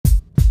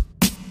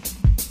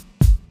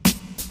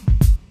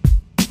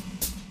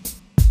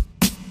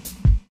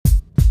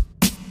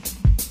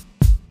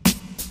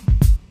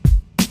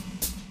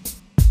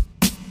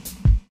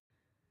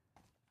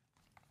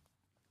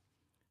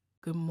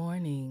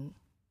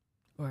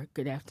or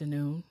good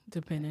afternoon,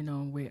 depending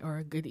on where,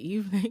 or good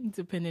evening,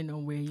 depending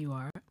on where you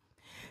are.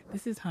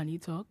 This is Honey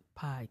Talk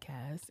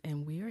Podcast,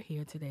 and we are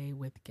here today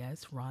with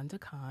guest Rhonda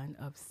Khan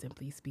of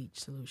Simply Speech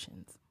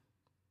Solutions.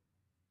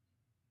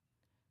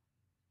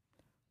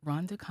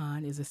 Rhonda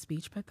Khan is a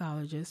speech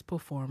pathologist,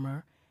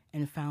 performer,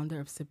 and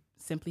founder of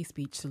Simply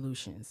Speech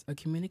Solutions, a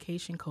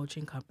communication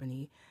coaching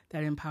company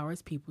that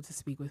empowers people to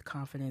speak with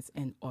confidence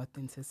and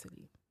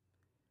authenticity.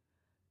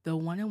 The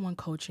one-on-one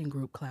coaching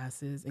group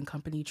classes and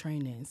company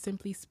training,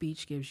 Simply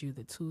Speech gives you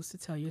the tools to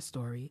tell your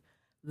story,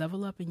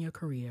 level up in your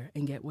career,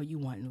 and get what you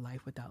want in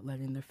life without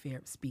letting the fear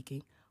of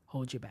speaking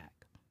hold you back.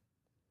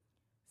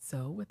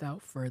 So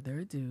without further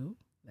ado,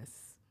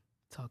 let's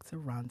talk to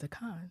Rhonda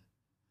Khan.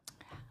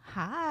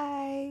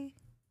 Hi.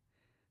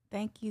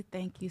 Thank you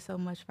so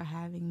much for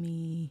having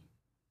me.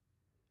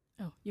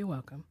 Oh, you're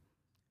welcome.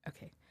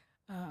 Okay,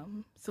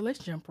 so let's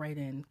jump right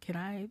in. Can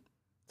I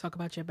talk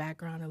about your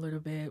background a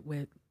little bit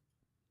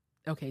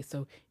okay,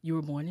 so you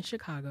were born in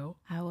Chicago.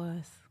 I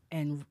was.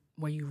 And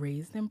were you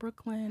raised in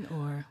Brooklyn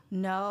or?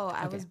 No,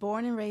 I was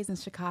born and raised in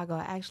Chicago.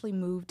 I actually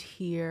moved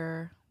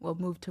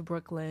to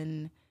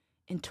Brooklyn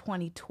in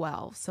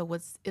 2012. So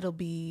it'll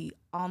be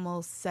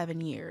almost 7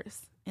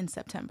 years in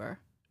September.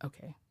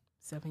 Okay,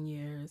 7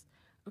 years.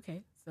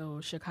 Okay,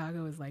 so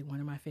Chicago is like one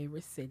of my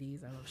favorite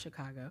cities. I love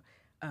Chicago.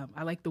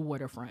 I like the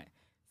waterfront.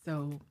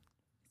 So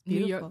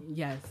New York,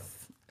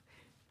 yes.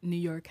 New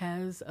York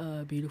has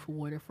a beautiful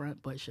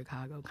waterfront, but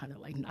Chicago kind of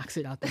like knocks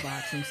it out the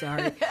box. I'm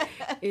sorry.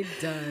 It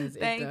does.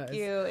 Thank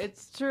you.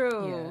 It's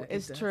true. Yeah,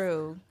 it's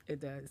true. It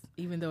does.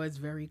 Even though it's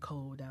very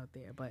cold out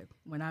there. But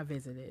when I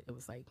visited, it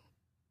was like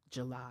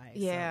July.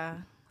 Yeah.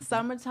 So.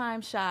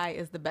 Summertime shy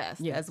is the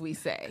best, as we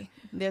say.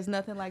 There's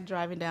nothing like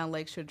driving down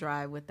Lakeshore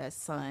Drive with that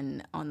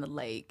sun on the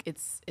lake.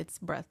 It's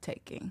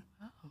breathtaking.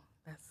 Oh,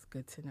 that's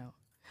good to know.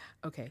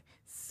 Okay,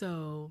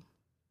 so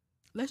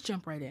let's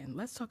jump right in.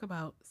 Let's talk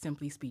about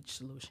Simply Speech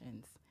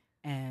Solutions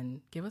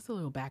and give us a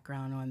little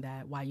background on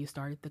that, why you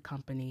started the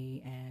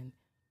company and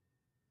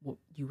what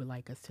you would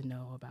like us to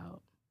know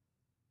about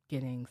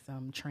getting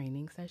some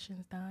training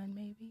sessions done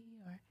maybe,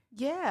 or?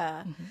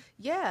 Yeah. Mm-hmm.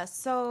 Yeah.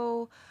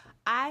 So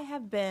I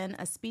have been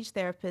a speech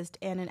therapist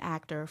and an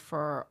actor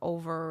for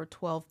over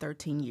 12,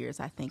 13 years,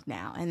 I think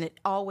now, and it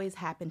always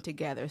happened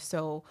together.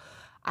 So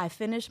I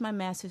finished my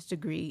master's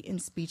degree in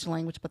speech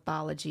language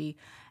pathology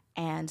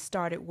and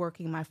started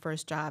working my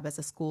first job as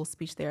a school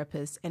speech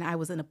therapist, and I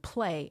was in a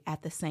play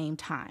at the same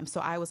time. So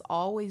I was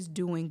always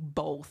doing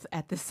both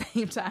at the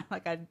same time.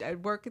 Like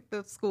I'd work at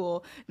the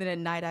school, then at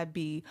night I'd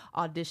be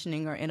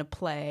auditioning or in a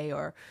play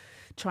or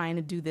trying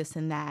to do this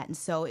and that. And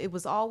so it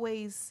was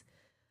always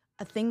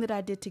a thing that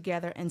I did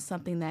together and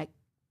something that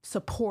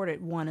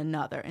supported one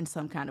another in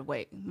some kind of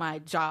way. My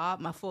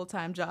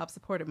full-time job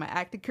supported my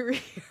acting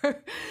career,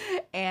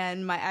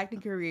 and my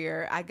acting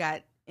career, I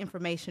got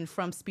information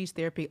from speech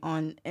therapy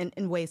on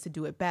in ways to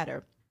do it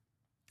better.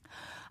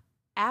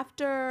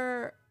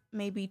 After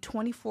maybe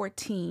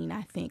 2014,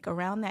 I think,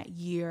 around that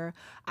year,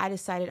 I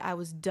decided I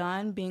was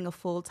done being a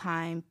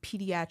full-time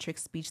pediatric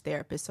speech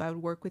therapist. So I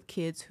would work with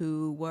kids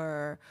who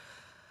were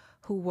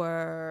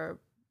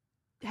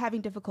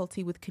having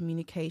difficulty with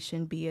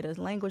communication, be it a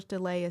language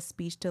delay, a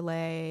speech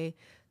delay.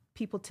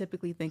 People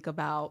typically think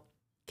about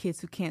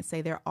kids who can't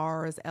say their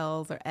R's,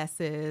 L's, or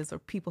S's, or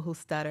people who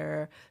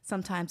stutter.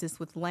 Sometimes it's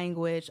with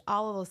language,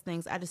 all of those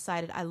things. I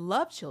decided I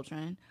love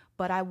children,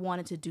 but I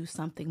wanted to do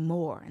something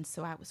more. And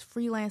so I was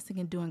freelancing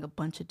and doing a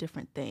bunch of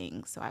different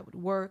things. So I would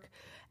work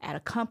at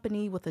a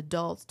company with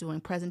adults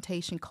doing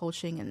presentation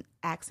coaching and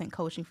accent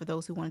coaching for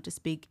those who wanted to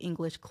speak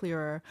English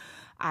clearer.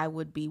 I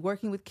would be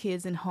working with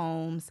kids in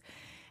homes.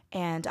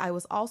 And I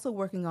was also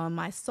working on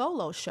my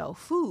solo show,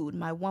 Food,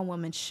 my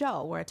one-woman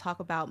show, where I talk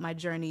about my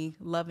journey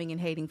loving and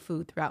hating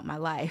food throughout my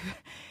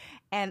life.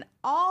 And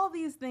all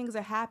these things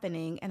are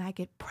happening, and I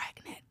get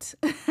pregnant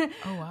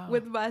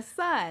with my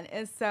son.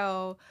 And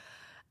so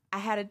I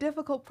had a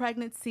difficult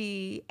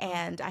pregnancy,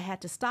 and I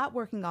had to stop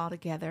working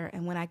altogether.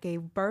 And when I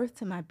gave birth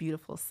to my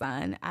beautiful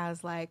son, I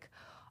was like,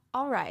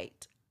 all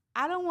right,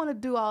 I don't want to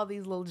do all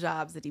these little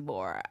jobs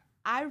anymore.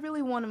 I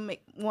really want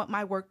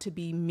my work to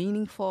be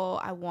meaningful.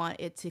 I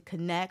want it to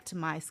connect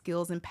my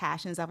skills and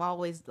passions. I've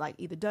always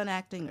either done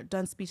acting or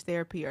done speech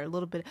therapy or a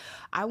little bit.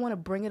 I want to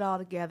bring it all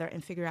together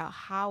and figure out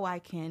how I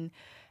can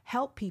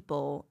help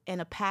people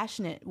in a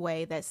passionate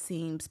way that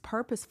seems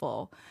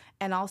purposeful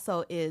and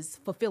also is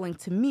fulfilling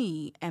to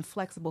me and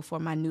flexible for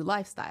my new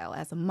lifestyle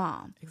as a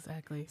mom.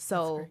 Exactly.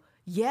 So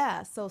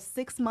yeah, so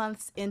 6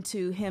 months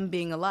into him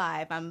being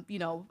alive, I'm,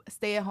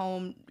 stay at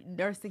home,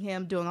 nursing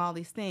him, doing all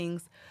these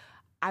things.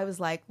 I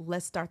was like,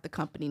 let's start the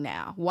company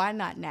now. Why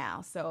not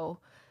now? So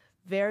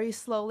very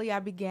slowly I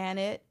began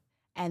it,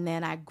 and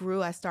then I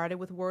grew. I started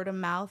with word of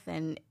mouth,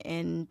 and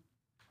in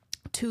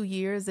 2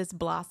 years it's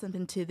blossomed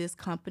into this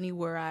company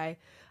where I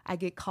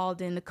get called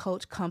in to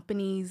coach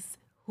companies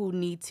who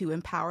need to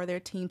empower their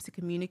teams to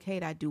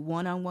communicate. I do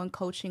one-on-one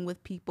coaching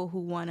with people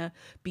who want to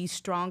be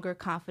stronger,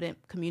 confident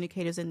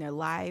communicators in their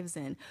lives,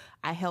 and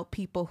I help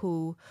people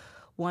who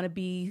want to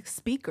be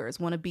speakers,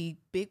 want to be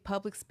big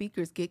public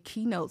speakers, get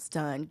keynotes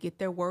done, get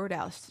their word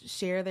out,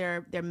 share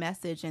their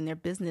message and their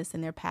business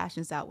and their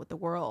passions out with the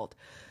world.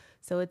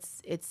 So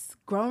it's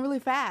grown really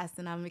fast,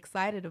 and I'm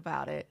excited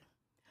about it.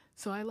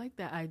 So I like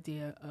that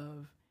idea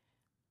of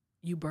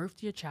you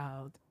birthed your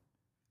child,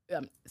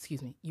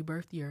 you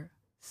birthed your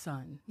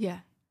son. Yeah.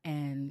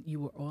 And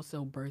you were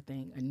also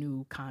birthing a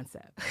new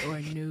concept or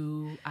a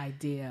new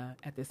idea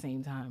at the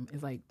same time.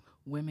 It's like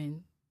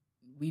women,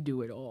 we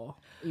do it all.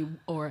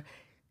 Or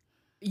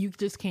you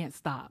just can't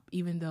stop,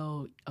 even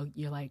though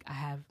you're like, I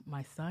have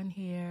my son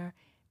here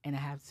and I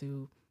have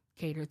to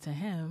cater to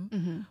him,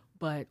 Mm-hmm.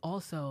 but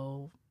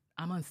also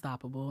I'm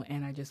unstoppable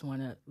and I just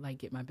want to like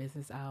get my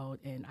business out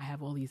and I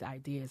have all these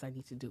ideas. I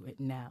need to do it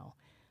now.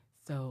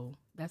 So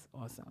that's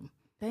awesome.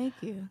 Thank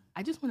you.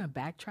 I just want to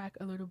backtrack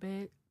a little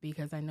bit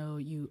because I know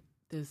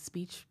the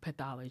speech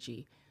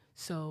pathology.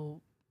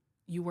 So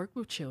you work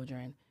with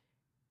children.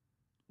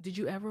 Did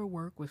you ever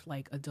work with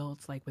like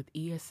adults, like with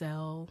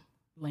ESL,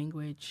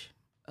 language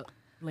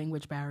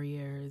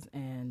barriers,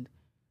 and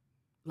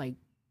like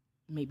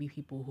maybe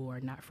people who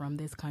are not from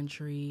this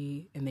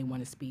country and they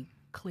want to speak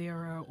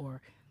clearer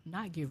or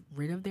not get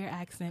rid of their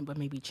accent, but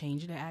maybe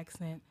change their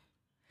accent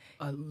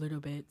a little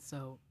bit?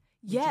 So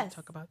yes. You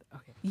talk about that?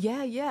 Okay.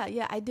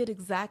 Yeah. I did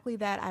exactly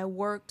that. I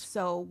worked.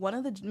 So one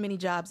of the many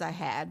jobs I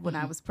had when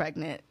I was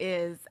pregnant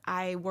is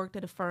I worked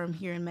at a firm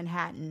here in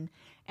Manhattan,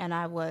 and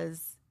I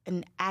was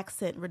an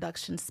accent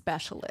reduction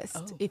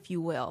specialist, if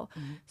you will.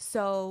 Mm-hmm.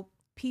 So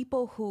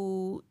people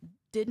who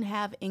didn't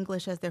have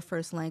English as their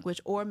first language,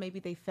 or maybe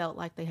they felt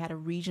like they had a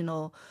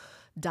regional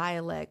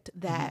dialect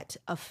that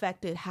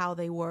affected how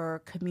they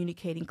were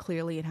communicating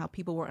clearly and how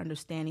people were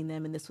understanding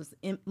them, and this was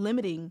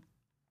limiting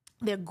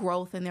their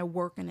growth and their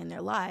work and in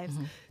their lives,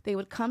 they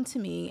would come to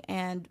me,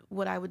 and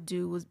what I would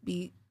do was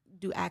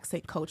do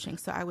accent coaching.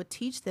 So I would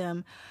teach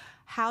them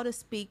how to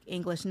speak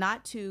English,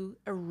 not to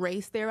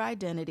erase their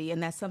identity,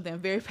 and that's something I'm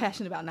very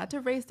passionate about, not to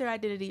erase their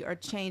identity or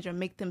change or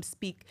make them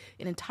speak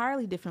an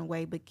entirely different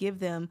way, but give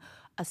them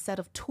a set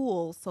of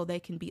tools so they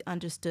can be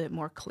understood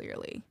more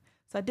clearly.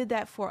 So I did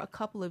that for a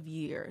couple of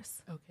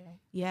years. Okay.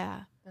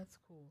 Yeah. That's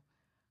cool.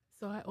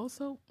 So I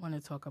also want to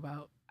talk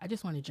about, I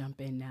just want to jump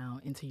in now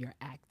into your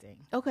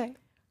acting. Okay.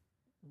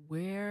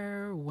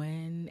 Where,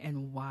 when,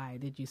 and why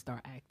did you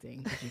start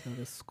acting? Did you go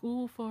to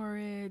school for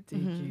it?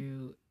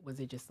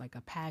 Was it just like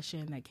a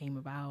passion that came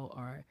about,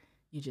 or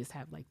you just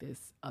have like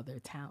this other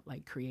talent,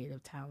 like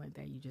creative talent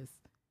that you just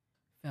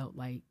felt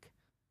like,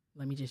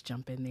 let me just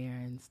jump in there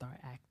and start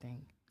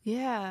acting?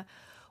 Yeah.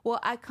 Well,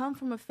 I come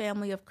from a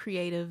family of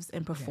creatives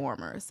and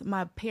performers. Okay.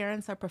 My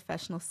parents are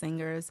professional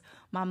singers.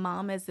 My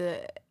mom,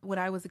 when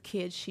I was a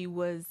kid, she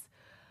was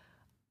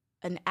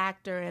an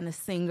actor and a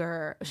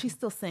singer. She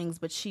still sings,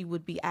 but she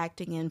would be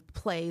acting in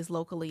plays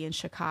locally in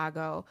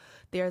Chicago.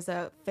 There's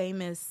a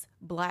famous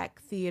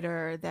Black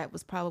theater that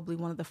was probably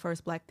one of the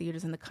first Black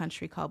theaters in the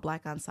country called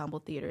Black Ensemble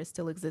Theater. It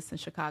still exists in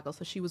Chicago.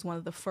 So she was one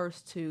of the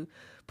first to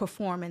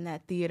perform in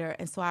that theater.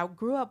 And so I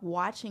grew up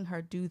watching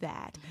her do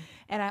that.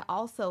 And I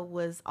also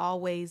was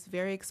always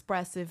very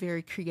expressive,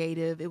 very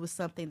creative. It was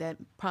something that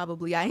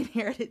probably I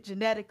inherited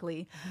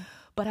genetically.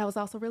 But I was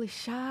also really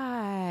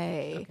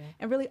shy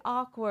and really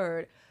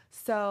awkward.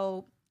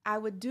 So I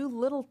would do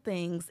little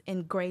things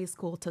in grade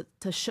school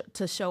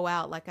to show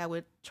out, like I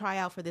would try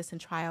out for this and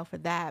try out for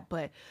that.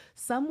 But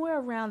somewhere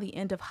around the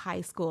end of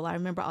high school, I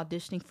remember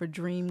auditioning for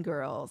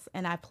Dreamgirls,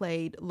 and I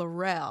played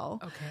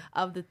Laurel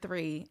of the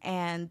three.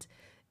 And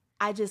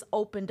I just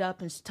opened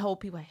up and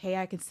told people, hey,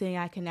 I can sing,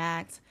 I can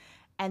act.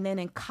 And then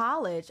in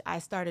college, I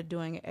started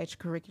doing it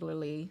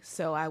extracurricularly.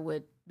 So I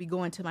would be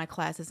going to my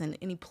classes, and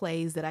any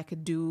plays that I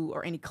could do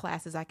or any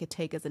classes I could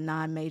take as a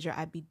non-major,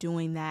 I'd be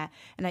doing that.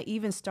 And I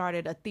even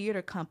started a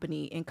theater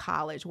company in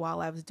college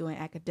while I was doing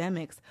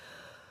academics.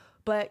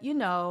 But, you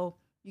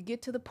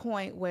get to the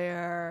point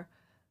where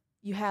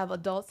you have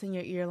adults in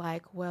your ear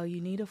like, well,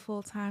 you need a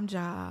full-time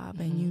job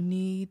and you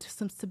need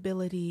some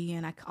stability.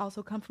 And I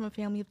also come from a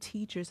family of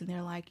teachers, and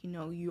they're like,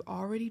 you're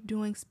already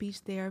doing speech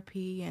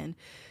therapy and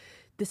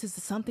this is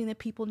something that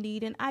people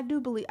need. And I do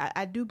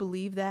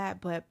believe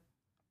that, but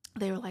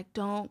they were like,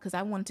 don't, because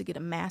I wanted to get a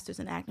master's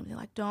in acting. They're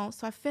like, don't.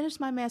 So I finished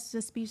my master's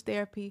in speech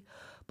therapy.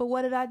 But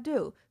what did I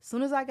do? As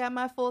soon as I got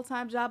my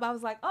full-time job, I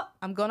was like, oh,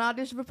 I'm going to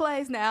audition for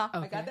plays now.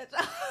 I got that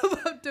job.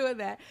 I'm doing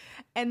that.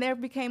 And there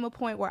became a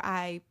point where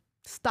I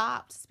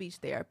stopped speech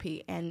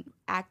therapy and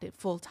acted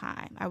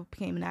full-time. I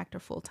became an actor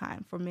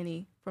full-time for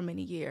many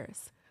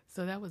years.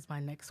 So that was my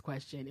next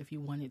question. If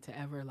you wanted to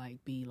ever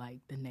be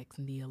the next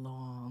Nia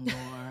Long,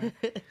 or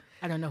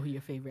I don't know who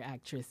your favorite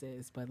actress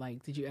is, but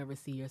did you ever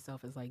see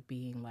yourself as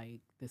being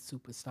the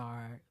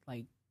superstar,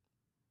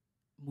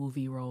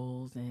 movie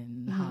roles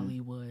in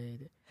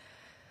Hollywood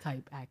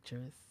type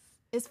actress?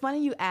 It's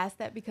funny you asked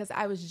that, because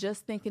I was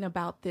just thinking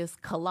about this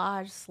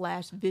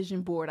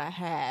collage/vision board I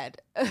had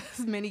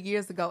many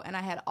years ago, and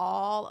I had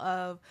all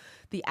of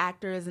the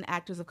actors and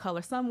actors of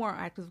color. Some weren't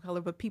actors of color,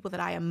 but people that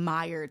I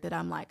admired, that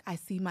I'm like, I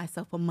see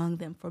myself among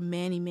them for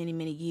many, many,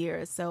 many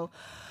years. So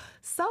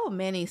So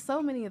many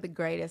of the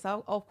greatest. I,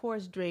 of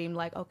course, dreamed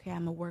like, okay,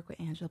 I'm gonna work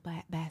with Angela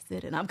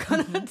Bassett, and I'm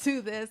gonna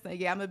do this, and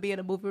yeah, I'm gonna be in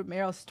a movie with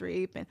Meryl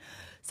Streep, and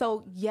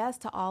so yes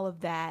to all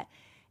of that.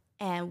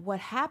 And what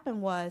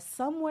happened was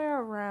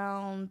somewhere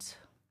around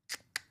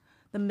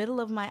the middle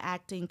of my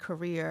acting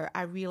career,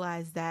 I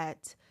realized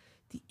that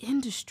the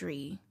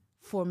industry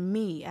for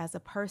me as a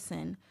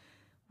person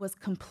was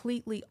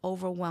completely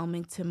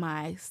overwhelming to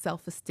my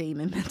self-esteem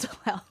and mental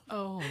health.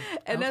 Oh,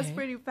 and that's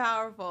pretty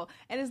powerful.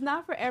 And it's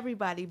not for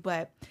everybody,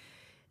 but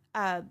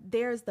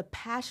there's the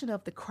passion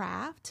of the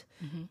craft,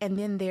 and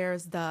then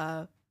there's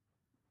the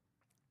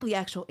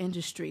actual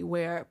industry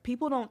where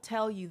people don't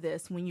tell you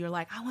this when you're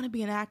like, I want to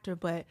be an actor,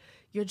 but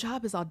your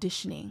job is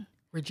auditioning.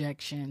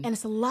 Rejection. And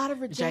it's a lot of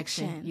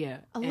rejection. Yeah.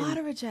 A lot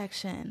of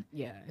rejection.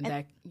 Yeah.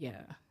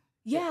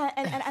 Yeah,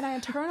 and I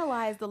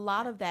internalized a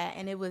lot of that,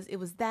 and it was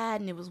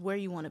that, and it was where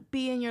you want to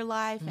be in your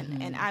life,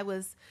 and I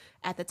was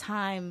at the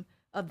time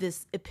of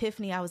this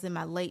epiphany. I was in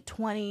my late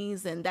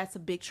 20s, and that's a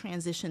big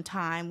transition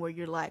time where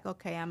you're like,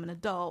 okay, I'm an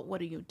adult. What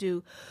do you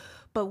do?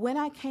 But when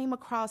I came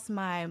across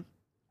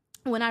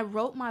when I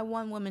wrote my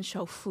one-woman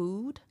show,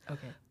 Food,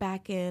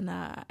 back in,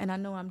 and I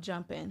know I'm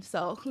jumping,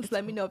 so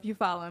let me know if you're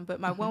following.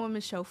 But my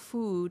one-woman show,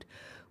 Food,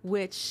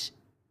 which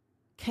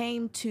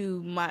came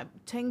to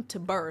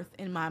birth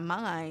in my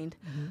mind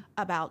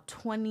about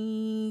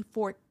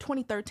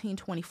 2013,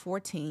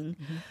 2014,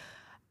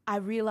 I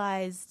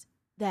realized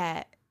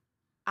that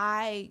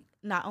I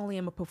not only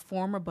am a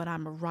performer, but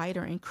I'm a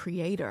writer and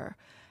creator.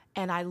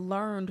 And I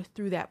learned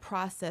through that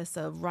process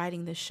of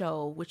writing the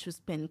show, which has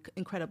been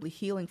incredibly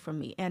healing for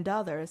me and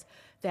others,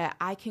 that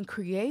I can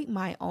create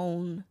my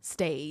own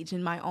stage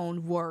and my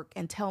own work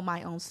and tell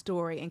my own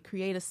story and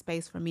create a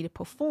space for me to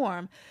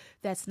perform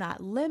that's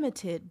not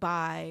limited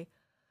by,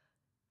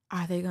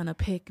 are they going to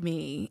pick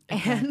me?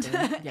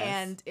 Exactly.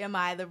 And and am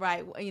I the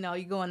right,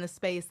 you go into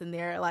space and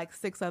there are like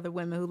 6 other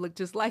women who look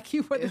just like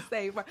you for the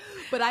same,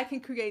 but I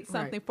can create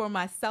something for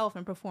myself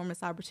and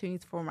performance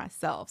opportunities for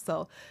myself.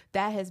 So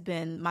that has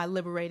been my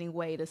liberating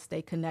way to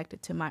stay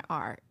connected to my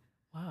art.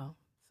 Wow.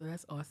 So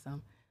that's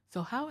awesome.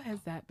 So how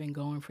has that been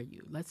going for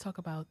you? Let's talk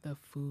about the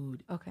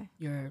Food. Okay.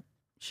 Your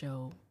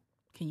show.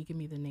 Can you give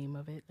me the name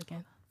of it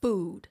again?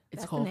 Food.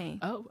 It's That's called. the name.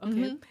 Oh,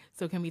 okay.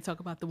 So can we talk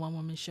about the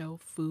one-woman show,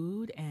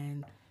 Food,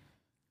 and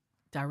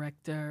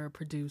director,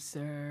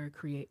 producer,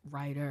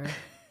 writer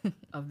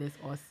of this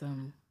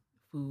awesome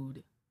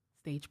food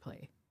stage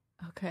play?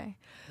 Okay.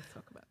 Let's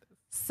talk about this.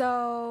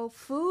 So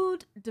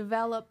Food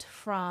developed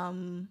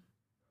from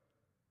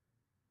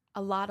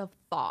a lot of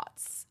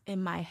thoughts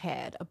in my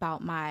head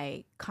about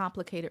my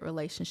complicated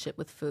relationship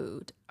with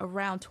food.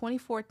 Around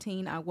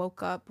 2014, I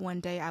woke up one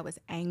day, I was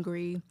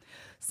angry,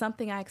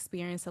 something I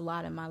experienced a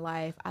lot in my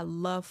life. I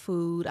love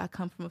food. I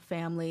come from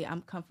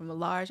a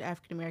large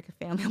African-American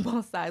family on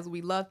both sides.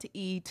 We love to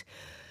eat.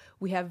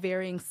 We have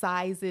varying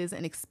sizes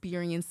and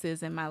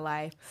experiences in my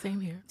life.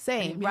 Same here.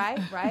 Same,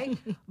 right?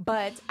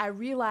 But I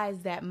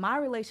realized that my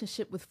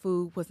relationship with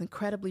food was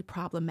incredibly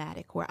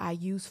problematic, where I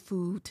use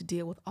food to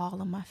deal with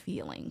all of my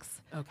feelings,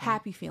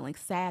 happy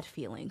feelings, sad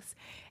feelings,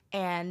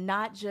 and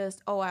not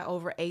just, I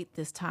overate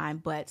this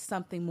time, but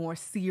something more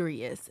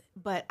serious.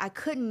 But I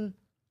couldn't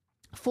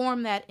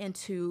form that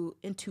into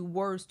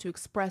words to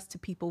express to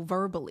people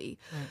verbally.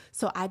 Right.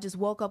 So I just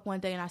woke up one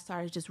day and I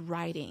started just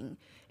writing,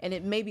 and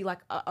it maybe like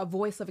a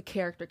voice of a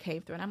character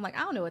came through, and I'm like,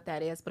 I don't know what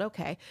that is, but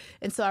okay.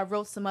 And so I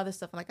wrote some other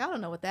stuff. I'm like, I don't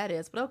know what that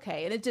is, but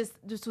okay. And it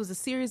just was a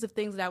series of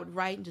things that I would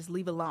write and just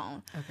leave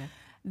alone. Okay.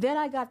 Then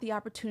I got the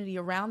opportunity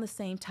around the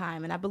same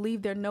time, and I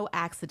believe there are no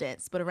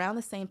accidents, but around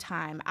the same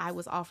time, I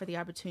was offered the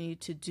opportunity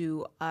to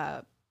do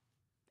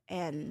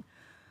an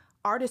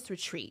artist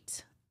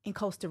retreat in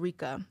Costa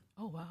Rica.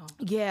 Oh, wow.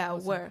 Yeah,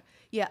 awesome.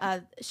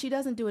 She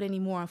doesn't do it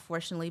anymore,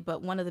 unfortunately,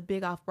 but one of the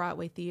big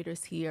off-Broadway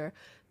theaters here,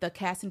 the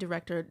casting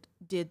director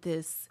did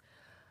this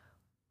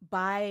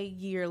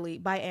biannually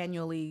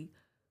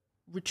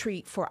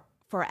retreat for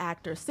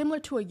actors, similar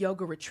to a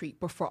yoga retreat,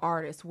 but for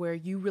artists, where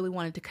you really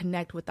wanted to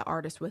connect with the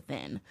artist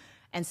within.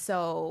 And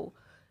so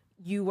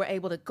you were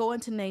able to go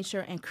into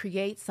nature and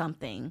create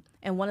something.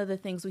 And one of the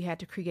things we had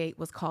to create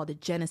was called the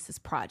Genesis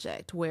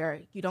Project,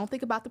 where you don't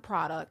think about the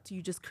product,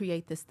 you just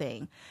create this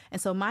thing.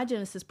 And so my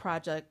Genesis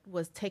Project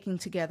was taking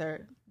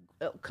together,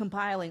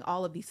 compiling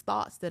all of these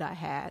thoughts that I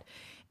had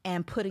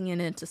and putting it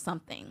into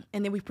something.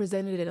 And then we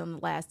presented it on the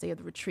last day of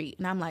the retreat.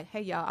 And I'm like,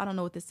 hey, y'all, I don't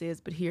know what this is,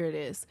 but here it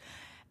is.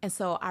 And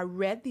so I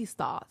read these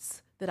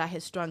thoughts that I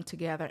had strung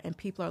together, and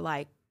people are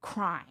like,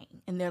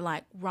 crying, and they're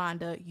like,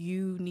 Rhonda,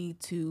 you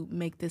need to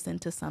make this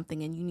into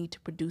something, and you need to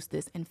produce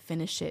this and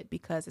finish it,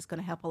 because it's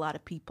going to help a lot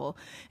of people,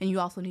 and you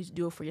also need to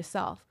do it for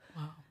yourself.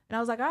 Wow. And I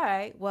was like, all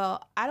right,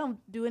 well, I don't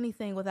do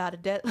anything without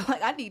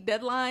like I need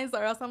deadlines,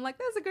 or else I'm like,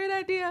 that's a great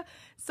idea.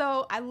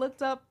 So I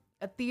looked up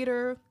a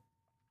theater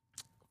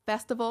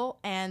festival,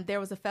 and there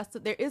is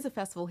a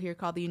festival here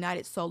called the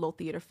United Solo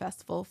Theater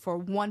Festival for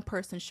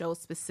one-person shows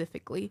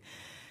specifically.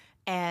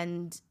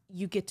 And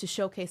you get to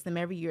showcase them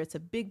every year. It's a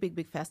big, big,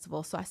 big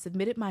festival. So I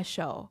submitted my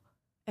show,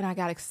 and I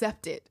got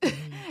accepted.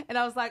 And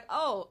I was like,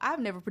 oh, I've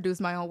never produced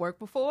my own work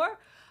before.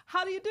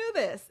 how do you do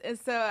this? And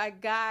so I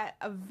got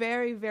a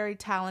very, very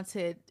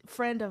talented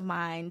friend of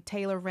mine,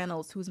 Taylor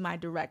Reynolds, who's my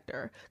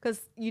director.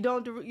 Because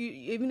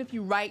even if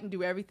you write and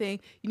do everything,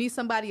 you need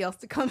somebody else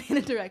to come in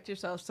and direct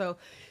yourself. So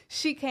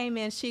she came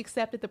in, she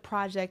accepted the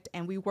project,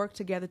 and we worked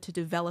together to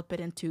develop it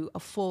into a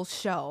full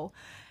show.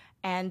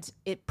 And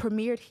it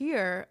premiered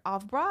here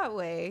off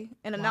Broadway,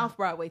 in an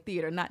off-Broadway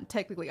theater, not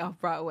technically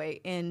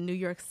off-Broadway, in New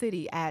York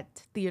City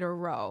at Theater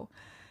Row.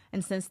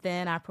 And since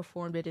then, I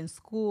performed it in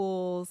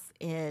schools,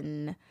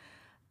 in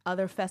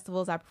other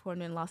festivals. I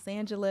performed in Los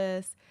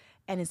Angeles,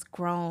 and it's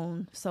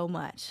grown so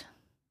much.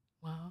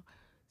 Wow.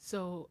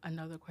 So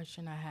another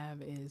question I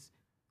have is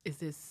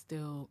this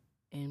still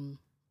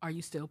are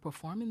you still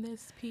performing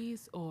this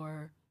piece,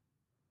 or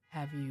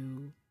have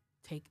you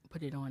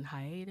put it on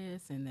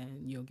hiatus and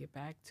then you'll get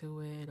back to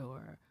it,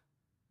 or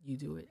you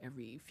do it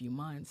every few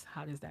months?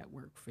 How does that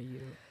work for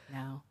you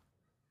now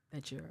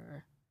that you're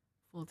a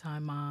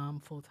full-time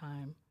mom,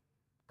 full-time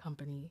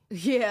company?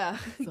 Yeah,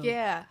 So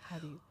yeah. How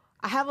do you?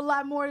 I have a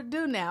lot more to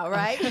do now,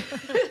 right?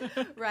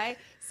 Right?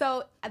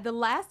 So the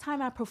last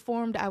time I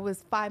performed, I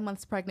was 5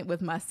 months pregnant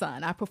with my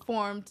son. I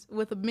performed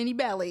with a mini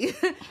belly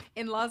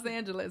in Los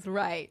Angeles,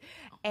 right?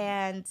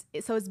 And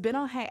so it's been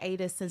on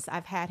hiatus since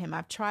I've had him.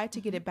 I've tried to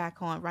get it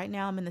back on. Right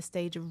now I'm in the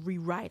stage of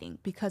rewriting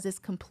because it's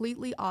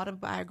completely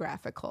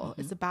autobiographical.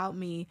 It's about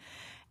me.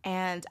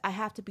 And I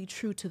have to be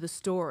true to the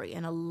story.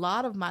 And a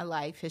lot of my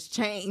life has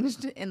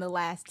changed in the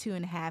last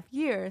 2.5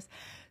 years.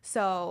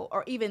 So,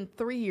 or even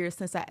 3 years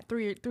since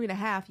three and a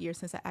half years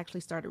since I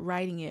actually started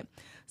writing it.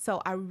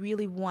 So I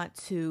really want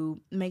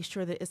to make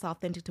sure that it's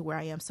authentic to where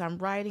I am. So I'm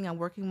writing, I'm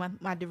working with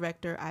my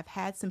director. I've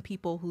had some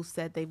people who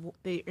said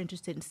they're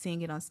interested in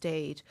seeing it on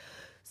stage.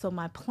 So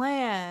my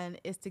plan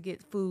is to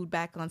get Food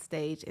back on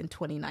stage in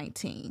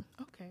 2019.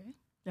 Okay.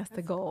 That's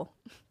the goal.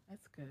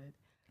 That's good.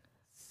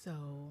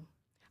 So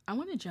I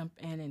want to jump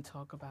in and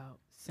talk about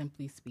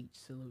Simply Speech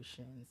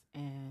Solutions.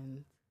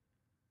 And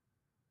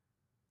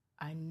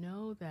I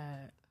know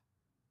that,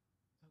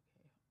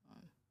 okay, hold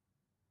on.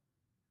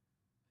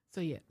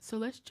 So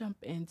let's jump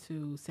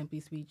into Simply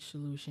Speech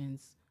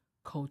Solutions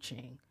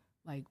coaching.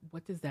 Like,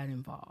 what does that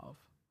involve?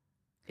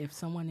 If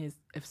someone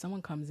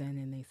comes in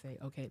and they say,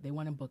 okay, they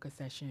want to book a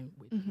session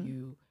with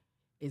you,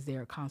 is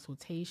there a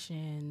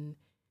consultation?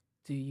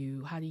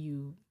 How do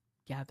you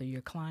gather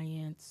your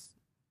clients?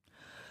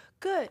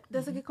 Good.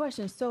 That's a good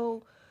question.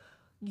 So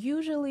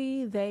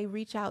usually they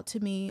reach out to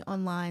me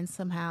online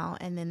somehow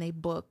and then they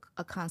book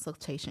a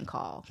consultation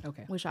call,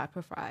 which I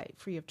provide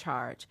free of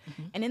charge.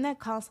 And in that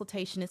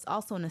consultation, it's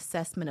also an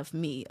assessment of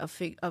me,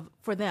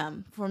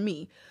 for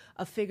me,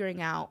 of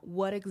figuring out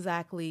what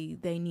exactly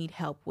they need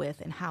help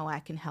with and how I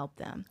can help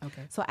them.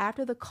 Okay. So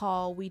after the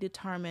call, we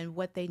determine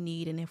what they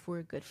need and if we're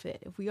a good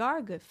fit. If we are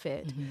a good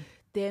fit,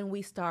 then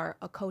we start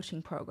a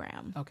coaching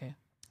program. Okay.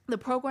 The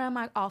program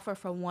I offer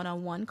for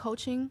one-on-one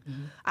coaching,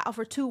 I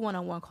offer 2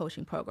 one-on-one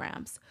coaching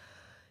programs.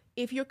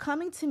 If you're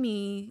coming to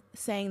me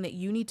saying that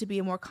you need to be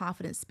a more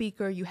confident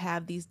speaker, you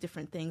have these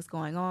different things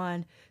going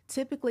on,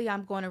 typically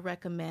I'm going to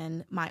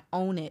recommend my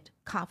Own It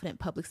Confident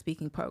Public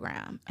Speaking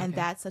program. And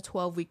that's a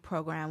 12-week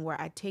program where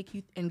I take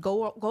you, and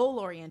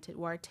goal-oriented,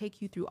 where I take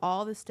you through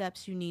all the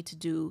steps you need to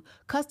do,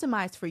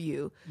 customized for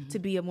you, to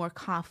be a more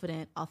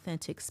confident,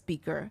 authentic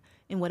speaker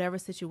in whatever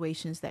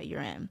situations that you're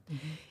in.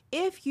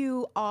 If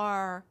you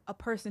are a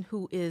person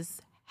who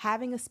is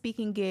having a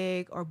speaking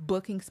gig or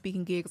booking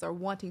speaking gigs or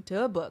wanting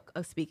to book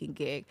a speaking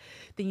gig,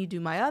 then you do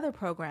my other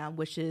program,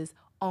 which is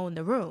Own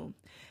the Room.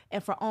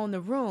 And for Own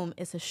the Room,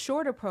 it's a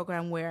shorter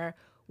program where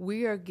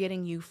we are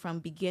getting you from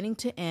beginning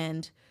to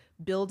end,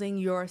 building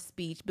your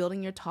speech,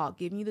 building your talk,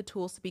 giving you the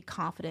tools to be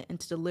confident and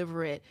to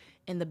deliver it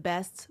in the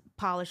best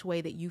polished way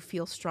that you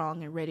feel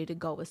strong and ready to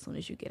go as soon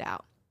as you get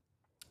out.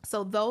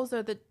 So those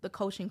are the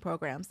coaching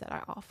programs that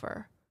I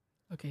offer.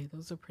 Okay,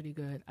 those are pretty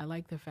good. I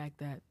like the fact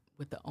that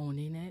with the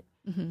owning it,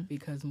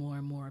 because more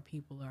and more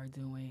people are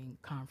doing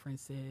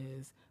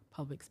conferences,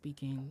 public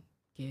speaking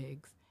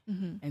gigs.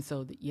 And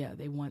so,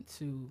 they want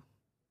to,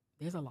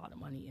 there's a lot of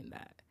money in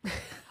that.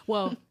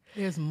 Well,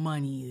 there's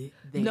money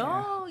there.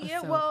 No,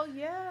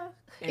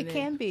 it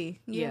can be.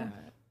 Yeah.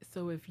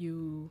 So if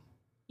you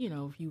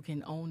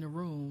can own the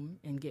room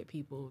and get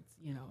people,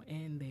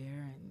 in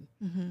there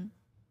and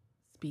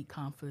speak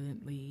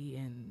confidently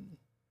and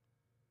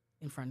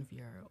in front of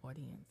your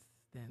audience,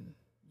 then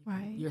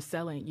you're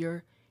selling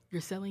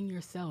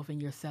yourself and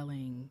you're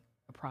selling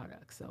a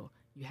product. So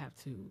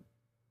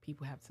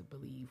people have to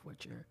believe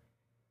what you're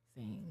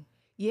saying.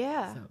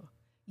 Yeah. So.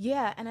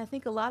 Yeah. And I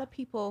think a lot of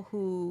people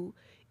who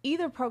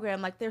either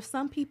program, like there's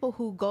some people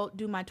who go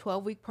do my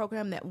 12-week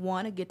program that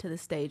want to get to the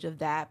stage of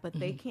that, but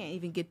they can't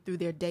even get through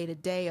their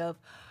day-to-day of,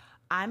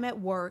 I'm at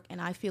work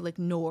and I feel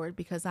ignored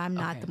because I'm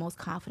not the most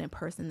confident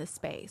person in this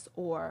space,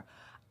 or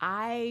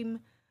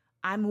I'm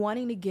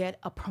wanting to get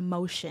a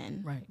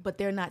promotion, but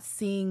they're not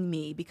seeing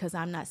me because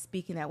I'm not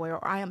speaking that way,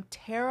 or I am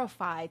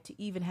terrified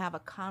to even have a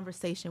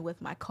conversation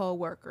with my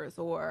coworkers,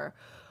 or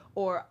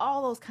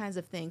all those kinds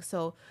of things.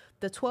 So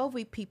the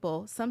 12-week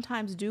people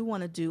sometimes do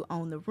want to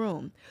Own the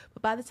Room.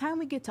 But by the time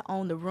we get to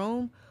Own the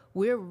Room,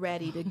 we're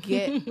ready to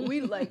get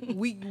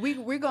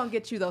we're gonna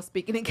get you those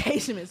speaking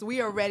engagements.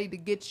 We are ready to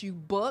get you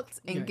booked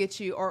and get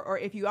you, or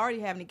if you already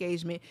have an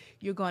engagement,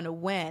 you're going to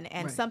win.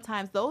 And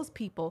sometimes those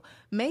people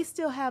may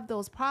still have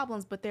those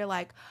problems, but they're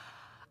like,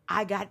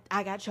 I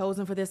got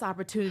chosen for this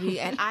opportunity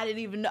and I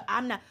didn't even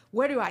know,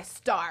 where do I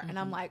start? And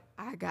I'm like,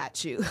 I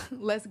got you.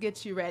 Let's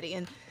get you ready.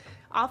 And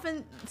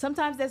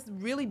sometimes that's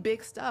really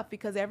big stuff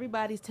because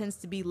everybody tends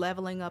to be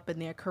leveling up in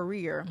their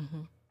career.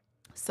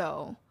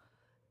 So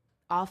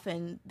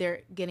often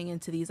they're getting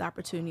into these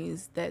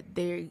opportunities that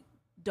they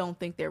don't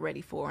think they're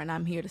ready for. And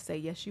I'm here to say,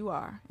 yes, you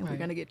are. And we're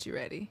going to get you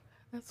ready.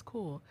 That's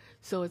cool.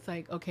 So it's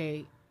like,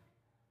 okay.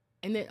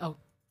 And then,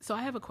 so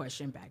I have a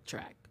question,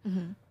 backtrack.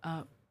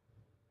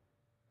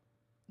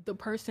 The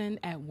person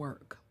at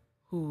work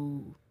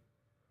who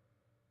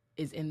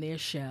is in their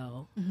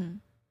shell,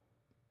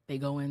 they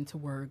go into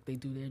work, they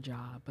do their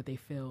job, but they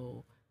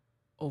feel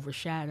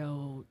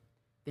overshadowed.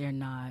 They're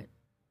not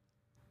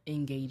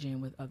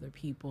engaging with other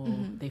people.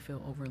 They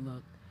feel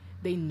overlooked.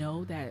 They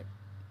know that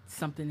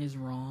something is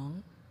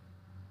wrong.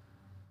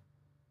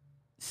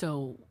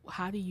 So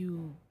how do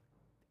you,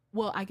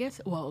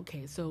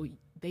 okay, so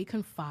they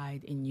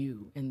confide in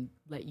you and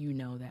let you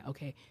know that,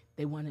 okay,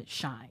 they want to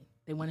shine.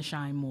 They want to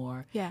shine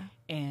more. Yeah.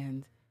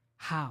 And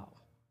how?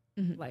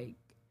 Like,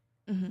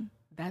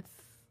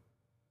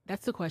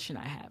 that's the question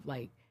I have.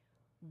 Like,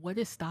 what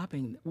is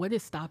stopping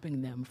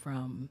them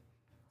from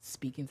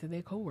speaking to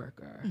their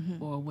coworker,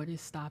 or what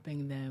is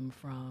stopping them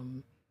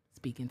from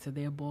speaking to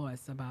their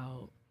boss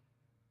about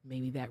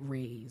maybe that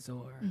raise,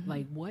 or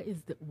like,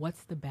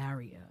 what's the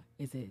barrier?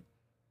 Is it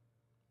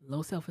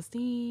low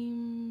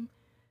self-esteem,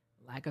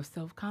 lack of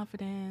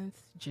self-confidence,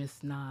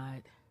 just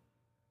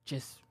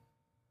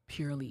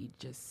purely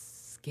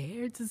just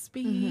scared to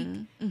speak?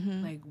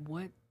 Like,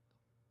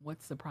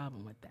 what's the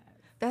problem with that?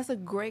 That's a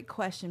great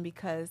question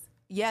because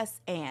yes,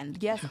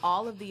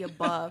 all of the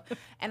above.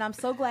 And I'm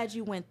so glad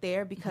you went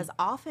there because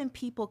often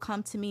people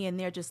come to me and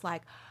they're just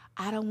like,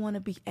 I don't want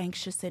to be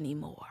anxious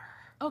anymore.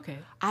 Okay.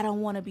 I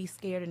don't want to be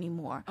scared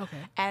anymore. Okay.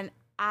 And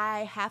I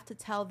have to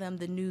tell them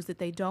the news that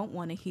they don't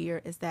want to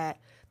hear is that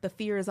the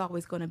fear is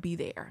always going to be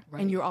there.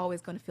 Right. And you're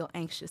always going to feel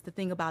anxious. The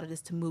thing about it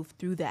is to move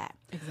through that.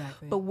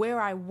 Exactly. But where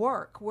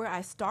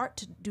I start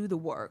to do the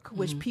work,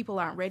 which people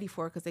aren't ready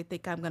for because they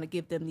think I'm going to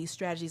give them these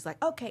strategies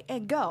like, okay,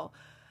 and go.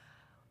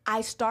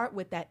 I start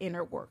with that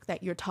inner work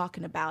that you're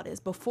talking about is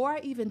before I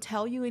even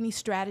tell you any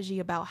strategy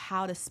about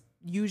how to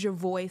use your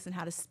voice and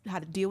how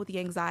to deal with the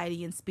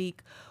anxiety and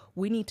speak,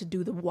 we need to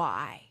do the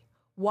why.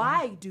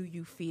 Why do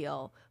you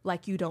feel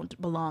like you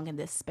don't belong in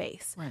this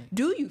space? Right.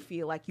 Do you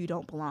feel like you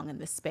don't belong in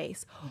this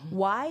space?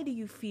 Why do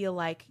you feel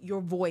like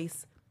your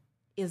voice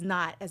is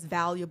not as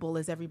valuable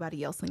as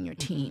everybody else on your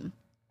team?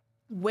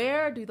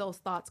 Where do those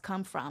thoughts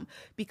come from?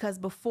 Because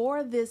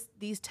before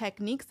these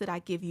techniques that I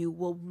give you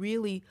will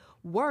really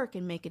work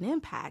and make an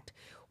impact,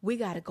 we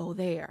got to go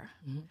there.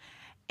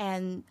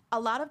 And a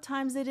lot of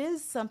times it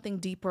is something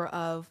deeper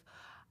of,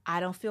 I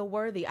don't feel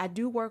worthy. I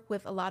do work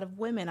with a lot of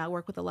women. I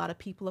work with a lot of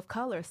people of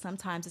color.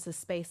 Sometimes it's a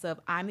space of,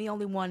 I'm the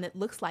only one that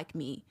looks like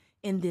me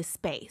in this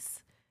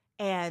space.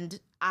 And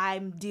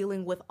I'm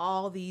dealing with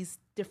all these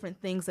different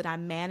things that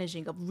I'm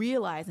managing, of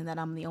realizing that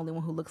I'm the only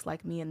one who looks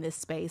like me in this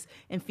space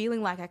and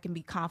feeling like I can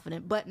be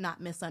confident but not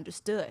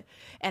misunderstood.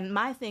 And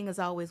my thing is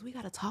always, we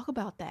got to talk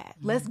about that.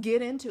 Let's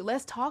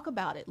talk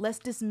about it. Let's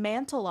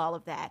dismantle all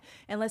of that.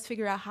 And let's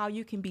figure out how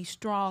you can be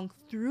strong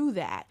through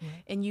that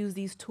and use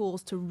these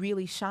tools to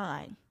really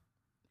shine.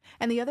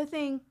 And the other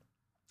thing,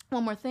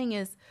 one more thing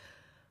is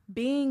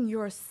being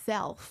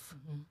yourself.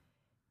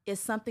 Is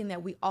something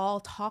that we all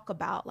talk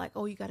about, like,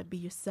 oh, you got to be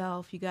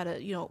yourself. You got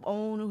to,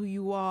 own who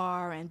you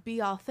are and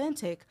be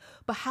authentic.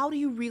 But how do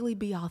you really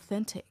be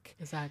authentic?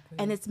 Exactly.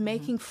 And it's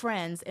making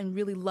friends and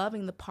really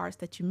loving the parts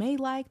that you may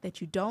like,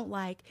 that you don't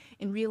like,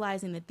 and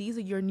realizing that these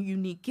are your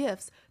unique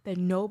gifts that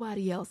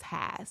nobody else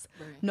has.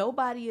 Right.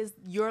 Nobody is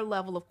your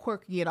level of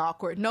quirky and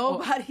awkward.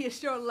 Nobody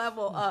is your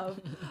level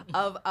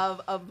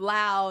of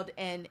loud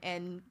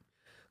and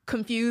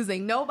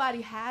confusing.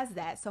 Nobody has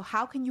that. So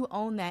how can you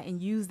own that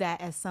and use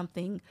that as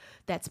something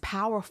that's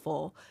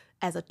powerful,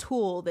 as a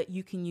tool that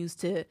you can use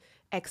to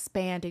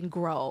expand and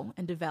grow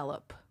and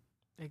develop?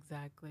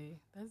 Exactly.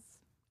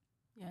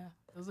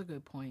 Those are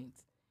good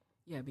points.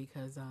 Yeah,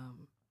 because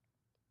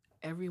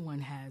everyone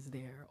has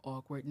their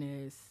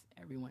awkwardness,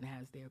 everyone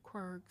has their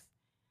quirks.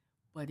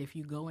 But if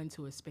you go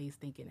into a space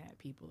thinking that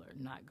people are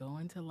not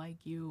going to like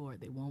you, or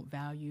they won't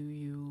value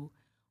you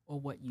or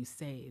what you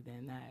say,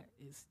 then that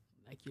is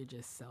like you're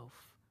just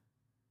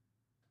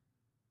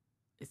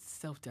it's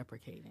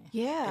self-deprecating.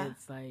 Yeah.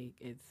 It's like,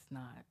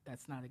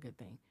 that's not a good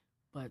thing.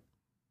 But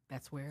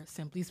that's where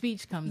Simply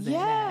Speech comes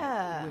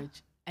in.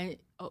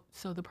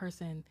 So the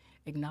person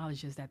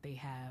acknowledges that they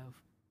have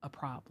a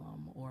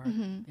problem, or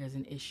there's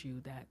an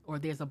issue or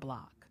there's a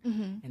block,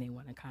 and they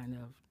want to kind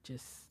of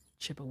just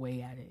chip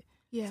away at it.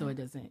 Yeah. So it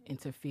doesn't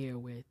interfere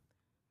with,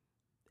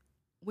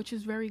 which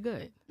is very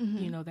good.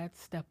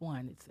 That's step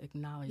one. It's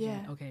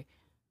acknowledging, okay,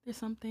 there's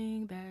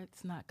something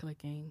that's not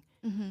clicking.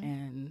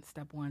 And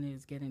step one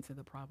is get into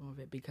the problem of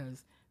it,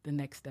 because the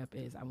next step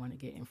is I want to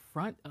get in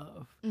front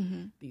of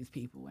these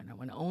people, and I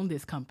want to own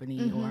this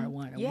company, or I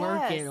want to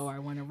work it, or I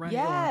want to run it,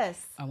 or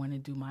I want to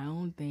do my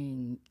own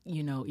thing,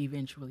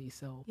 eventually.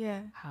 So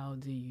how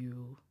do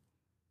you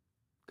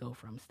go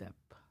from step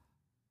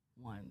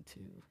 1 to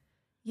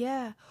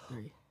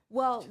 3?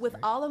 Well, with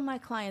all of my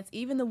clients,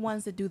 even the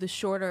ones that do the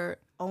shorter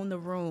own the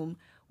room,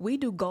 we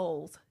do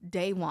goals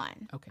day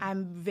one. Okay.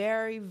 I'm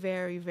very,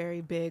 very, very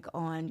big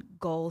on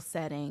goal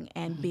setting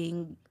and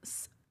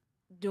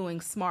doing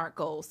SMART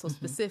goals. So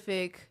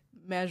specific,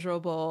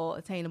 measurable,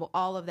 attainable,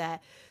 all of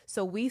that.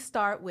 So we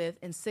start with,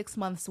 in 6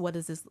 months,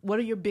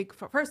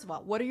 first of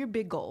all, what are your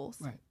big goals?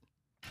 Right.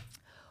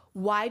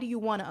 Why do you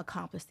want to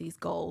accomplish these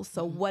goals?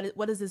 So what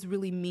does this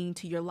really mean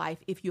to your life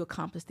if you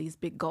accomplish these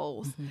big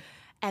goals?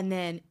 And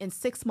then in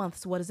 6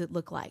 months, what does it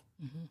look like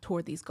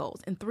toward these goals?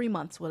 In 3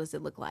 months, what does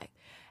it look like?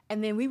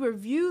 And then we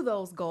review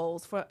those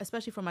goals,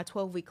 especially for my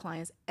 12-week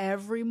clients,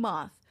 every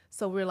month.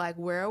 So we're like,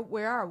 where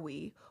are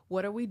we?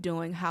 What are we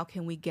doing? How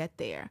can we get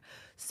there?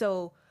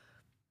 So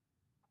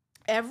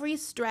every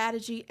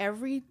strategy,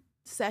 every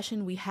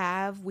session we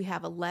have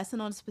a lesson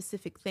on a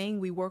specific thing.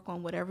 We work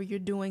on whatever you're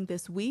doing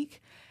this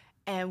week,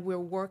 and we're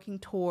working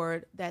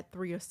toward that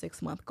 3 or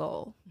 6 month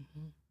goal.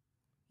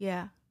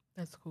 Yeah.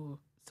 That's cool.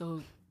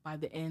 So by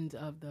the end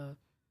of the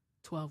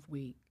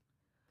 12-week,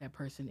 that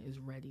person is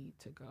ready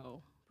to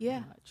go.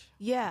 Much.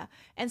 Yeah.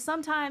 And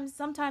sometimes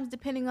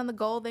depending on the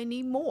goal, they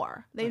need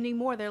more. Need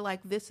more. They're like,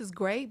 this is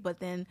great, but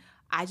then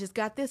I just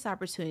got this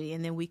opportunity,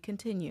 and then we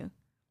continue.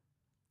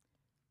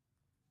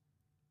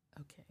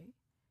 Okay.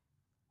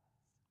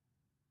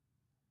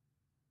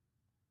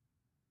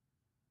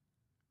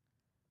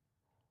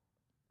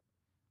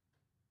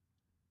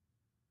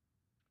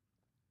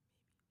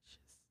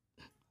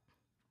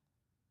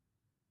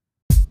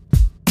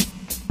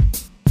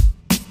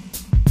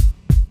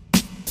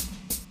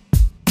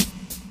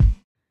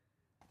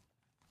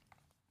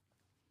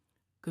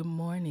 Good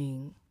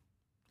morning,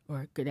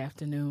 or good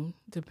afternoon,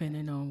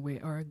 depending on where,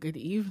 or good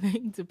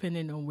evening,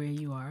 depending on where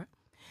you are.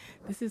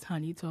 This is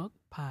Honey Talk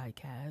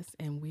Podcast,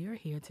 and we are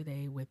here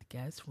today with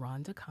guest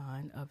Rhonda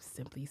Khan of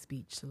Simply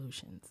Speech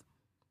Solutions.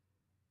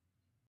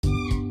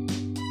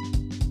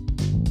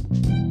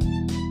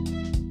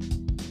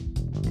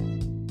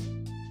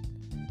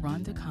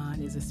 Rhonda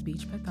Khan is a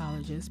speech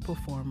pathologist,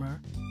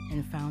 performer,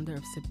 and founder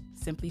of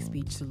Simply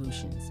Speech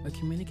Solutions, a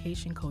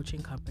communication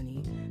coaching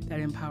company that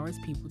empowers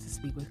people to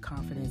speak with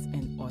confidence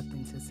and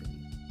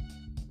authenticity.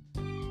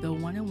 Though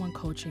one-on-one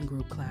coaching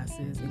group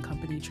classes and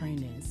company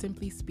training,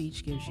 Simply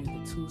Speech gives you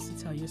the tools to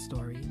tell your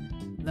story,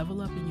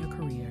 level up in your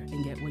career,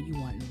 and get what you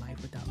want in life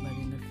without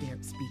letting the fear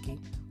of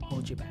speaking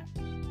hold you back.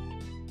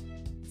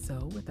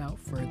 So, without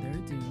further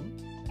ado,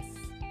 let's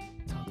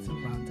talk to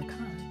Rhonda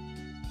Khan.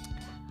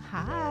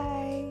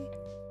 Hi.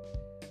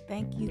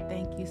 Thank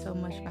you so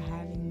much for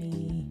having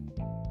me.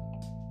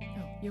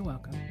 Oh, you're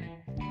welcome.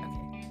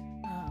 Okay.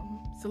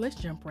 So let's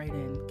jump right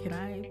in. Can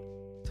I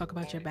talk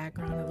about your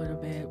background a little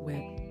bit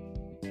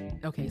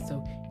okay,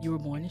 so you were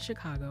born in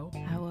Chicago.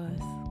 I was.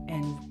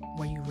 And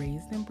were you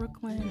raised in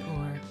Brooklyn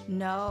or?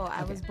 No,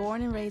 I was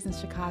born and raised in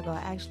Chicago.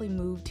 I actually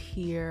moved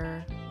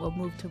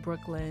to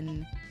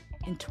Brooklyn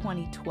in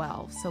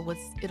 2012. So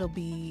it'll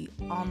be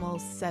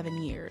almost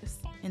 7 years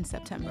in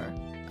September.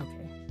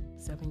 Okay.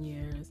 7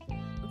 years.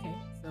 Okay,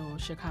 so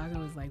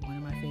Chicago is like one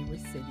of my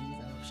favorite cities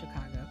of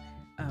Chicago.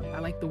 I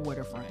like the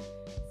waterfront.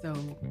 So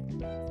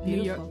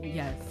New York,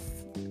 yes.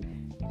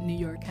 New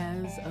York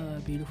has a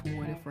beautiful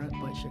waterfront,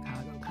 but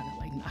Chicago kind of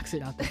like knocks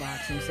it out the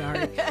box. I'm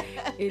sorry.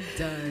 It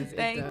does.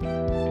 Thank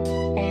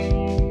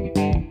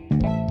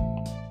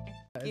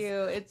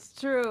you. It's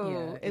true.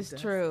 Yeah, it's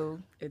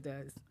true. It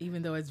does.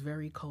 Even though it's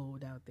very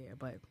cold out there.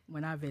 But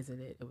when I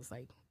visited, it was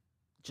like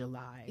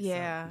July.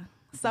 Yeah.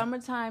 So.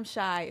 Summertime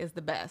shy is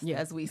the best,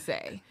 as we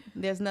say.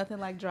 There's nothing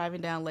like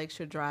driving down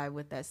Lakeshore Drive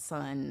with that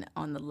sun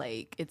on the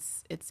lake.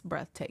 It's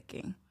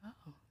breathtaking.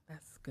 Oh,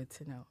 that's good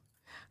to know.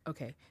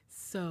 Okay,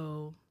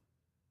 so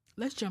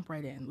let's jump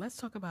right in. Let's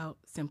talk about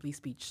Simply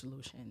Speech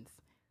Solutions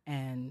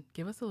and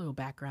give us a little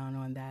background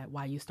on that,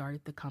 why you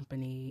started the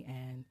company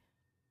and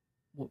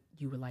what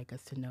you would like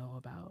us to know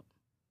about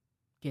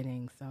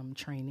getting some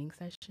training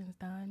sessions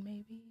done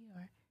maybe,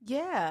 or?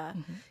 Yeah.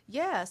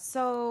 Yeah.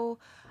 So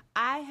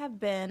I have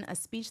been a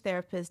speech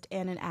therapist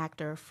and an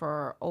actor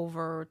for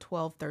over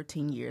 12,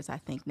 13 years, I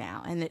think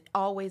now. And it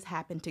always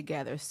happened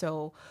together.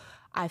 So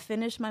I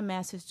finished my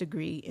master's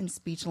degree in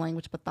speech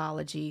language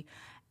pathology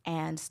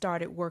and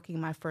started working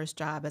my first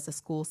job as a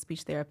school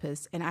speech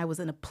therapist. And I was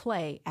in a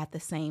play at the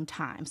same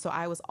time. So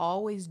I was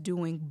always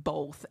doing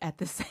both at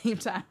the same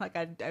time. Like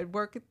I'd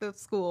work at the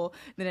school,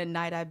 then at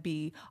night I'd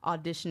be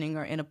auditioning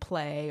or in a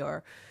play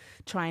or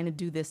trying to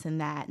do this and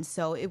that. And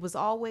so it was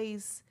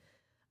always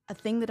a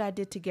thing that I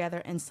did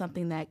together and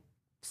something that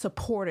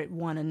supported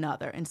one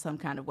another in some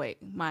kind of way.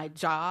 My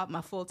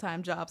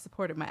full-time job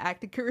supported my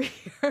acting career.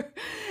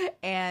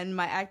 And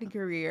my acting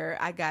career,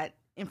 I got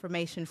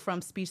information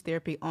from speech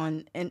therapy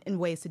in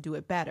ways to do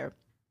it better.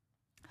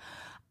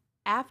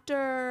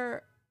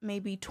 after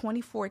maybe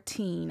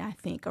 2014, I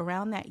think,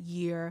 around that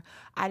year,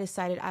 I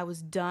decided I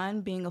was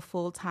done being a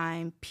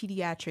full-time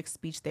pediatric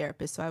speech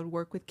therapist. So I would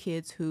work with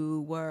kids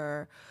who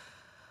were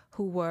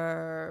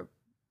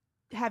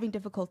having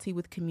difficulty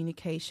with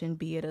communication,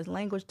 be it a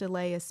language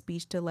delay, a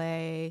speech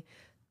delay.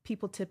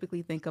 People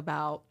typically think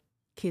about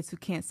kids who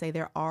can't say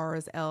their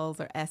R's, L's,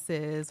 or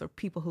S's, or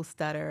people who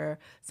stutter.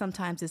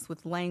 Sometimes it's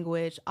with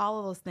language, all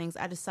of those things.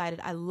 I decided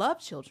I love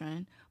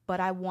children, but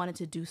I wanted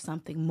to do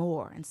something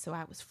more. And so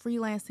I was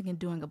freelancing and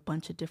doing a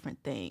bunch of different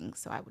things.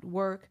 So I would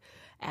work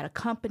at a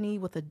company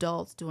with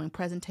adults doing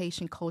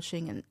presentation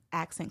coaching and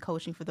accent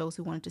coaching for those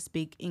who wanted to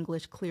speak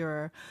English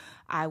clearer.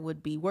 I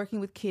would be working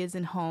with kids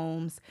in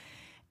homes.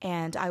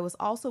 And I was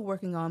also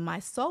working on my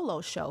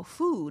solo show,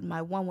 Food,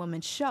 my one-woman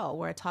show,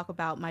 where I talk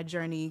about my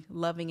journey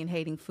loving and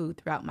hating food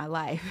throughout my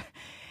life.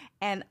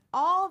 And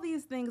all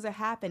these things are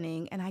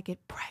happening, and I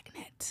get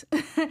pregnant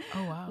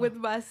with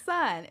my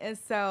son. And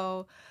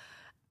so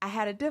I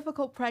had a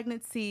difficult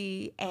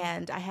pregnancy,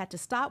 and I had to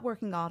stop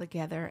working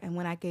altogether. And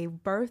when I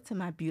gave birth to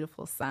my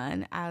beautiful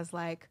son, I was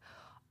like,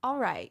 all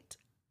right,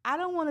 I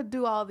don't want to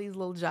do all these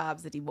little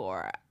jobs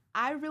anymore.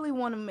 I really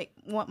want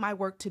my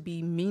work to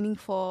be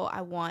meaningful.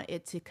 I want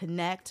it to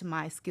connect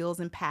my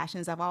skills and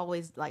passions. I've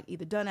always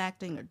either done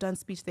acting or done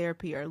speech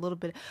therapy or a little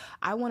bit.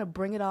 I want to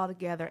bring it all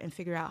together and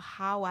figure out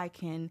how I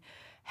can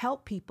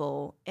help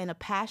people in a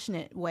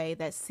passionate way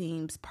that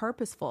seems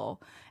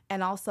purposeful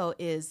and also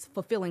is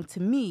fulfilling to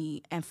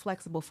me and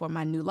flexible for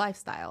my new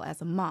lifestyle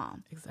as a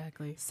mom.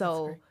 Exactly.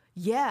 So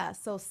yeah,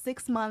 so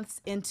 6 months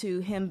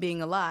into him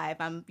being alive,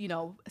 I'm,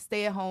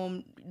 stay at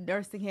home,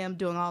 nursing him,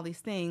 doing all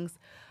these things.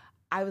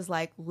 I was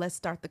like, let's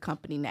start the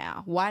company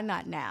now. Why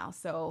not now?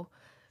 So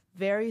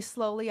very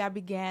slowly I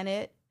began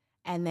it,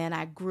 and then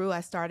I grew. I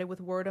started with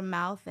word of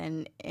mouth,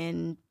 and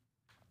in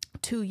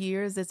 2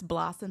 years it's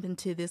blossomed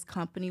into this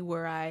company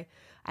where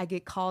I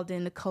get called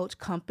in to coach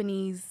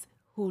companies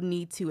who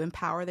need to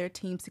empower their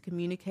teams to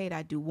communicate.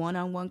 I do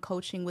one-on-one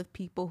coaching with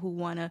people who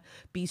want to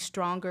be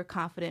stronger,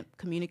 confident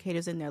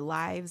communicators in their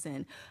lives,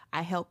 and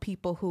I help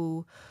people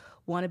who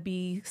want to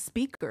be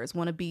speakers,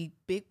 want to be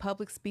big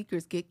public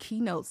speakers, get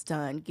keynotes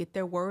done, get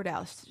their word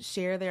out,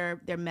 share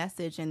their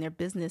message and their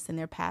business and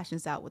their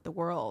passions out with the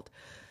world.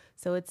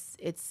 So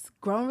it's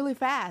grown really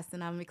fast,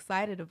 and I'm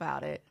excited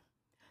about it.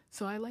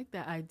 So I like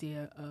that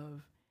idea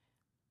of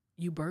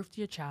you birthed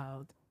your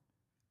child,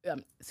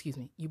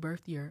 you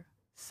birthed your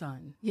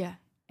son. Yeah.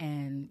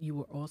 And you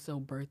were also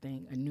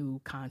birthing a new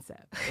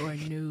concept or a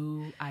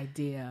new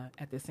idea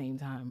at the same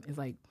time. It's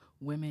like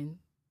women,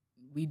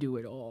 we do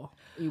it all.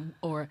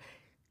 Or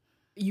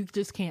you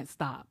just can't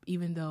stop,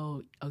 even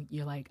though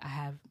you're like, I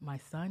have my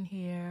son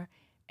here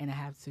and I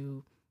have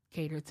to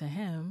cater to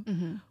him,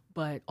 Mm-hmm.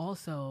 but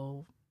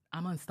also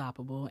I'm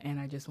unstoppable and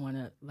I just want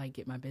to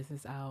get my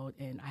business out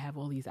and I have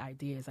all these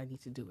ideas. I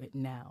need to do it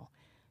now.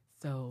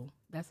 So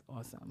that's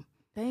awesome.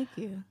 Thank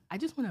you. I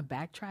just want to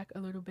backtrack a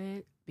little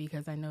bit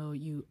because I know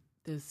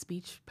the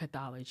speech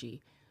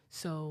pathology.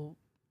 So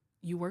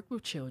you work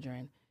with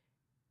children.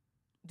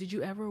 Did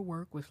you ever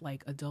work with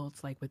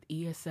adults, with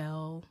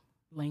ESL,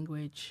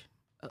 language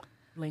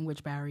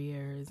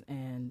barriers,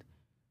 and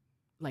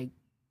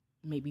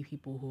maybe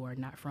people who are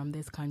not from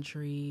this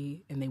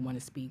country and they want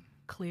to speak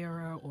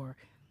clearer or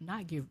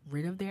not get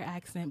rid of their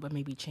accent, but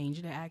maybe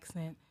change their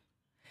accent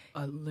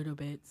a little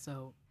bit?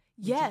 So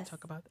yes.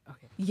 Talk about that?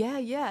 Okay.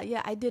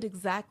 Yeah. I did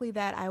exactly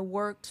that. I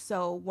worked.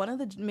 So one of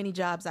the many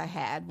jobs I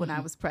had when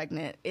I was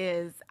pregnant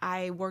is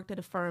I worked at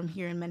a firm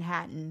here in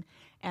Manhattan,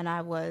 and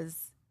I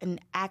was an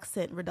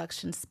accent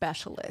reduction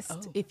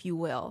specialist, if you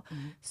will.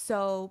 Mm-hmm.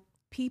 So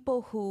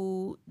people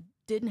who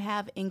didn't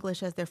have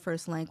English as their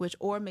first language,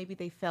 or maybe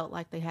they felt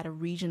like they had a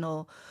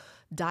regional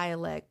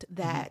dialect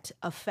that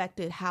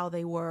affected how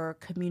they were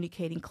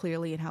communicating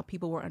clearly and how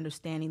people were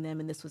understanding them,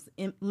 and this was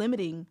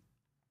limiting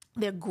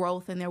their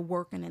growth and their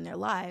work and in their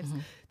lives,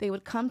 they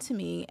would come to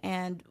me,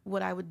 and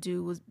what I would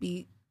do was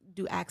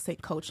do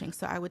accent coaching.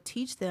 So I would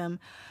teach them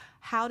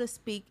how to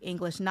speak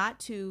English, not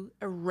to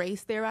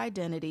erase their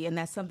identity, and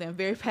that's something I'm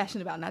very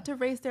passionate about, not to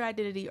erase their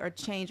identity or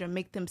change or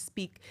make them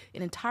speak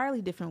an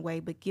entirely different way,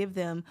 but give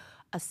them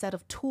a set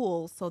of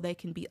tools so they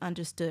can be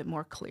understood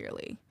more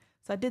clearly.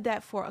 So I did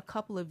that for a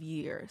couple of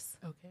years.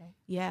 Okay.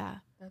 Yeah.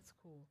 That's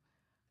cool.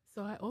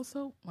 So I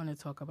also want to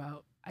talk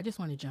about, I just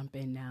want to jump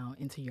in now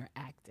into your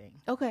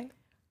acting. Okay.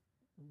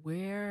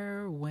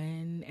 Where,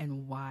 when,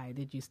 and why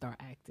did you start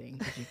acting?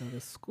 Did you go to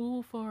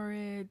school for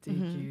it?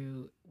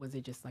 Was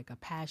it just a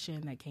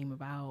passion that came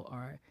about,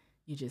 or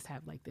you just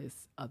have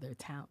this other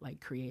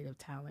talent, creative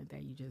talent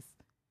that you just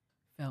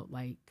felt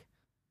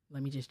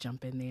let me just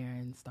jump in there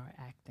and start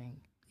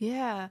acting?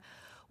 Yeah.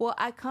 Well,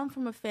 I come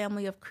from a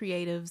family of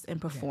creatives and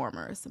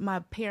performers. My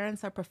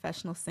parents are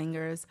professional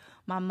singers.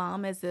 My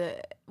mom,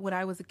 when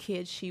I was a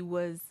kid, she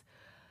was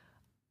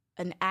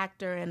an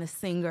actor and a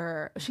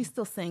singer. She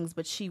still sings,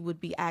 but she would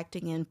be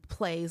acting in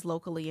plays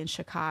locally in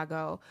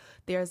Chicago.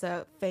 There's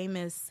a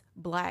famous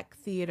Black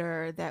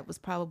theater that was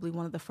probably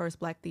one of the first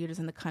Black theaters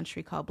in the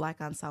country called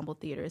Black Ensemble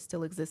Theater. It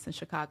still exists in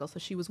Chicago. So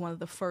she was one of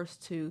the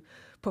first to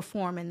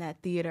perform in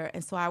that theater.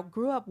 And so I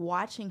grew up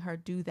watching her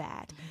do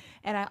that. Mm-hmm.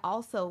 And I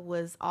also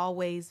was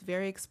always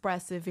very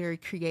expressive, very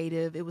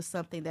creative. It was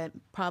something that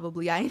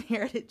probably I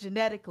inherited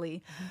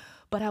genetically. Mm-hmm.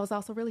 But I was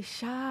also really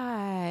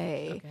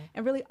shy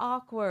and really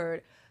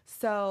awkward.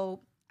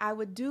 So I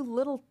would do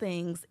little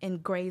things in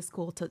grade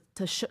school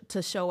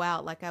to show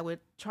out. Like I would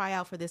try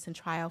out for this and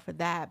try out for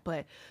that.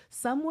 But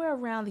somewhere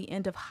around the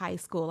end of high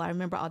school, I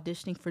remember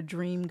auditioning for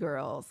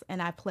Dreamgirls, and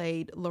I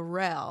played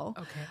Laurel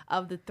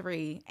of the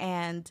three.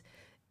 And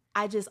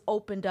I just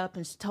opened up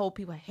and told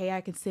people, hey,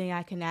 I can sing,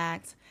 I can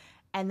act.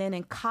 And then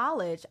in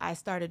college, I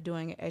started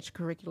doing it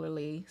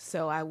extracurricularly.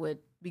 So I would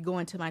be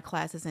going to my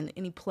classes, and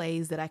any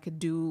plays that I could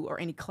do or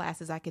any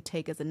classes I could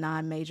take as a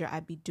non-major,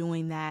 I'd be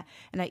doing that.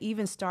 And I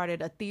even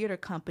started a theater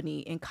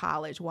company in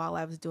college while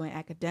I was doing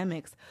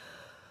academics.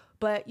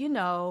 But, you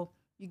know,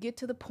 you get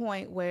to the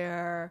point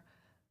where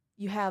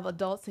you have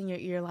adults in your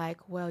ear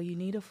like, well, you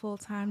need a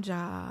full-time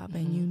job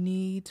and you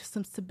need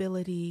some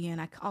stability. And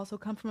I also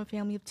come from a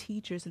family of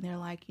teachers, and they're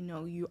like, you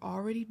know, you're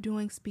already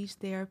doing speech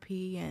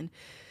therapy and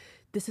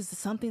this is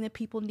something that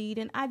people need.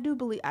 And I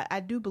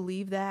do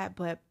believe that,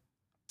 but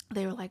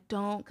they were like,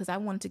 don't, because I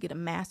wanted to get a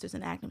master's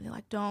in acting. They're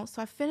like, don't.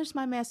 So I finished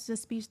my master's in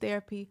speech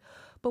therapy.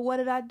 But what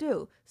did I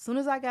do? As soon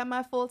as I got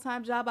my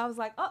full-time job, I was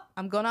like, oh,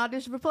 I'm going to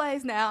audition for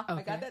plays now.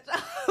 I got that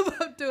job.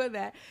 I'm doing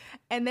that.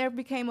 And there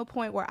became a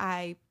point where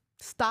I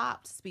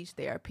stopped speech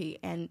therapy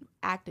and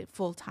acted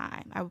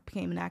full-time. I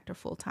became an actor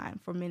full-time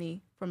for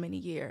many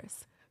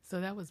years. So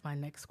that was my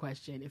next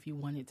question. If you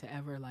wanted to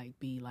ever like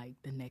be like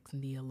the next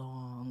Nia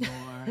Long,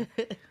 or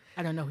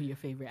I don't know who your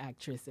favorite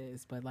actress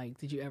is, but like,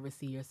 did you ever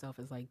see yourself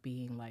as like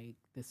being like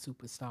the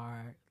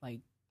superstar,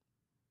 like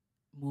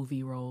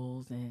movie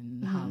roles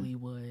in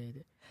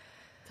Hollywood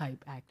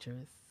type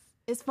actress?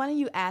 It's funny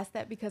you asked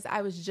that, because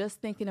I was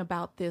just thinking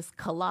about this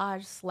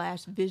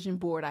collage / vision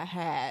board I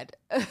had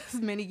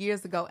many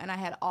years ago, and I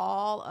had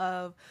all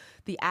of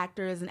the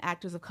actors and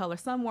actors of color.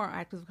 Some weren't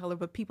actors of color,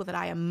 but people that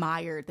I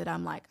admired, that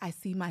I'm like, I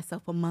see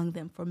myself among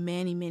them for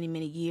many, many,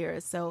 many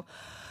years. So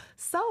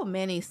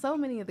many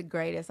of the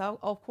greatest. I,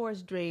 of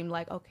course, dreamed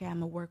like, okay, I'm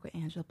going to work with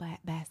Angela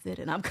Bassett,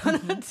 and I'm going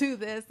to do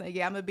this. And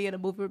yeah, I'm going to be in a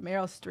movie with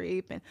Meryl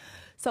Streep. And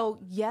so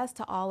yes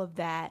to all of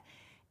that.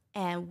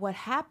 And what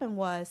happened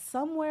was,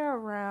 somewhere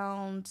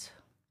around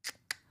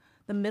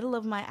the middle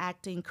of my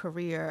acting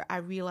career, I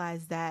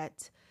realized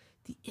that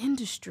the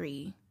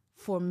industry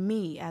for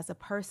me as a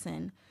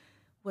person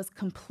was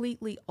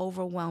completely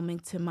overwhelming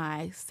to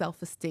my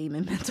self-esteem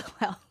and mental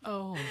health.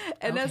 Oh,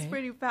 and that's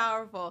pretty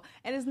powerful.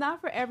 And it's not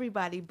for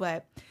everybody,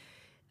 but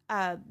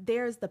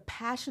there's the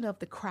passion of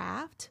the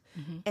craft,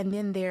 and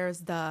then there's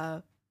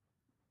the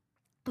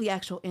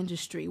actual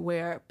industry,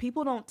 where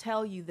people don't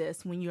tell you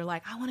this when you're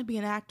like, I want to be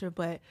an actor,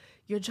 but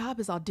your job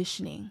is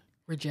auditioning.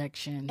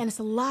 Rejection. And it's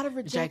a lot of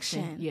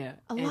rejection. Yeah.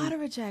 A lot of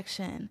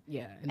rejection.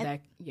 Yeah.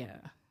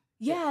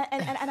 Yeah,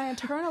 and I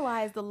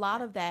internalized a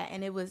lot of that,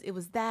 and it was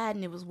that,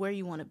 and it was where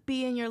you want to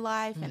be in your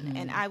life.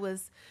 And I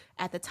was,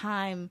 at the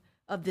time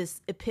of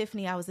this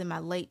epiphany, I was in my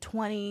late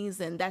 20s,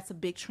 and that's a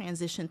big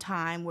transition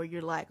time where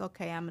you're like,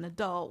 okay, I'm an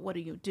adult, what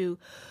do you do?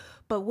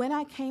 But when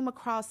I came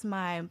across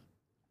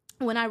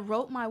when I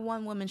wrote my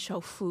one-woman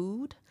show,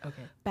 Food,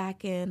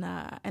 back in,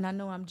 and I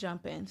know I'm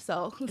jumping,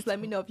 so let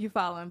me know if you're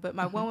following, but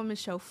my one-woman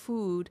show,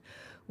 Food,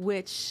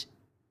 which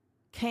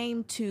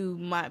came to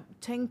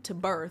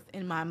birth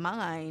in my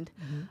mind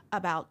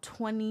about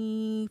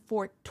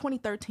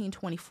 2013,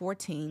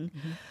 2014,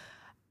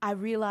 I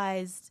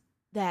realized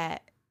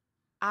that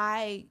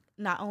I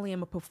not only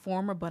am a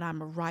performer, but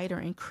I'm a writer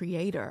and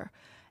creator.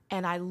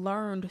 And I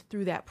learned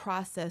through that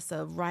process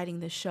of writing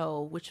the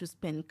show, which has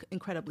been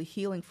incredibly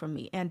healing for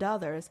me and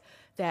others,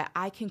 that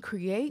I can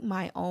create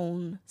my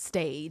own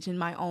stage and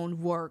my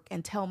own work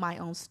and tell my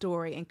own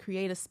story and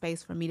create a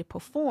space for me to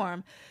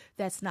perform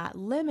that's not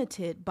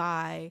limited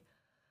by,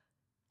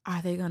 are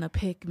they going to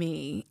pick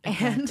me?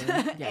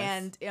 Exactly.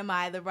 And am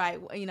I the right,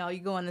 you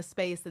go into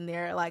space and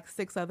there are like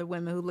 6 other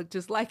women who look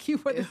just like you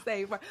for the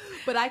same work.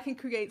 But I can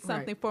create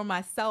something for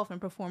myself and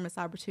performance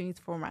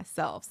opportunities for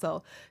myself.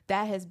 So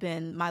that has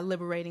been my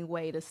liberating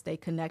way to stay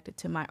connected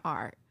to my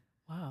art.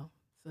 Wow.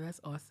 So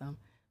that's awesome.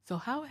 So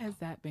how has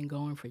that been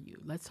going for you?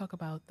 Let's talk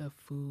about the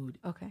Food.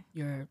 Okay.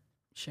 Your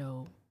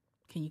show.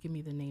 Can you give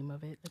me the name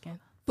of it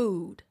again?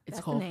 Food. It's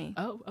That's called. the name.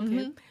 Oh,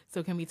 okay.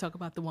 So can we talk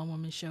about the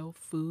one-woman show,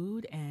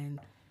 Food, and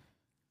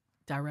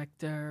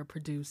director,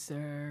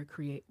 producer,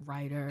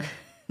 writer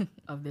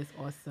of this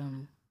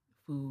awesome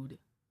food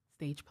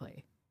stage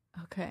play?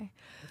 Okay.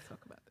 Let's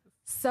talk about this.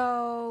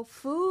 So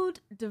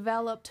Food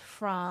developed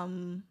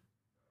from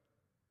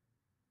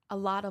a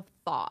lot of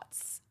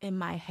thoughts in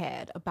my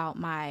head about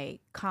my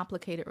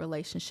complicated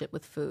relationship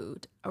with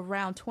food.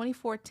 Around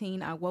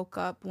 2014, I woke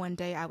up one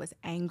day, I was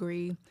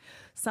angry,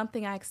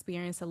 something I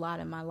experienced a lot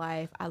in my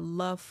life. I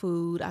love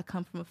food. I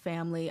come from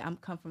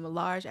a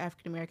large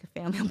African American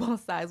family on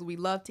both sides. We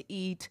love to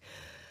eat.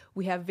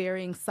 We have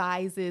varying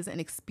sizes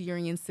and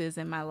experiences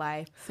in my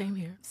life. Same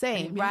here.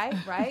 Same,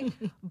 right?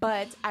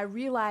 But I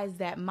realized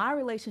that my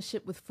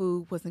relationship with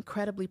food was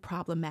incredibly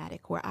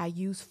problematic, where I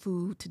use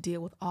food to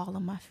deal with all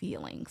of my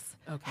feelings,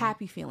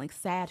 happy feelings,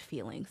 sad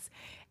feelings,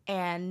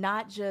 and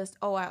not just,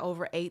 oh, I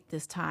overate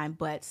this time,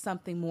 but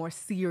something more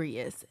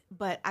serious.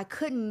 But I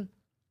couldn't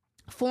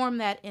form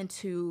that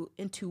into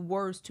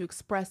words to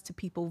express to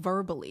people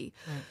verbally.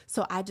 Right.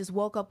 So I just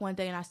woke up one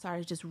day and I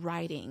started just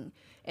writing,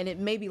 and it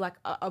maybe like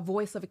a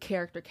voice of a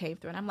character came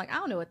through, and I'm like, I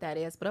don't know what that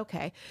is, but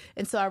okay.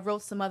 And so I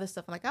wrote some other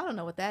stuff. I'm like, I don't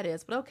know what that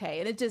is, but okay.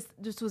 And it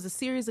just was a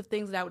series of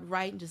things that I would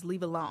write and just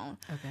leave alone.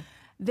 Okay.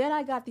 Then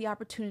I got the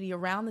opportunity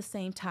around the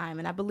same time,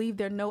 and I believe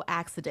there are no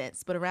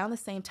accidents, but around the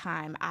same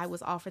time, I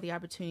was offered the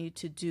opportunity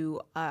to do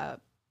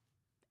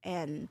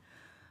an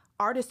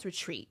artist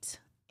retreat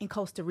in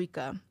Costa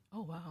Rica.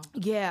 Oh, wow.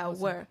 Yeah,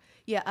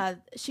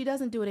 she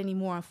doesn't do it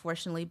anymore,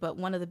 unfortunately, but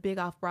one of the big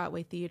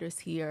off-Broadway theaters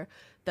here,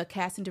 the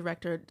casting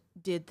director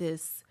did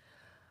this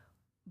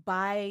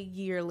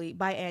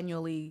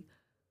biannually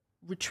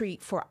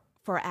retreat for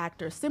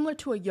actors, similar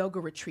to a yoga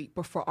retreat,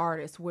 but for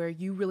artists, where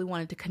you really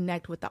wanted to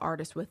connect with the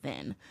artist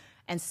within.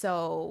 And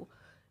so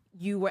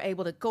you were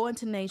able to go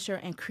into nature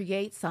and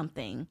create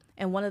something.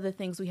 And one of the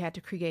things we had to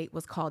create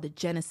was called the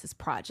Genesis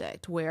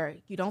Project, where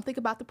you don't think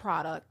about the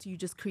product, you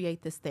just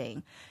create this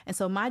thing. And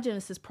so my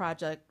Genesis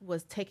Project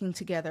was taking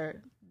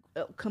together,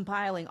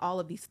 compiling all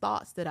of these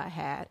thoughts that I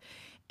had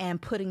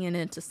and putting it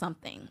into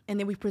something. And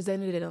then we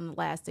presented it on the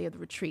last day of the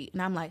retreat.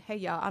 And I'm like, hey,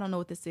 y'all, I don't know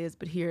what this is,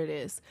 but here it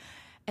is.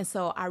 And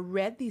so I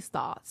read these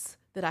thoughts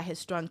that I had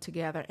strung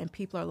together, and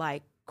people are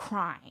like,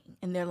 crying,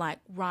 and they're like,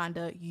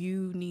 Rhonda,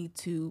 you need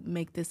to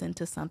make this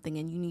into something,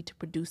 and you need to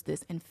produce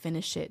this and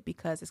finish it,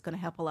 because it's going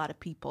to help a lot of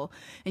people,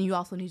 and you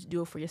also need to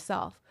do it for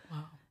yourself.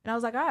 Wow. And I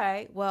was like, all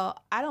right,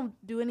 well, I don't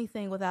do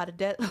anything without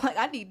like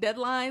I need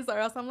deadlines, or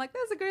else I'm like,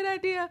 that's a great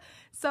idea.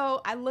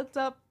 So I looked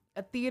up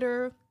a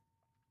theater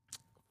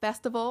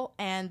festival,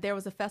 and there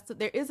is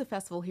a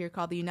festival here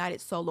called the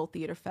United Solo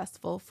Theater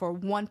Festival for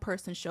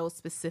one-person shows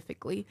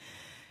specifically.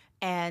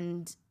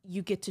 And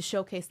you get to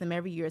showcase them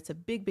every year. It's a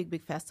big, big,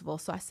 big festival.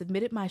 So I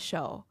submitted my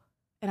show,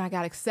 and I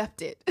got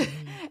accepted.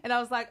 Mm-hmm. And I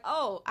was like,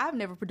 oh, I've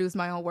never produced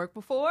my own work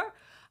before.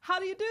 How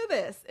do you do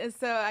this? And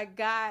so I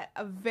got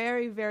a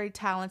very, very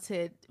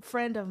talented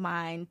friend of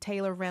mine,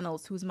 Taylor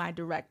Reynolds, who's my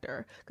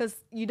director. Because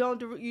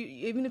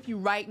even if you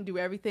write and do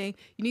everything,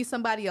 you need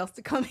somebody else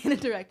to come in and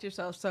direct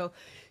yourself. So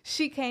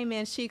she came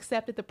in, she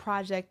accepted the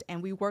project,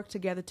 and we worked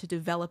together to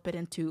develop it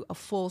into a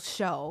full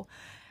show.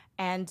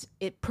 And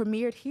it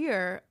premiered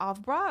here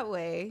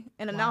off-Broadway,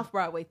 in an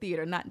off-Broadway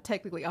theater, not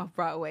technically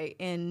off-Broadway,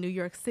 in New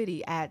York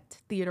City at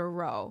Theater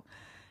Row.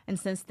 And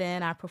since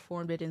then, I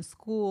performed it in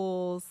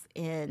schools,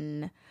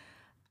 in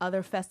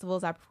other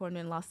festivals. I performed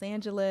in Los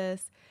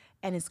Angeles,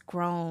 and it's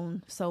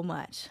grown so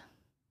much.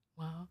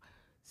 Wow.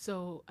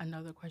 So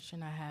another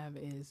question I have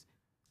is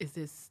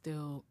this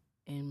still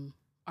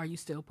are you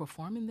still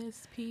performing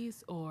this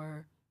piece,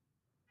 or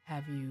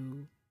have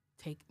you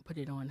put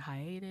it on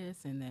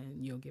hiatus and then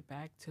you'll get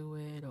back to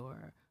it,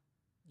 or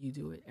you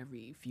do it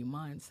every few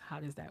months? How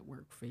does that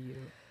work for you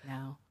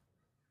now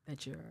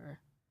that you're a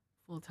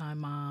full-time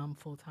mom,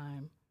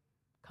 full-time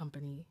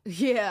company?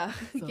 Yeah.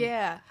 So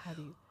yeah. How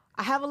do you?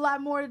 I have a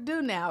lot more to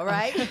do now,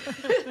 right?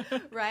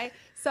 Right?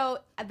 So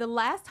the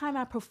last time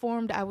I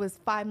performed, I was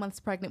 5 months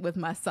pregnant with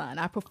my son.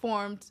 I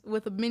performed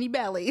with a mini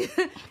belly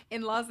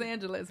in Los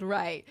Angeles,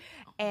 right?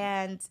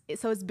 And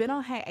so it's been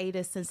on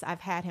hiatus since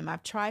I've had him.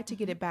 I've tried to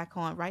get it back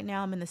on. Right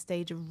now I'm in the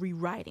stage of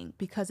rewriting,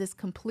 because it's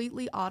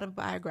completely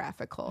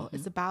autobiographical. Mm-hmm.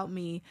 It's about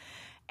me.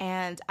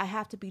 And I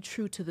have to be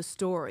true to the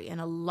story. And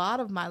a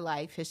lot of my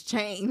life has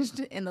changed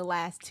in the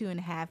last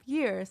 2.5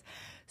 years.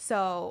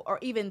 So, or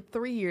even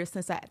 3 years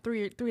since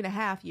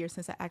 3.5 years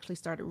since I actually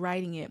started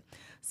writing it.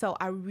 So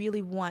I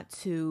really want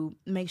to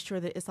make sure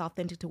that it's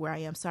authentic to where I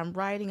am. So I'm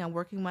writing, I'm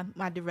working with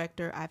my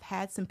director. I've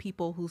had some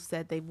people who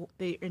said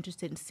they're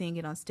interested in seeing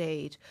it on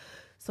stage.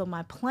 So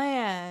my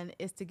plan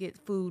is to get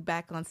food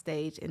back on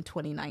stage in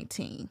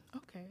 2019.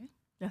 Okay.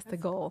 That's the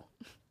goal.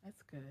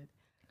 That's good.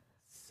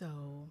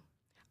 So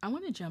I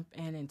want to jump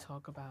in and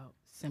talk about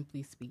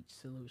Simply Speech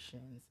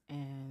Solutions.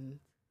 And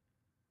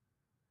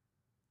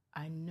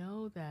I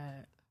know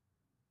that,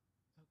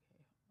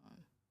 okay, hold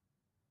on.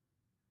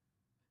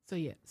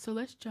 So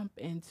let's jump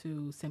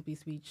into Simply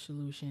Speech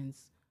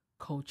Solutions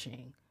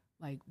coaching.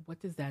 Like, what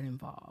does that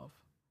involve?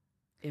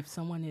 If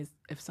someone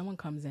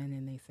comes in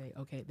and they say,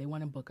 okay, they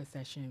want to book a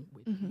session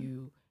with mm-hmm.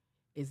 you,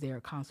 is there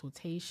a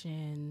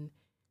consultation?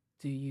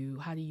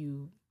 How do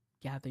you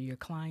gather your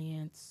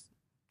clients?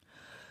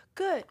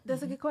 Good.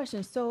 That's mm-hmm. a good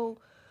question. So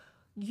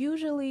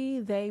Usually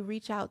they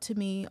reach out to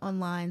me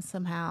online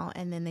somehow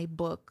and then they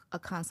book a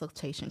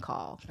consultation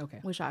call, Okay.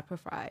 which I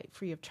provide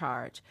free of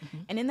charge.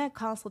 And in that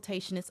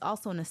consultation, it's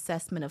also an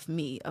assessment of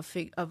me,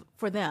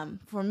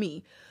 for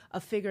me,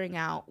 of figuring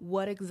out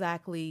what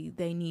exactly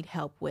they need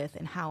help with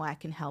and how I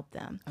can help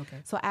them. Okay.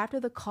 So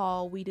after the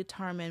call, we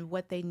determine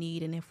what they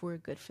need and if we're a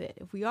good fit.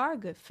 If we are a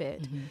good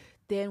fit,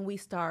 then we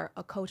start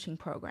a coaching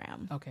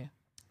program. Okay.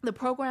 The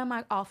program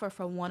I offer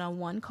for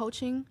one-on-one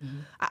coaching,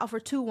 I offer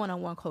 2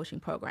 one-on-one coaching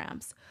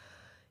programs.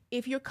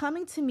 If you're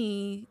coming to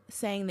me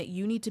saying that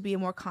you need to be a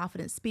more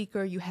confident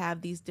speaker, you have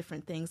these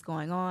different things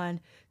going on,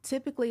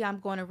 typically I'm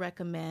going to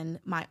recommend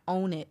my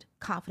Own It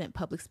Confident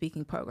Public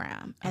Speaking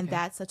program. And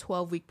that's a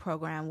 12-week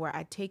program where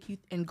I take you,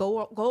 and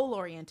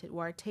goal-oriented,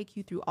 where I take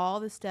you through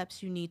all the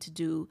steps you need to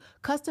do,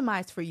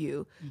 customized for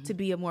you, to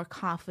be a more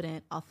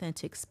confident,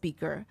 authentic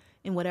speaker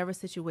in whatever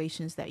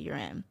situations that you're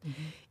in.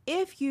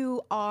 If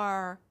you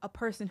are a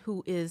person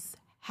who is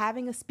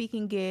having a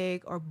speaking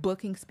gig or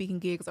booking speaking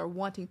gigs or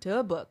wanting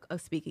to book a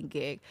speaking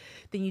gig,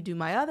 then you do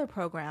my other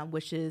program,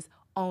 which is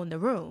Own the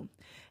Room.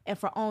 And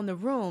for Own the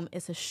Room,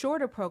 it's a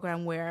shorter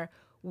program where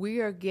we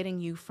are getting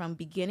you from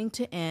beginning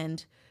to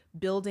end,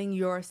 building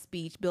your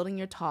speech, building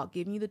your talk,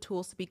 giving you the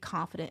tools to be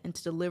confident and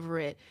to deliver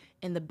it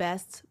in the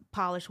best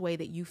polished way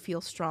that you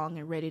feel strong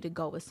and ready to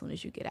go as soon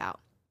as you get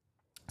out.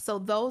 So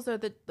those are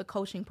the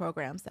coaching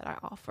programs that I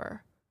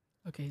offer.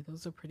 Okay,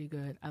 those are pretty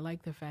good. I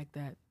like the fact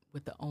that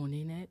with the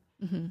owning it,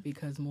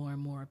 because more and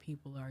more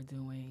people are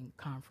doing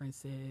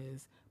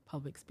conferences,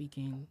 public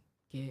speaking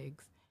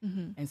gigs.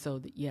 And so,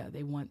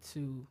 they want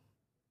to,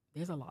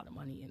 there's a lot of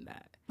money in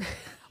that.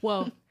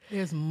 Well,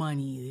 there's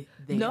money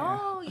there.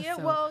 No, yeah,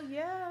 So-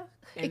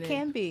 it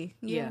can be.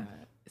 Yeah.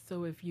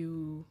 So if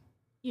you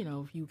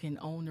can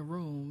own the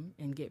room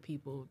and get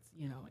people,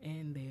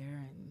 in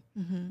there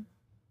and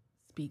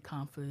speak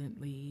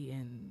confidently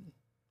and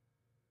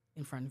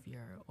in front of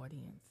your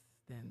audience,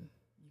 then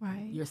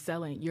Right. you're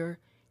selling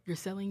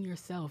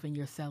yourself and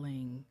you're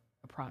selling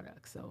a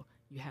product. So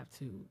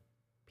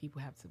people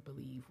have to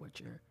believe what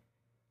you're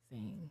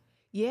saying.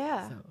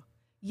 Yeah. So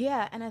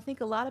Yeah, and I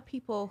think a lot of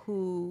people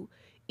who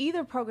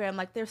either program,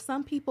 like there's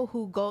some people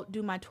who go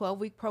do my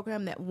 12-week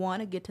program that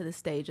want to get to the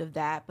stage of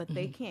that, but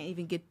they can't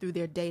even get through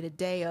their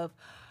day-to-day of,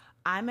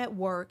 I'm at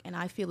work and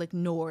I feel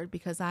ignored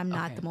because I'm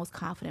not the most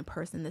confident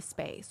person in this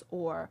space,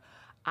 or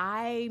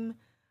I'm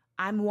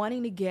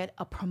wanting to get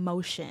a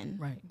promotion,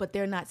 Right. but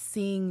they're not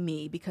seeing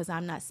me because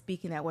I'm not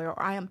speaking that way, or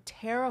I am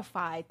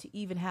terrified to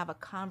even have a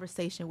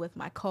conversation with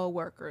my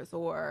coworkers,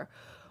 or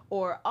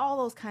all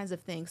those kinds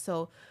of things.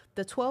 So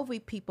the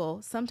 12-week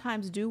people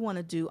sometimes do want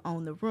to do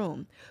Own the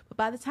Room, but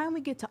by the time we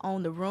get to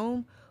Own the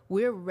Room,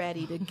 we're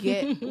ready to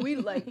get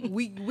we're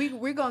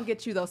gonna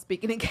get you those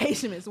speaking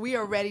engagements. We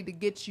are ready to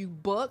get you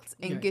booked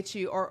and get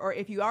you, or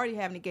if you already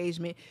have an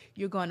engagement,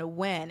 you're going to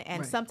win.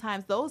 And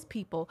sometimes those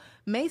people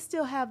may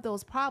still have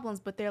those problems,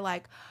 but they're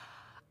like,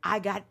 I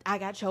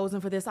got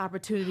chosen for this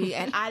opportunity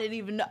and I didn't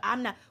even know,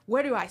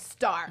 where do I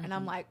start? And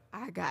I'm like,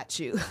 I got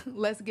you.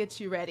 Let's get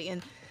you ready.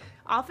 And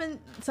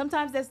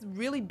sometimes that's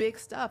really big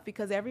stuff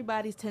because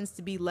everybody tends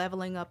to be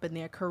leveling up in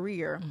their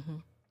career.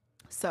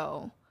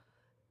 So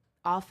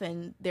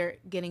often they're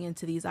getting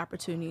into these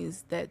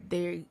opportunities that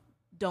they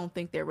don't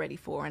think they're ready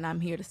for. And I'm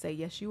here to say,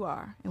 yes, you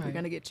are. And we're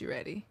going to get you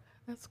ready.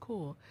 that's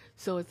cool.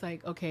 So it's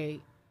like, okay.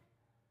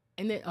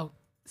 And then,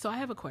 so I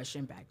have a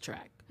question,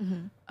 backtrack.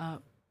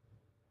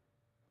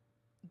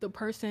 The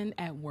person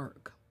at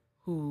work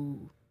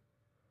who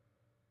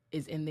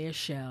is in their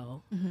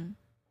shell,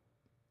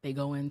 they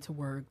go into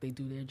work, they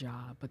do their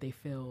job, but they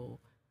feel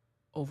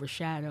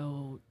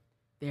overshadowed.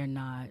 They're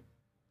not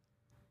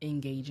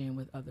engaging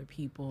with other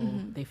people.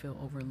 They feel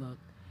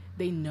overlooked.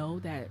 They know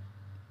that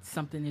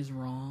something is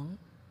wrong.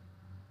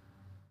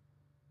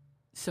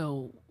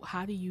 So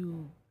how do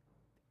you,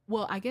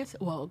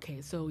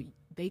 so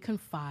they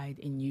confide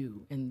in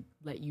you and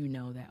let you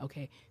know that,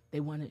 okay, they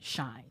want to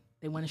shine.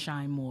 They want to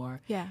shine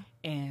more. Yeah.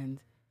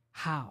 And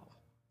how?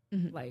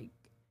 Like,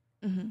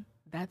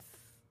 that's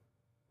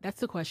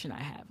the question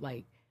I have.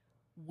 Like,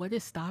 what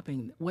is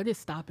stopping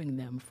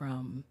them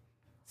from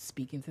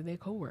speaking to their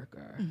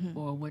coworker,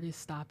 or what is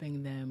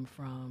stopping them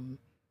from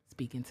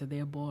speaking to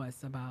their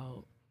boss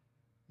about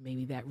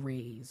maybe that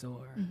raise,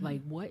 or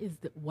like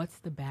what's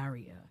the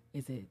barrier?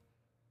 Is it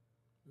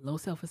low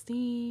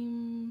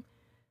self-esteem,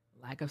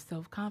 lack of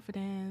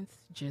self-confidence,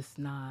 just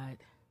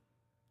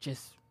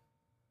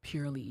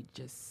purely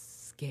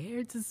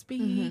scared to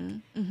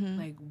speak?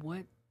 Like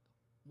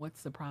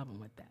what's the problem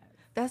with that?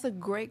 That's a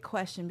great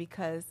question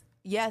because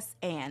yes,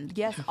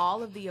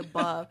 all of the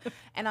above.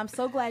 And I'm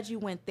so glad you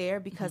went there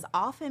because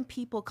often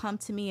people come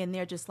to me and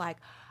they're just like,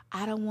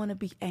 I don't want to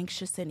be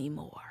anxious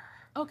anymore.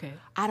 Okay.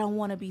 I don't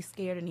want to be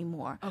scared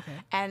anymore. Okay.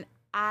 And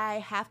I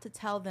have to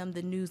tell them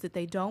the news that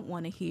they don't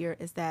want to hear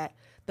is that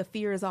the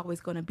fear is always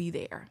going to be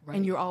there. Right.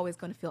 And you're always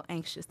going to feel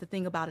anxious. The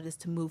thing about it is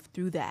to move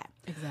through that.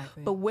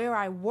 Exactly. But where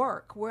I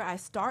work, where I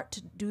start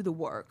to do the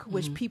work,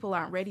 which people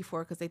aren't ready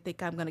for because they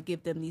think I'm going to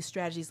give them these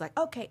strategies like,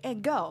 okay,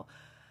 and go.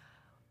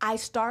 I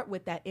start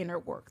with that inner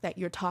work that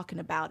you're talking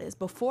about. Is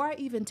before I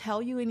even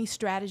tell you any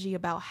strategy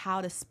about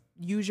how to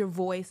use your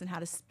voice and how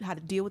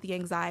to deal with the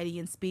anxiety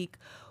and speak,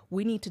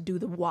 we need to do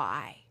the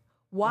why.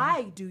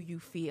 Why do you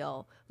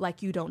feel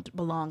like you don't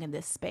belong in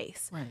this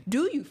space? Right.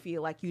 Do you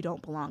feel like you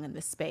don't belong in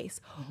this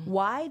space?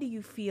 Why do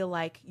you feel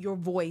like your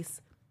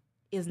voice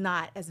is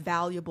not as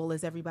valuable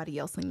as everybody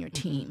else on your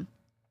team?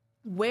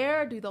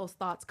 Where do those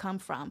thoughts come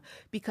from?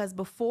 Because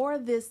before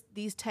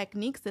these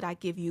techniques that I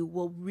give you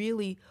will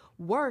really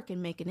work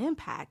and make an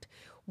impact,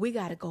 we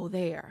got to go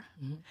there.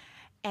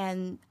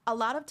 And a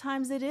lot of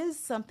times it is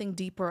something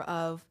deeper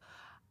of,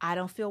 I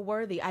don't feel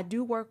worthy. I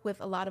do work with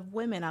a lot of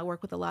women. I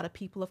work with a lot of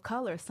people of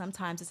color.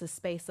 Sometimes it's a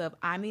space of,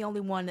 I'm the only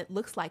one that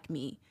looks like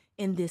me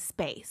in this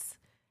space.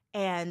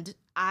 And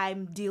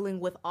I'm dealing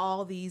with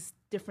all these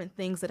different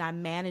things that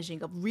I'm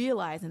managing, of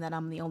realizing that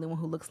I'm the only one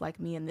who looks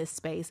like me in this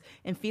space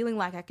and feeling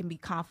like I can be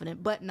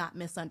confident but not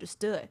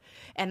misunderstood.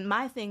 And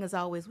my thing is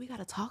always, we got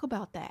to talk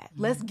about that.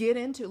 Let's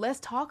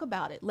talk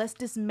about it. Let's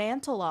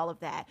dismantle all of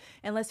that.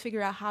 And let's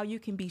figure out how you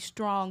can be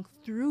strong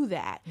through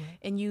that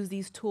and use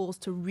these tools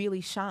to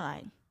really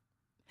shine.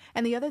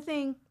 And the other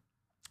thing,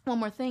 one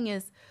more thing,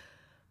 is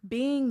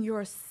being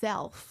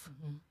yourself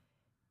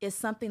is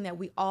something that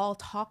we all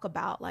talk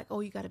about. Like,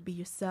 oh, you got to be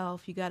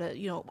yourself. You got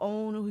to,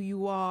 own who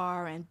you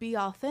are and be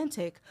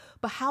authentic.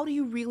 But how do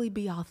you really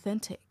be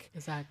authentic?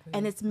 Exactly.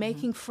 And it's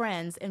making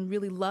friends and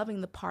really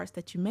loving the parts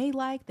that you may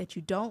like, that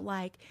you don't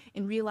like,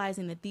 and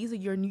realizing that these are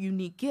your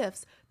unique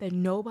gifts that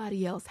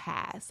nobody else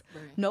has.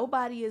 Right.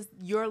 Nobody is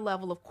your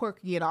level of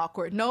quirky and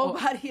awkward.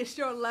 Nobody is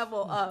your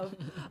level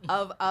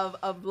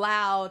of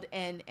loud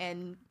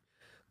and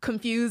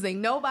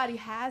confusing. Nobody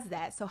has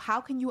that. So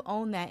how can you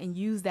own that and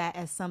use that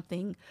as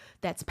something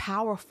that's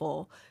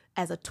powerful,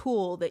 as a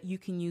tool that you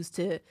can use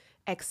to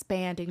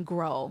expand and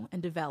grow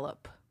and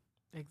develop?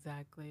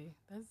 Exactly.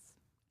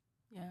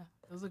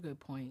 Those are good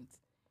points.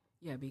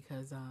 Yeah,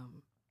 because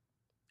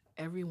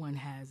everyone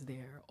has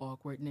their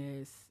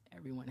awkwardness,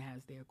 everyone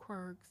has their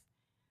quirks.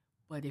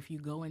 But if you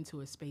go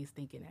into a space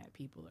thinking that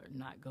people are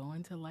not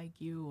going to like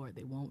you, or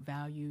they won't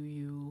value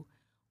you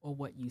or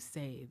what you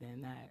say,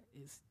 then that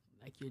is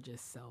like you're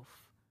just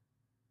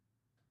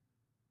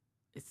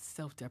it's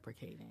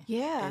self-deprecating.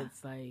 Yeah.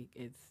 It's like,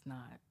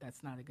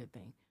 that's not a good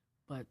thing.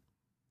 But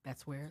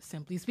that's where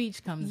Simply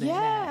Speech comes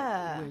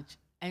Yeah.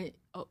 in.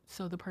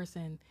 So the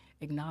person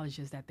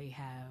acknowledges that they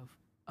have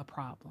a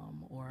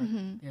problem, or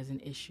there's an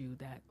issue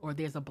or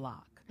there's a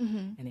block,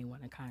 and they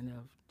want to kind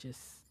of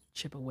just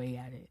chip away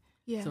at it.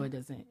 Yeah. So it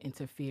doesn't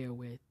interfere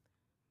with,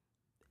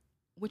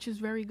 which is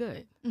very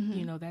good.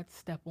 That's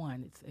step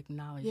one. It's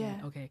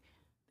acknowledging, okay,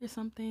 there's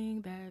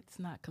something that's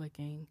not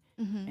clicking.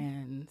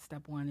 And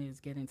step one is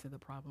get into the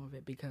problem of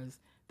it, because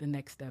the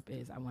next step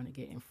is I want to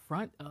get in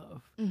front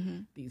of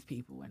these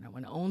people, and I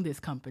want to own this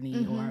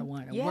company, or I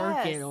want to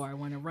work it, or I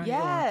want to run it,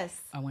 or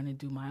I want to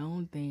do my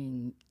own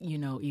thing,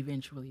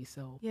 eventually.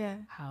 So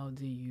how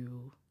do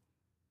you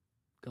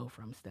go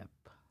from step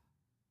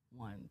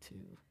 1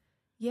 to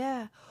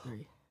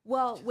 3?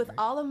 Well, with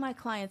all of my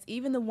clients,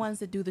 even the ones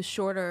that do the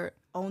shorter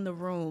own the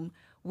room,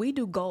 we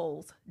do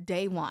goals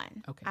day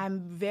one. Okay.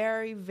 I'm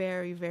very,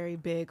 very, very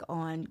big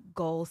on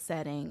goal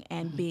setting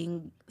and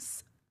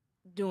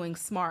doing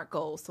SMART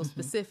goals. So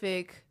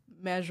specific,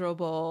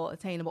 measurable,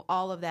 attainable,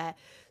 all of that.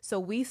 So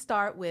we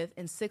start with,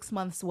 in 6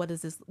 months,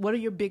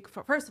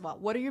 first of all,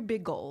 what are your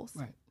big goals?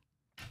 Right.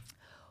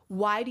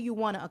 Why do you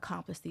want to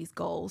accomplish these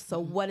goals?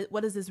 So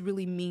what does this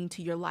really mean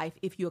to your life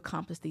if you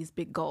accomplish these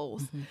big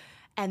goals?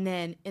 And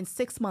then in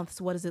 6 months,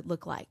 what does it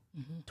look like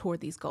toward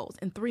these goals?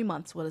 In 3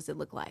 months, what does it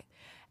look like?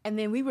 And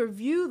then we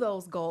review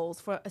those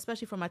goals,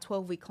 especially for my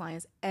 12-week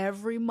clients,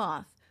 every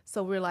month.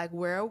 So we're like,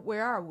 where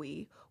are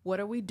we?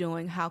 What are we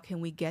doing? How can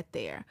we get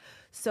there?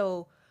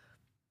 So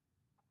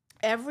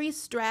every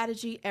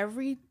strategy,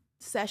 every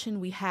session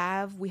we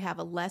have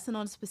a lesson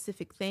on a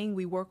specific thing.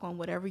 We work on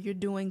whatever you're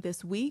doing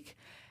this week,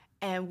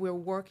 and we're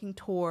working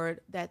toward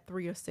that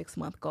 3 or 6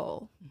 month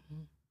goal.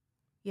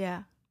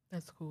 Yeah.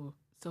 That's cool.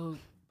 So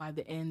by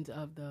the end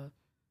of the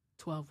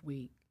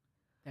 12-week,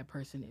 that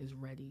person is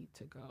ready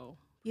to go.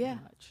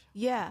 Much.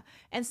 Yeah.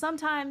 And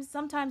sometimes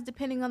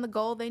depending on the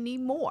goal, they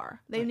need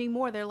more. Need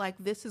more. They're like,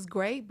 this is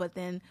great, but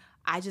then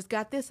I just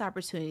got this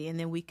opportunity, and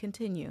then we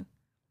continue.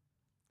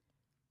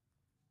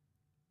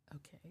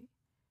 Okay.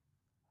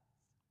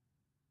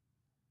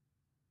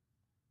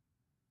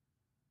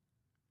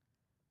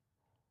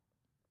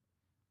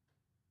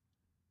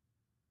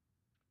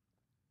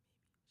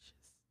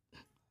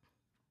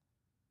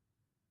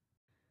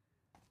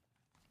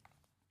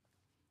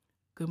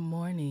 Good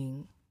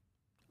morning,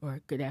 or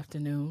good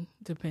afternoon,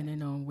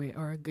 depending on where,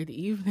 or good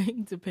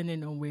evening,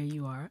 depending on where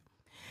you are.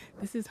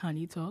 This is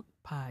Honey Talk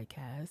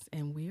Podcast,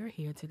 and we are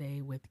here today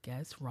with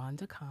guest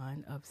Rhonda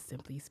Khan of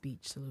Simply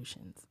Speech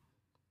Solutions.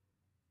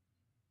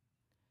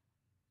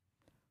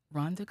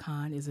 Rhonda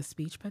Khan is a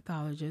speech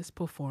pathologist,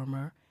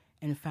 performer,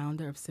 and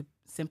founder of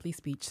Simply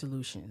Speech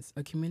Solutions,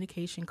 a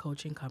communication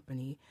coaching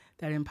company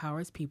that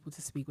empowers people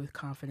to speak with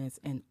confidence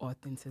and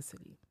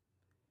authenticity.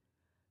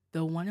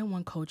 The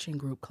one-on-one coaching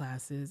group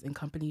classes and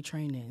company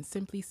training,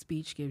 Simply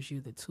Speech gives you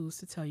the tools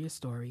to tell your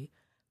story,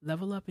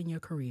 level up in your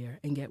career,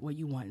 and get what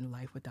you want in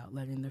life without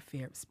letting the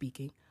fear of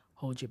speaking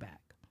hold you back.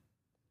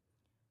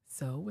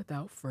 So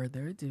without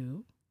further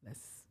ado,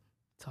 let's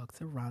talk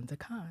to Rhonda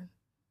Khan.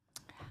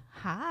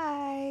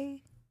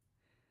 Hi.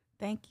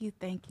 Thank you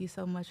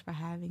so much for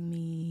having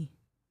me.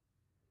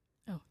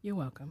 Oh, you're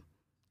welcome.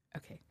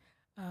 Okay.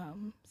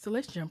 So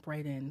let's jump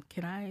right in.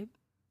 Can I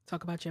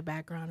talk about your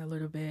background a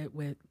little bit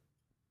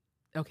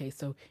okay,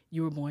 so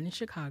you were born in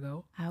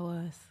Chicago. I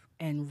was.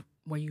 And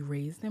were you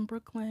raised in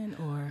Brooklyn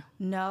or?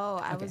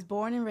 No, I was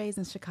born and raised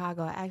in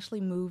Chicago. I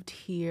actually moved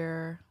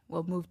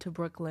to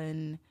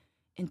Brooklyn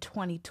in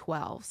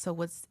 2012.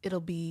 So it'll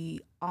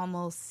be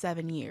almost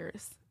 7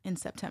 years in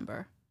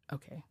September.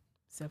 Okay,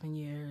 7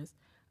 years.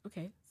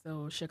 Okay,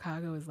 so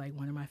Chicago is like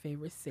one of my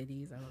favorite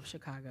cities. I love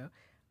Chicago.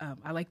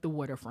 I like the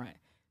waterfront.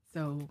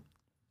 So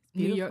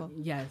New York,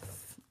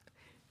 yes.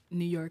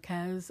 New York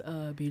has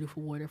a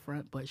beautiful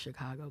waterfront, but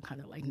Chicago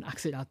kind of like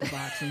knocks it out the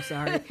box. I'm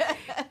sorry.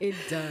 It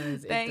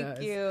does. Thank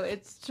you.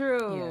 It's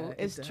true. Yeah,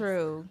 it's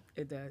true.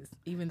 It does.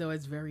 Even though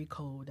it's very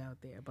cold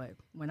out there. But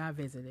when I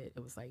visited,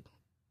 it was like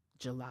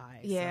July.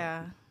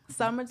 Yeah. So.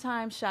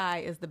 Summertime shy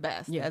is the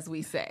best, as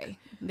we say.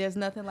 There's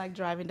nothing like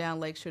driving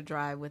down Lakeshore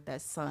Drive with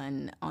that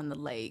sun on the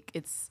lake.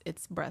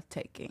 It's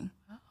breathtaking.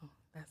 Oh,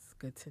 that's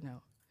good to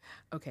know.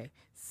 Okay,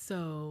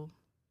 so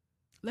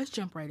let's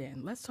jump right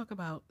in. Let's talk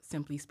about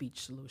Simply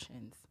Speech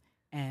Solutions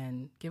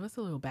and give us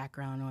a little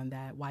background on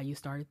that, why you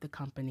started the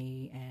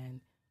company and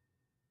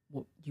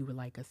what you would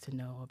like us to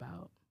know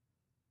about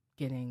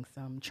getting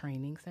some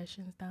training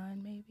sessions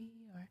done maybe,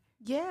 or?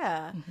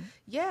 Yeah. Mm-hmm.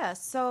 Yeah.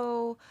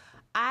 So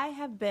I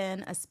have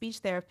been a speech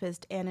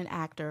therapist and an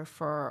actor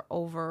for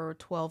over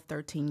 12,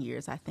 13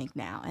 years, I think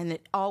now, and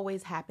it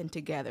always happened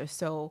together.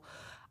 So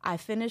I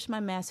finished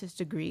my master's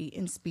degree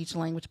in speech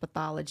language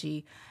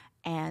pathology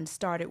and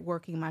started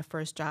working my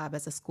first job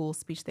as a school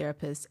speech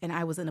therapist, and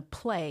I was in a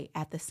play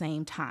at the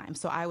same time.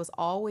 So I was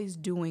always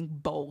doing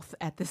both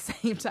at the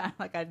same time.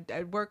 Like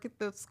I'd work at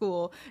the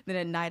school, then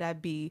at night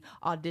I'd be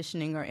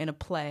auditioning or in a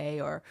play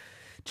or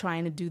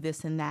trying to do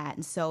this and that.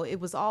 And so it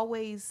was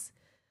always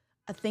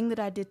a thing that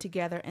I did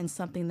together and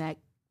something that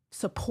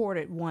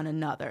supported one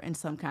another in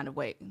some kind of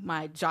way.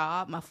 My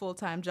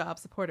full-time job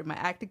supported my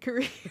acting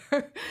career.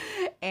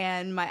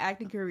 And my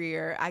acting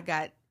career, I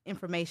got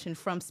information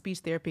from speech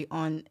therapy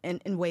on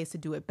in ways to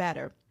do it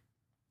better.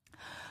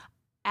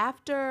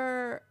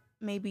 After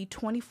maybe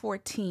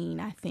 2014,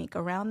 I think,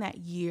 around that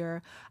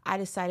year, I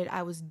decided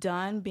I was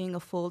done being a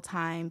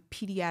full-time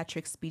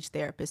pediatric speech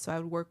therapist. So I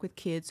would work with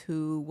kids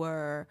who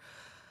were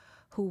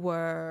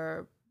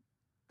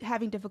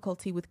having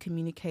difficulty with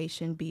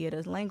communication, be it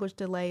a language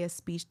delay, a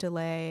speech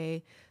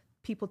delay.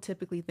 People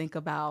typically think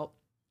about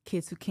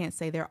kids who can't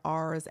say their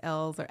R's,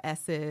 L's, or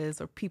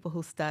S's, or people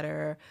who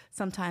stutter.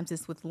 Sometimes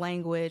it's with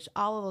language,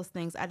 all of those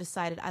things. I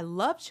decided I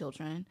love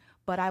children,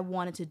 but I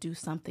wanted to do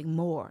something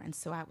more. And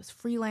so I was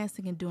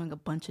freelancing and doing a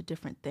bunch of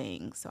different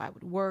things. So I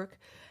would work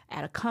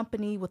at a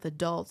company with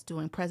adults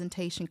doing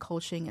presentation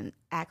coaching and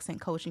accent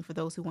coaching for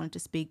those who wanted to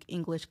speak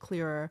English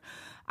clearer.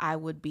 I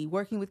would be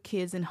working with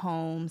kids in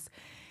homes.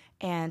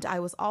 And I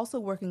was also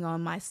working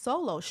on my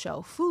solo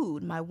show,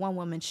 Food, my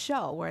one-woman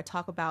show, where I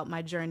talk about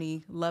my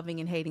journey loving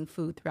and hating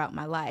food throughout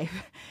my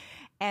life.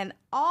 And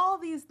all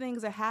these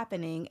things are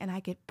happening, and I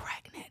get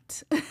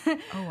pregnant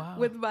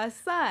with my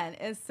son.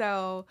 And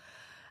so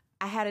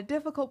I had a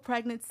difficult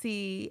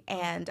pregnancy,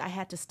 and I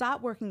had to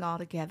stop working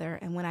altogether.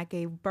 And when I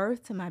gave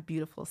birth to my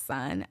beautiful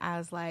son, I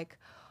was like,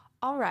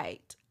 all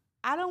right,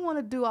 I don't want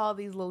to do all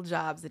these little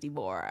jobs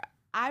anymore.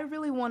 I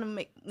really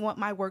want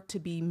my work to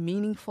be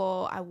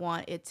meaningful. I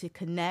want it to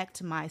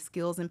connect my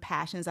skills and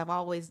passions. I've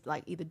always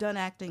either done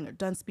acting or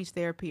done speech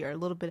therapy or a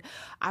little bit.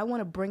 I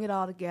want to bring it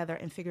all together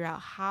and figure out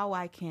how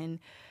I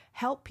can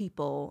help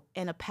people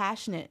in a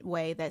passionate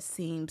way that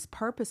seems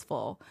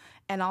purposeful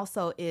and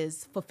also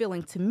is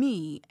fulfilling to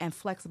me and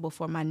flexible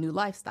for my new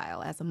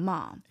lifestyle as a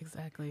mom.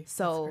 Exactly.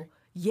 So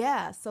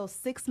yeah, so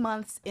 6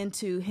 months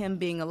into him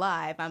being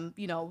alive, I'm,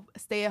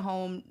 stay at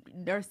home,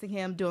 nursing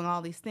him, doing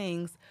all these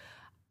things.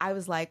 I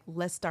was like,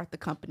 let's start the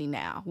company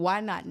now.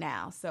 Why not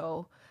now?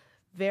 So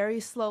very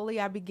slowly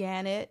I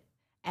began it,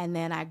 and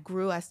then I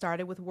grew. I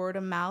started with word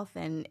of mouth,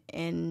 and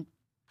in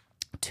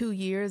 2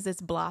 years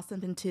it's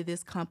blossomed into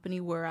this company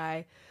where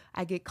I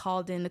get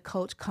called in to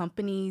coach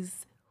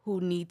companies who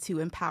need to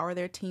empower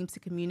their teams to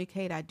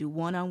communicate. I do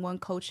one-on-one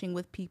coaching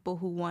with people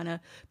who want to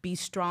be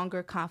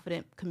stronger,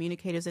 confident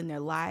communicators in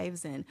their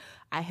lives, and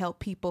I help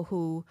people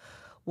who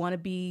want to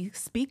be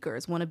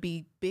speakers, want to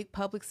be big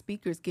public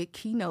speakers, get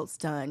keynotes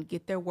done,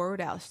 get their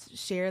word out,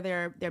 share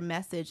their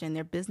message and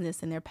their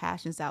business and their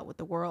passions out with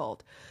the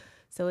world.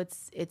 So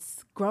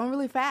it's grown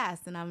really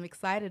fast, and I'm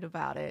excited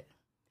about it.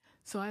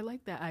 So I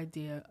like the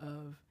idea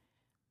of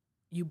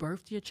you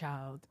birthed your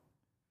child,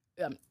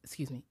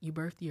 you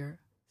birthed your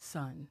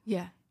son.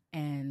 Yeah.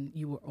 And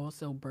you were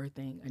also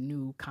birthing a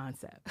new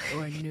concept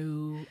or a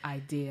new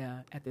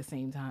idea at the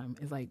same time.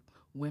 It's like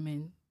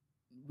women,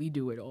 we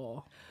do it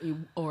all.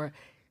 Or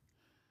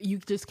you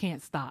just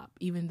can't stop,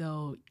 even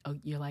though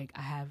you're like,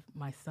 I have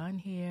my son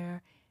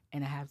here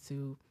and I have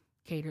to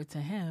cater to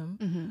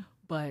him,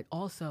 but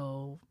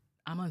also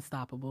I'm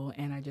unstoppable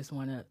and I just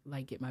want to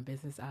like get my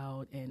business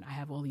out and I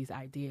have all these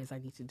ideas. I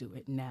need to do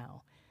it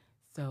now.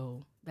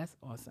 So that's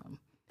awesome.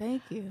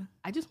 Thank you.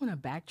 I just want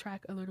to backtrack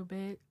a little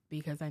bit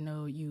because I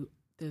know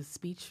the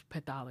speech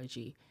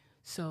pathology.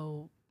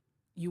 So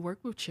you work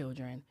with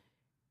children.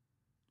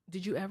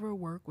 Did you ever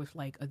work with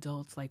like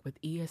adults, like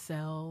with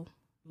ESL,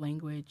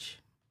 language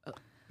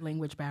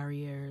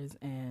barriers,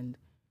 and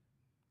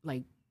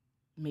like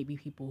maybe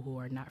people who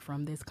are not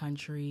from this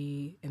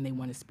country and they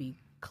want to speak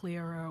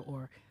clearer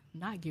or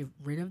not get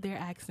rid of their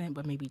accent,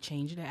 but maybe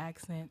change their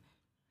accent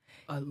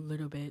a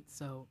little bit?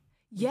 So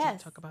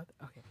yes. Talk about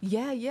that? Okay.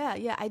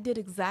 Yeah. I did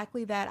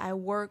exactly that. I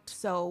worked.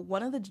 So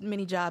one of the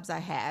many jobs I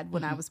had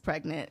when I was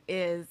pregnant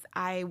is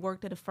I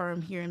worked at a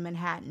firm here in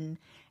Manhattan,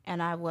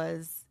 and I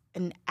was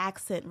an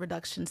accent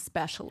reduction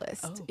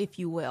specialist, if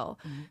you will.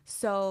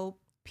 So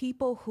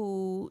people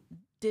who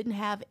didn't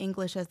have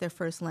English as their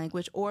first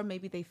language, or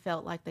maybe they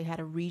felt like they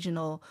had a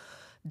regional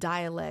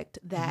dialect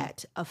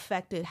that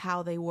affected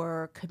how they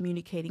were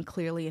communicating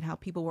clearly and how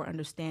people were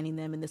understanding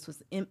them, and this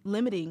was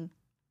limiting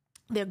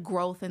their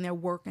growth and their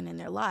work and in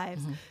their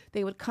lives,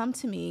 they would come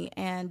to me,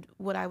 and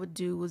what I would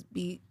do was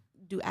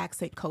do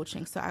accent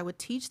coaching. So I would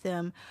teach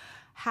them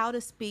how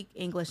to speak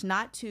English,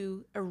 not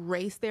to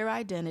erase their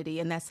identity,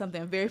 and that's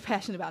something I'm very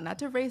passionate about, not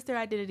to erase their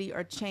identity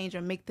or change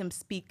or make them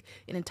speak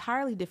an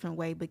entirely different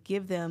way, but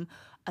give them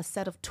a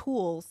set of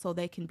tools so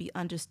they can be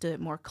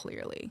understood more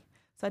clearly.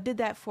 So I did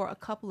that for a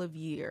couple of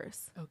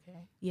years. Okay.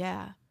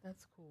 Yeah.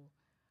 That's cool.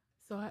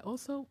 So I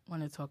also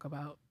want to talk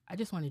about, I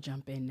just want to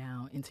jump in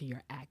now into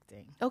your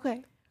acting.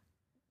 Okay.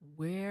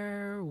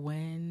 Where,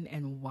 when,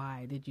 and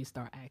why did you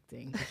start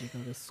acting? Did you go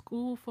to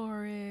school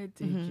for it?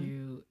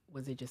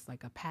 Was it just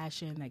like a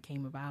passion that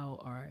came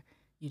about, or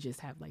you just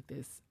have like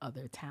this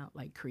other talent,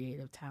 like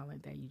creative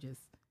talent that you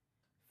just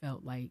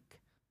felt like,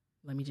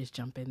 let me just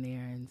jump in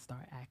there and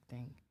start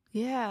acting?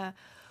 Yeah.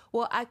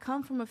 Well, I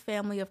come from a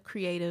family of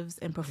creatives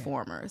and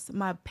performers. Okay.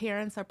 My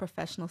parents are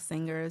professional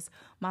singers.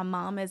 My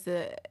mom,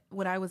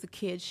 when I was a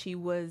kid, she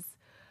was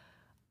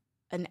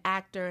an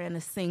actor and a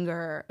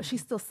singer. She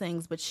still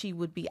sings, but she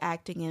would be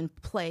acting in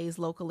plays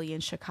locally in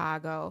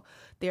Chicago.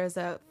 There's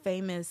a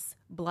famous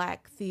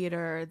Black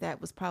theater that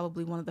was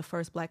probably one of the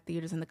first Black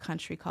theaters in the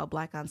country called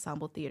Black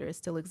Ensemble Theater. It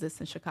still exists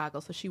in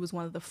Chicago. So she was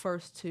one of the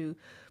first to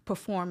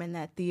perform in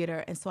that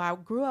theater. And so I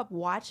grew up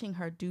watching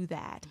her do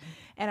that.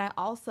 And I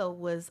also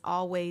was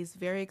always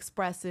very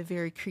expressive,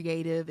 very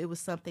creative. It was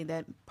something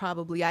that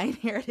probably I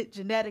inherited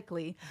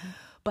genetically.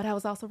 But I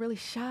was also really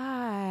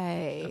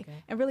shy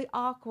and really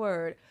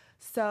awkward.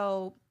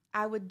 So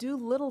I would do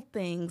little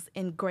things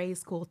in grade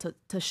school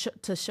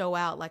to show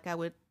out. Like I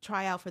would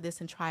try out for this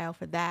and try out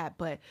for that.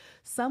 But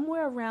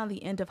somewhere around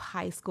the end of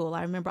high school,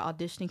 I remember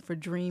auditioning for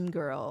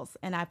Dreamgirls,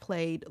 and I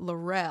played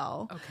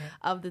Laurel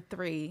of the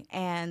three.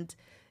 And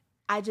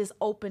I just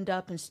opened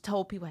up and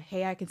told people,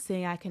 hey, I can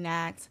sing, I can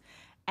act.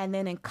 And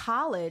then in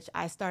college,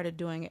 I started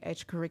doing it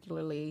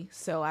extracurricularly.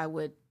 So I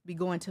would be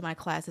going to my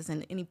classes,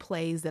 and any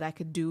plays that I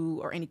could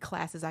do or any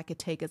classes I could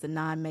take as a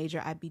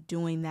non-major, I'd be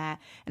doing that.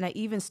 And I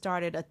even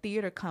started a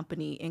theater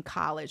company in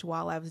college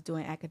while I was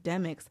doing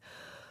academics.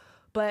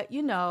 But,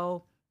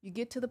 you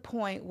get to the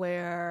point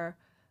where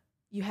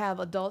you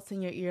have adults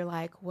in your ear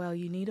like, well,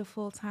 you need a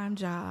full-time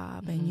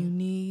job and you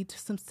need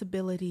some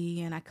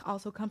stability. And I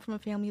also come from a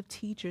family of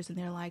teachers, and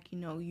they're like,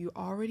 you're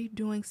already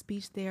doing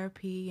speech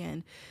therapy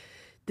and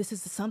this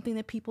is something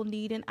that people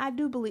need. And I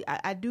do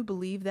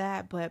believe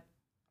that, but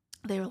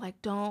they were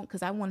like, don't,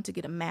 because I wanted to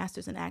get a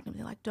master's in acting.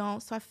 They're like,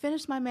 don't. So I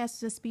finished my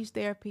master's in speech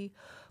therapy.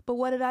 But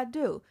what did I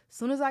do? As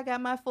soon as I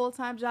got my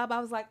full-time job,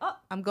 I was like, oh,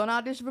 I'm going to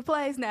audition for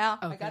plays now.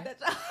 I got that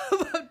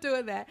job. I'm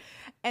doing that.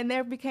 And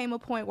there became a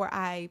point where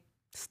I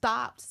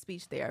stopped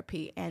speech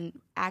therapy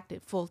and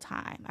acted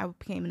full-time. I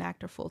became an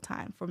actor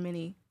full-time for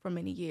many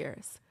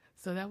years.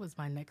 So that was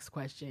my next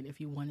question.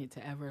 If you wanted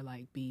to ever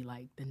be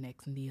like the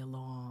next Nia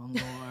Long,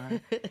 or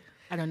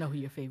I don't know who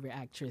your favorite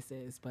actress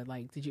is, but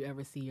did you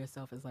ever see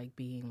yourself as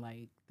being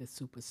the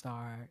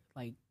superstar,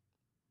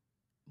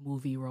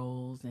 movie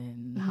roles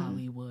in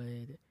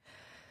Hollywood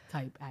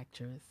type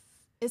actress?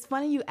 It's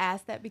funny you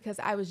asked that, because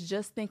I was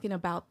just thinking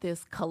about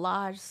this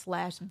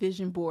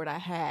collage/vision board I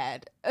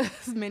had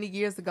many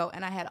years ago,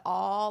 and I had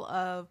all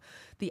of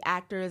the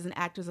actors and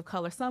actors of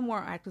color. Some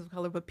weren't actors of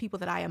color, but people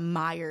that I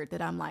admired,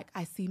 that I'm like,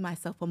 I see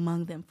myself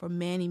among them for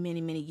many,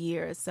 many, many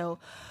years. So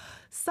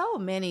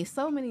many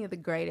of the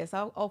greatest.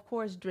 I, of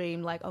course,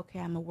 dreamed okay,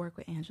 I'm going to work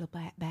with Angela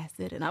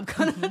Bassett, and I'm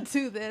going to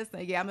do this.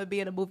 And I'm going to be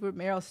in a movie with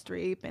Meryl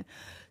Streep. And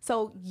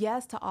so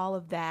yes to all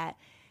of that.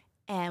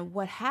 And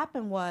what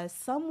happened was,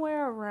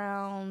 somewhere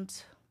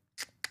around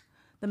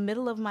the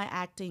middle of my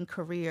acting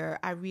career,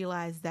 I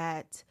realized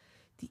that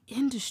the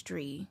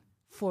industry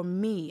for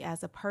me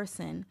as a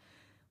person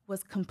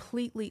was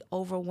completely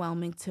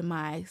overwhelming to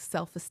my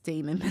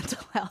self-esteem and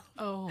mental health.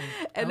 Oh,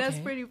 and that's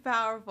pretty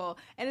powerful.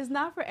 And it's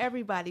not for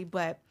everybody,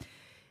 but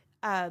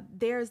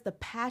there's the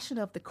passion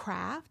of the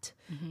craft,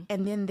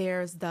 and then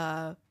there's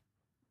the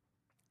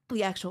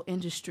actual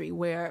industry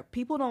where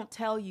people don't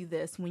tell you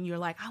this when you're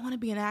like, I want to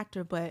be an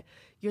actor, but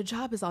your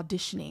job is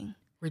auditioning.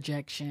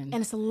 Rejection.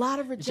 And it's a lot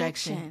of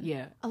rejection.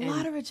 Yeah. A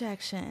lot of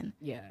rejection.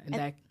 Yeah.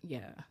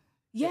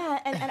 Yeah,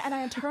 and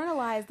I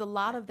internalized a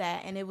lot of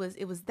that, and it was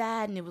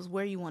that, and it was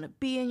where you want to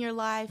be in your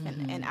life,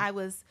 and I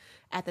was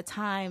at the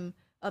time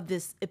of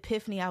this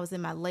epiphany. I was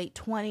in my late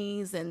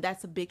 20s, and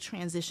that's a big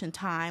transition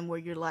time where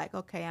you're like,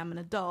 okay, I'm an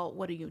adult.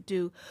 What do you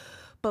do?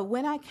 But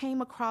when I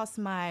came across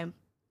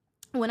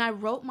when I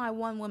wrote my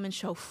one-woman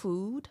show,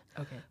 Food,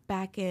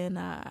 back in,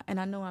 and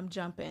I know I'm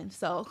jumping,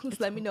 so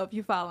let me know if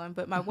you're following.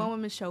 But my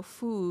one-woman show,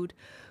 Food,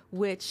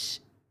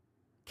 which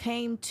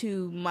came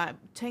to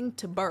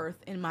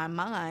birth in my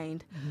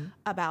mind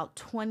about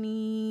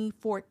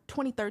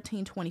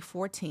 2013,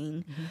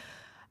 2014,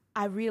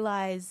 I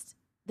realized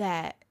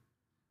that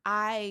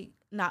I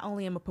not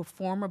only am a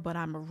performer, but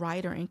I'm a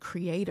writer and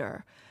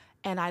creator.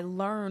 And I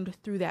learned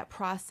through that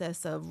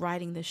process of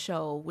writing the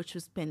show, which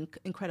has been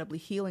incredibly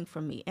healing for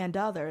me and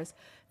others,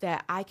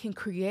 that I can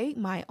create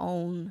my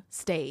own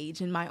stage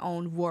and my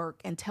own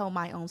work and tell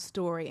my own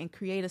story and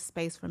create a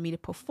space for me to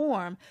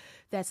perform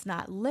that's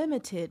not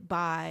limited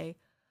by,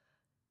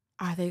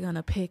 are they going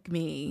to pick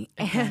me?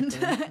 Exactly. And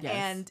Yes.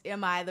 and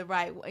am I the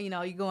right,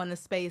 you go into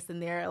space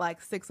and there are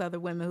like 6 other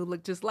women who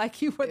look just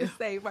like you for the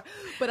same,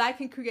 but I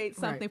can create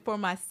something for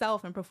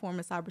myself and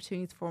performance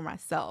opportunities for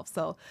myself.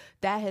 So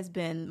that has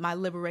been my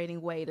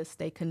liberating way to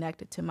stay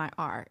connected to my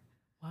art.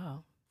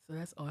 Wow. So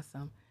that's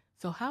awesome.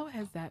 So how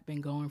has that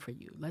been going for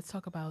you? Let's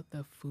talk about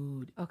the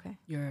Food. Okay.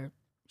 Your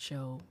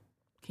show.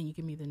 Can you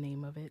give me the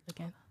name of it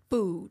again?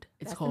 Food.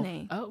 It's That's called. the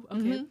name. Oh,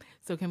 okay.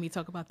 So can we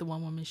talk about the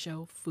one-woman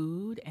show,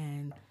 Food,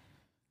 and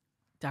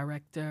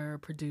director,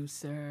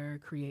 producer,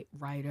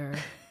 writer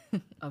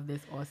of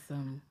this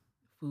awesome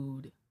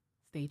food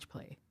stage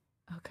play?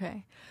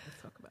 Okay.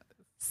 Let's talk about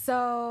this.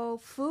 So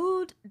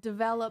Food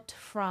developed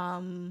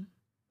from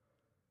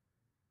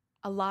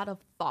a lot of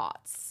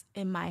thoughts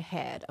in my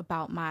head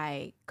about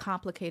my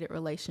complicated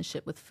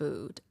relationship with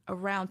food.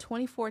 Around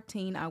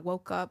 2014, I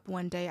woke up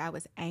one day, I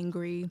was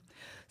angry,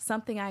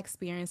 something I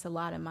experienced a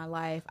lot in my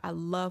life. I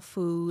love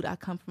food. I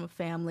come from a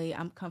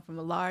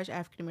large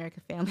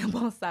African-American family on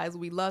both sides.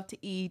 We love to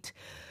eat.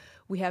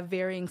 We have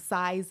varying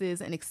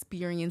sizes and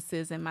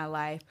experiences in my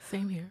life.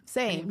 Same here.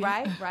 Same,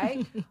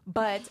 right?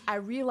 But I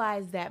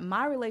realized that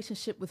my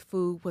relationship with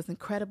food was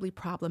incredibly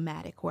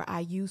problematic, where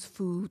I use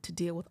food to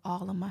deal with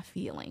all of my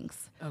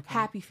feelings,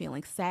 happy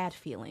feelings, sad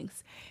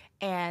feelings,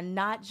 and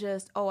not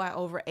just, I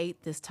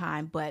overate this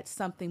time, but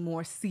something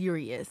more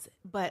serious.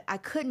 But I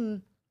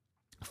couldn't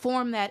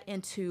form that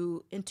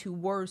into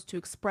words to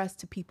express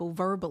to people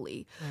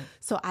verbally. Right.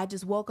 So I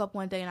just woke up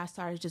one day and I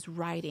started just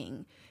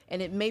writing,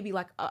 and it maybe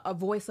like a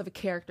voice of a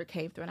character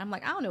came through, and I'm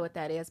like, I don't know what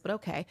that is, but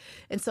okay.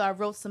 And so I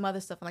wrote some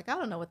other stuff. I'm like, I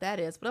don't know what that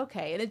is, but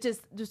okay. And it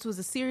just was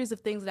a series of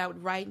things that I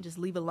would write and just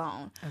leave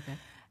alone. Okay.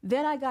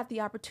 Then I got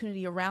the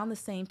opportunity around the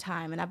same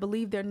time, and I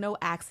believe there are no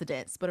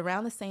accidents, but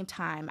around the same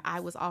time, I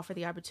was offered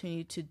the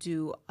opportunity to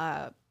do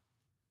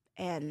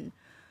an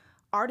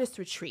artist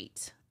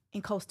retreat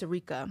in Costa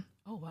Rica.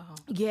 Oh, wow.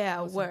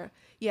 Yeah, awesome.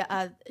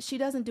 She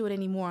doesn't do it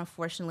anymore,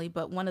 unfortunately,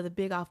 but one of the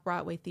big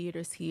off-Broadway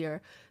theaters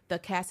here, the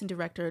casting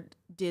director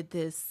did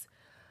this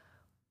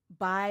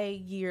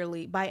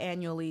biannually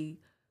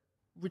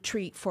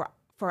retreat for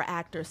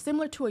actors,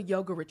 similar to a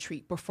yoga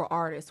retreat, but for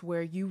artists,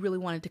 where you really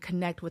wanted to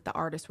connect with the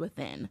artist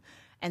within.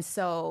 And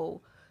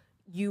so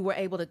you were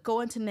able to go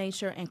into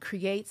nature and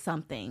create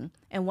something.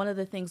 And one of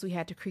the things we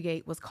had to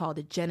create was called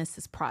the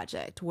Genesis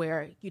Project,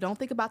 where you don't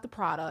think about the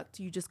product,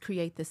 you just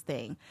create this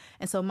thing.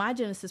 And so my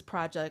Genesis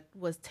Project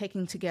was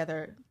taking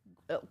together,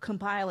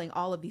 compiling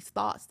all of these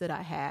thoughts that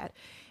I had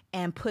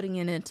and putting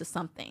it into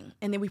something.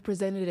 And then we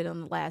presented it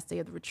on the last day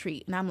of the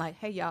retreat. And I'm like,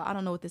 hey, y'all, I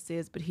don't know what this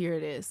is, but here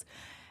it is.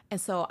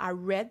 And so I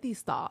read these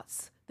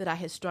thoughts that I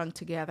had strung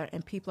together,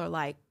 and people are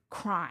like,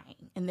 crying,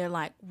 and they're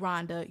like,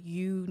 Rhonda,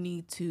 you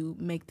need to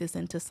make this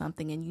into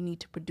something, and you need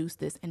to produce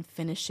this and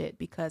finish it,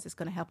 because it's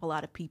going to help a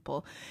lot of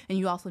people, and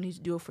you also need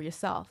to do it for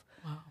yourself.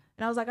 Wow.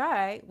 And I was like, all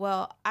right,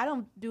 well, I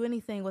don't do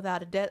anything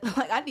without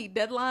I need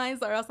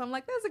deadlines, or else I'm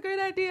like, that's a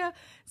great idea.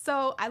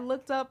 So I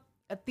looked up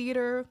a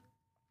theater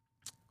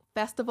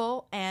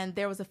festival, and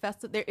there is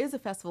a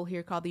festival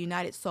here called the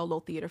United Solo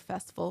Theater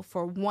Festival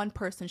for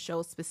one-person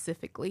shows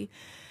specifically.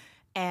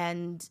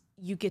 And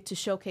you get to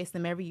showcase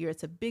them every year.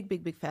 It's a big,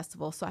 big, big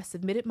festival. So I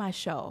submitted my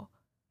show,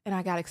 and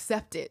I got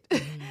accepted.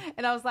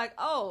 And I was like,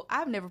 oh,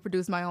 I've never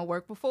produced my own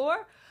work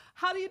before.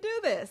 How do you do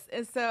this?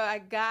 And so I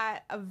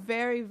got a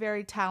very,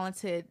 very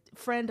talented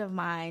friend of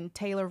mine,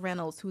 Taylor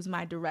Reynolds, who's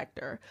my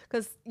director.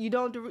 Because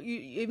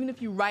even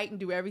if you write and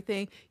do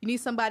everything, you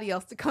need somebody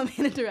else to come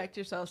in and direct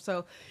yourself.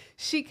 So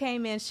she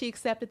came in, she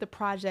accepted the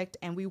project,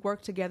 and we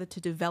worked together to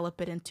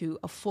develop it into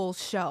a full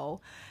show.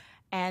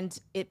 And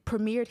it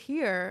premiered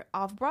here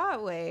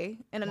off-Broadway,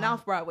 in an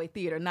off-Broadway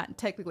theater, not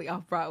technically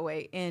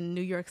off-Broadway, in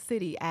New York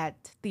City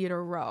at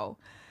Theater Row.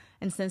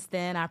 And since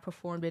then, I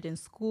performed it in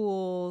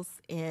schools,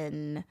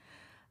 in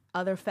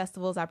other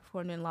festivals. I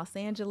performed in Los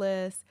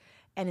Angeles,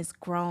 and it's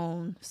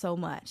grown so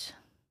much.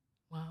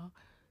 Wow.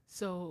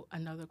 So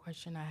another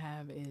question I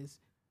have is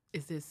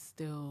this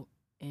still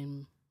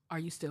are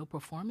you still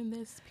performing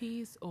this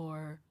piece,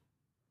 or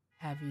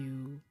have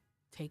you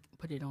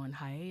put it on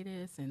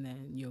hiatus and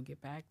then you'll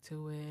get back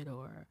to it,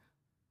 or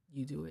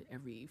you do it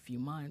every few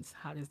months?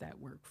 How does that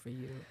work for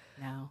you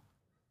now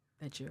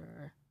that you're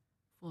a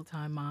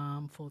full-time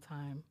mom,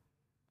 full-time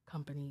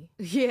company?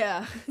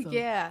 Yeah. So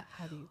yeah.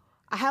 How do you...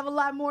 I have a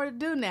lot more to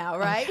do now,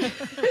 right?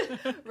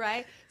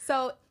 Right.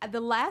 So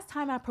the last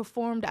time I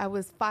performed, I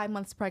was 5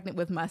 months pregnant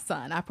with my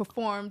son. I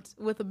performed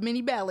with a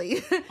mini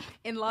belly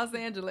in Los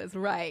Angeles,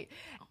 right?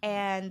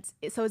 And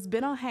so it's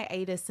been on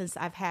hiatus since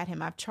I've had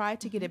him. I've tried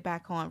to get it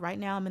back on. Right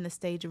now I'm in the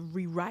stage of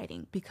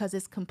rewriting because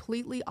it's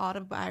completely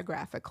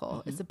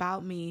autobiographical. It's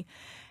about me.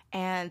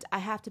 And I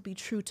have to be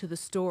true to the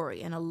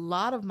story. And a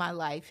lot of my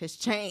life has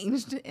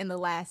changed in the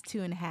last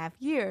 2.5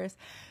 years.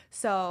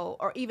 So,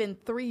 or even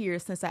 3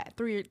 years since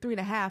three and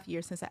a half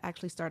years since I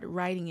actually started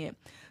writing it.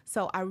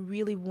 So I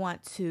really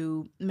want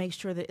to make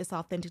sure that it's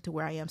authentic to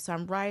where I am. So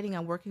I'm writing,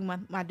 I'm working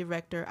with my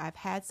director. I've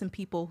had some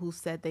people who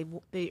said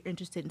they're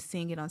interested in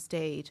seeing it on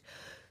stage.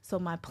 So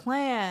my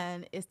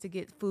plan is to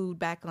get Food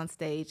back on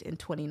stage in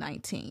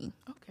 2019.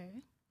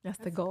 Okay. That's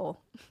the goal.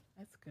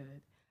 That's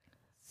good.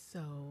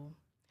 So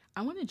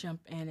I want to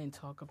jump in and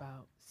talk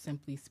about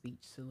Simply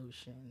Speech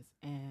Solutions.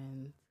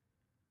 And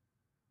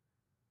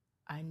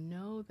I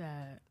know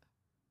that,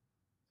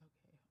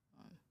 okay,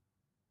 hold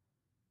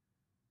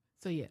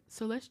on.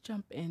 So let's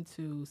jump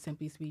into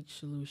Simply Speech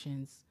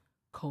Solutions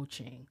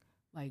coaching.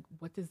 Like,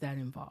 what does that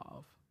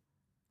involve?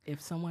 If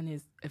someone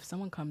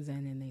comes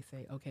in and they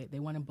say, okay, they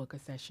want to book a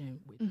session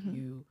with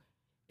you,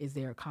 is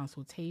there a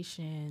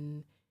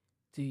consultation?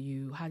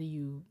 How do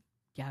you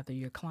gather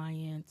your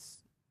clients?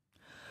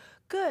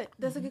 Good.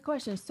 That's a good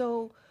question.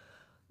 So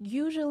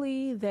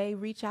usually they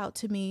reach out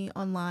to me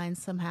online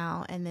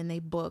somehow and then they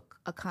book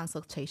a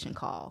consultation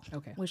call,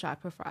 which I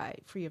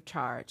provide free of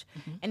charge.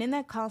 And in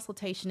that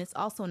consultation, it's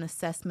also an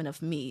assessment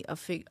of me,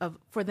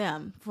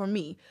 for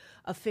me,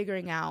 of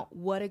figuring out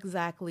what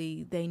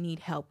exactly they need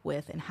help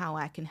with and how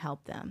I can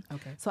help them.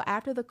 Okay. So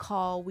after the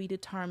call, we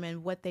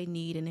determine what they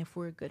need and if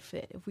we're a good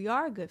fit. If we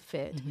are a good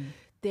fit,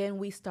 then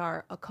we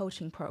start a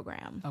coaching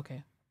program.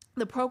 Okay.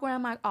 The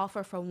program I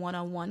offer for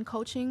one-on-one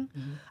coaching,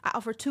 I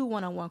offer 2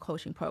 one-on-one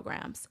coaching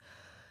programs.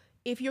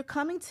 If you're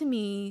coming to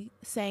me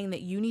saying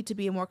that you need to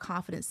be a more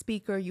confident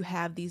speaker, you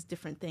have these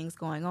different things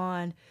going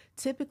on,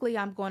 typically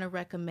I'm going to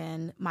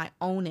recommend my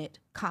Own It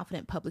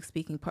Confident Public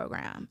Speaking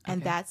program.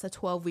 And that's a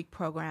 12-week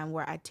program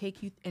where I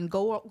take you, and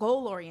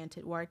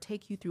goal-oriented, where I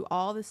take you through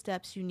all the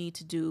steps you need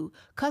to do,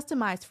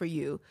 customized for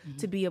you,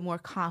 to be a more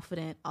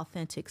confident,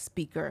 authentic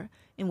speaker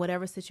in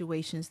whatever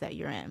situations that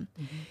you're in.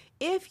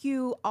 If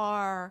you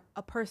are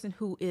a person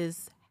who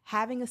is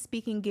having a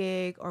speaking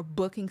gig or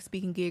booking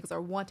speaking gigs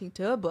or wanting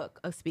to book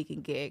a speaking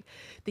gig,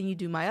 then you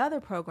do my other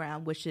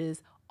program, which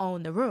is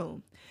Own the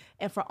Room.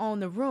 And for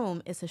Own the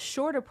Room, it's a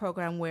shorter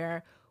program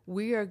where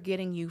we are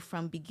getting you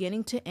from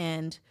beginning to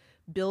end,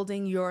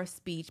 building your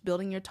speech,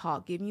 building your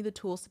talk, giving you the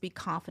tools to be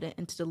confident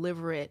and to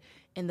deliver it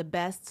in the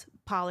best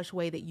polished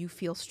way that you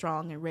feel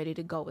strong and ready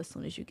to go as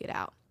soon as you get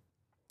out.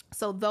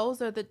 So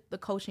those are the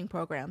coaching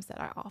programs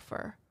that I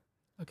offer.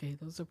 Okay,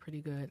 those are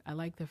pretty good. I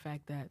like the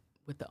fact that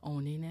with the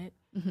owning it,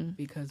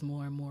 because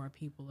more and more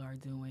people are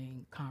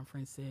doing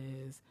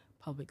conferences,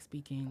 public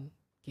speaking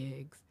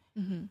gigs.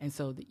 And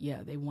so,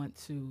 they want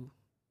to,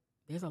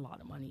 there's a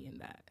lot of money in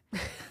that.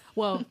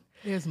 Well,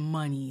 there's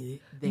money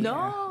there.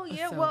 No,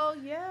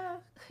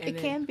 it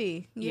can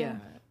be. Yeah.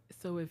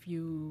 So if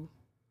you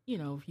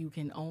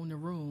can own the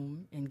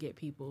room and get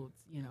people,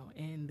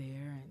 in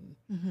there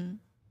and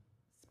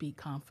speak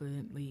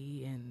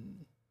confidently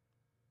and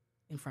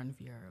in front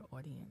of your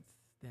audience,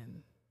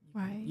 then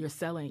you're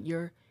selling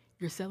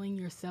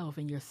yourself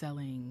and you're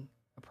selling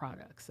a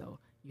product. So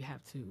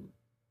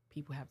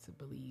people have to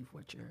believe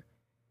what you're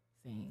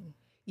saying.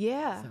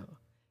 Yeah.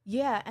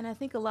 Yeah. And I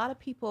think a lot of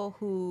people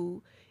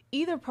who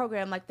either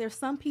program, like there's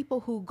some people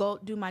who go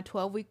do my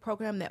 12-week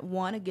program that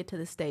want to get to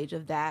the stage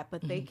of that,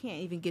 but they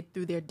can't even get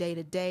through their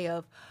day-to-day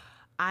of,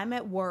 I'm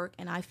at work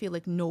and I feel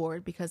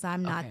ignored because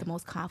I'm not the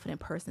most confident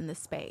person in this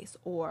space,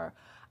 or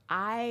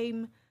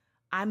I'm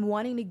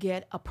wanting to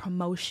get a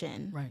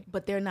promotion,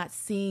 but they're not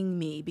seeing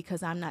me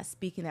because I'm not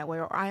speaking that way,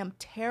 or I am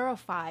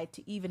terrified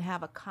to even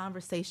have a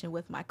conversation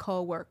with my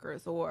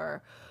coworkers,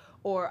 or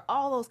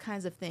all those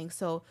kinds of things.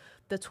 So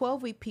the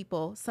 12-week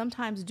people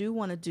sometimes do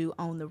want to do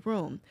Own the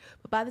Room,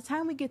 but by the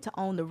time we get to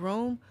Own the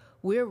Room,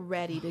 we're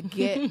ready to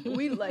get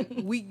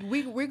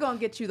we're gonna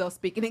get you those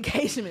speaking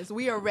engagements.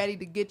 We are ready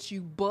to get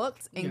you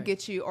booked and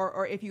get you,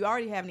 or if you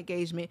already have an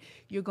engagement,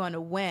 you're going to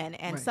win.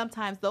 And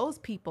sometimes those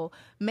people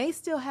may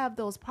still have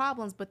those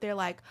problems, but they're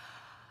like,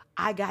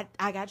 I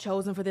got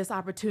chosen for this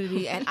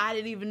opportunity and I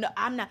didn't even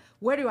know,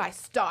 where do I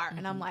start?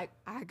 And I'm like,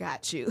 I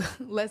got you.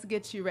 Let's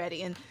get you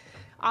ready. And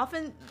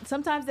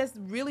sometimes that's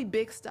really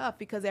big stuff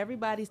because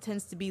everybody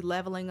tends to be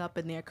leveling up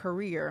in their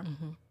career.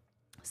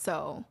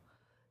 So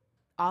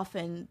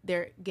often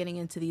they're getting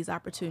into these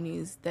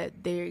opportunities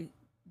that they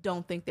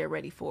don't think they're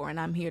ready for. And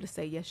I'm here to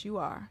say, yes, you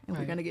are. And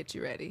we're going to get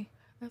you ready.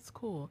 That's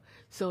cool.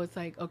 So it's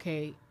like,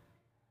 okay.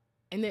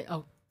 And then,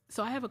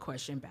 so I have a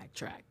question,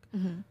 backtrack.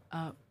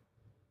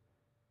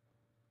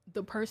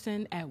 The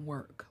person at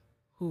work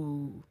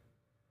who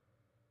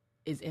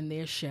is in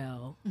their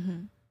shell,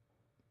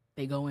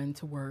 they go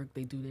into work,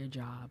 they do their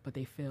job, but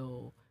they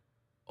feel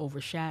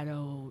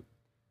overshadowed.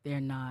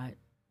 They're not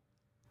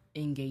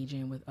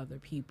engaging with other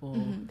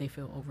people. They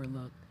feel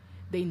overlooked.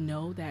 They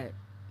know that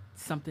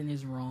something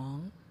is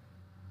wrong.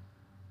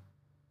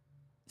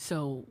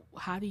 So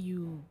how do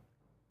you,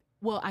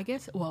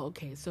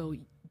 okay, so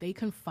they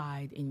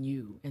confide in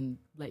you and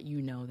let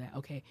you know that,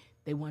 okay,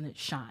 they want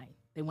to shine.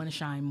 They want to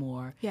shine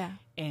more. Yeah.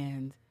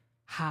 And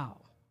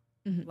how?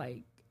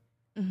 Like,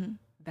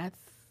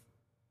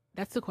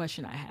 that's the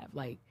question I have.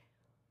 Like,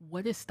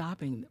 what is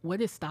stopping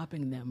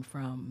them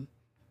from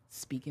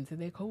speaking to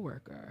their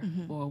coworker,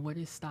 or what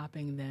is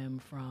stopping them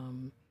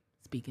from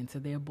speaking to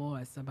their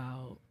boss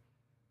about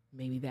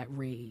maybe that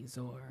raise,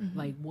 or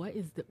like,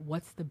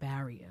 what's the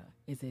barrier?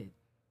 Is it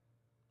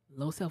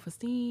low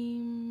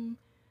self-esteem,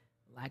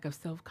 lack of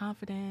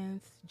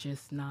self-confidence,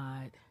 just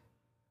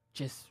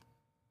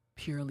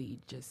purely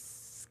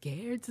just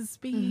scared to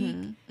speak?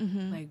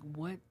 Like,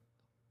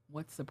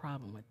 what's the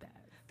problem with that?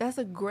 That's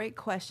a great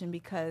question,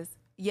 because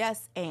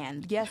yes,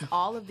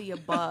 all of the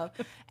above.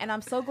 And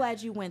I'm so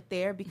glad you went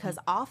there, because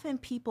often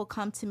people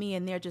come to me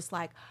and they're just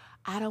like,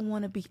 I don't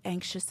want to be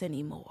anxious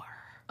anymore.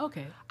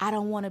 Okay. I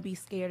don't want to be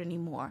scared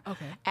anymore.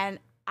 Okay. And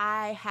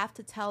I have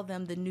to tell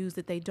them the news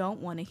that they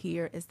don't want to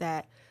hear is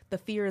that the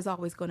fear is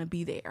always going to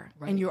be there,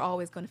 and you're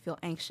always going to feel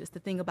anxious. The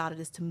thing about it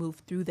is to move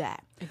through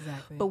that.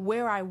 Exactly. But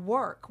where I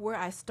work, where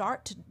I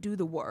start to do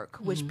the work,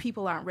 which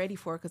people aren't ready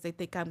for because they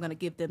think I'm going to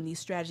give them these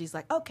strategies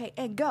like, okay,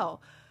 and go.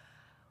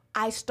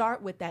 I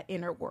start with that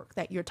inner work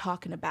that you're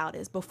talking about.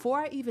 Is before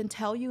I even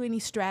tell you any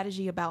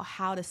strategy about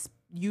how to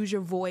use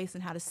your voice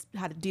and how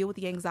to deal with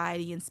the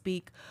anxiety and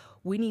speak,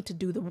 we need to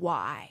do the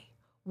why.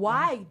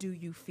 Why do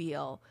you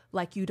feel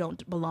like you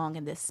don't belong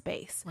in this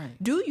space? Right.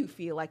 Do you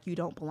feel like you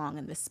don't belong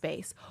in this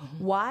space?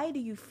 Why do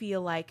you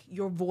feel like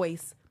your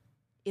voice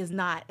is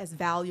not as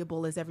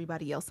valuable as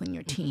everybody else on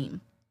your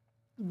team?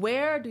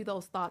 Where do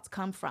those thoughts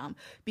come from?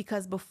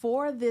 Because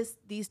before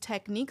these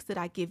techniques that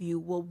I give you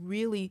will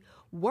really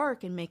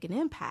work and make an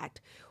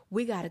impact,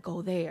 we got to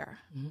go there.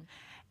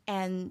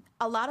 And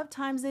a lot of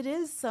times it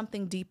is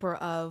something deeper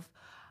of,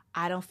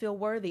 I don't feel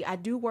worthy. I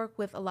do work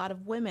with a lot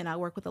of women. I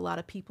work with a lot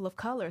of people of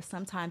color.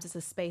 Sometimes it's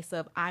a space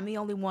of, I'm the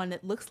only one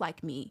that looks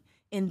like me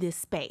in this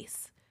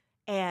space.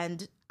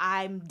 And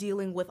I'm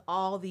dealing with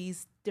all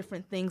these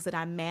different things that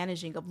I'm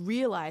managing, of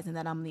realizing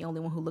that I'm the only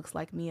one who looks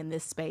like me in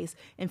this space,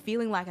 and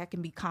feeling like I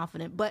can be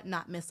confident but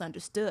not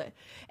misunderstood.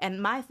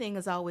 And my thing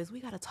is always, we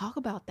got to talk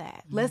about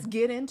that. Let's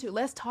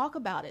talk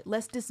about it.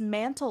 Let's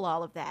dismantle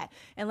all of that,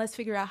 and let's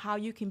figure out how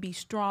you can be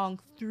strong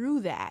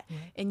through that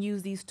and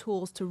use these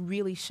tools to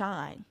really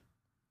shine.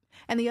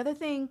 And the other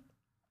thing,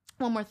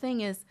 one more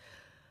thing, is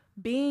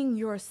being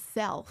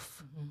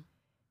yourself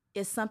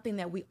is something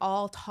that we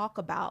all talk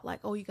about. Like,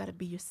 oh, you got to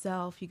be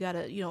yourself. You got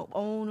to,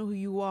 own who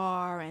you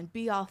are and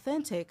be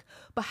authentic.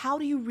 But how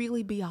do you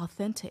really be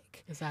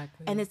authentic?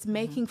 Exactly. And it's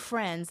making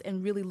friends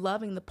and really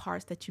loving the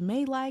parts that you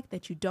may like,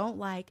 that you don't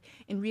like,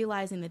 and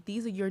realizing that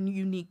these are your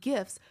unique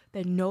gifts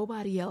that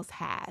nobody else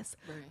has.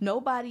 Right.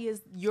 Nobody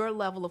is your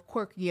level of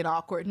quirky and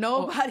awkward.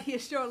 Nobody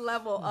is your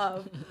level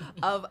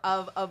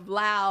of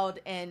loud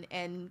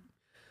and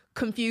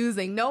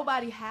confusing.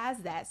 Nobody has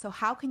that. So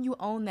how can you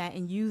own that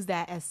and use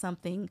that as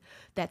something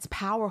that's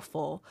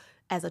powerful,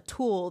 as a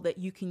tool that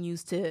you can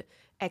use to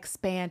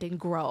expand and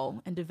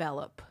grow and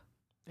develop?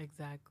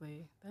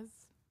 Exactly.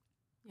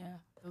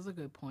 Those are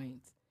good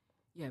points.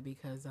 Yeah,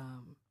 because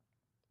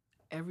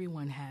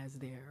everyone has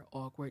their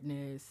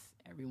awkwardness,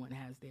 everyone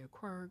has their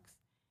quirks.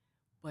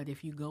 But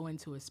if you go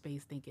into a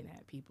space thinking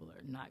that people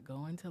are not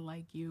going to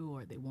like you,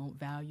 or they won't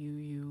value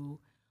you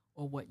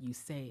or what you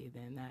say,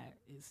 then that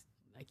is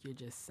like, you're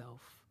just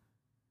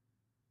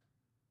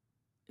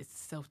it's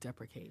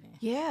self-deprecating.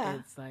 Yeah.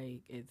 It's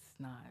like,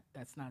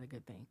 that's not a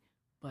good thing.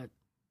 But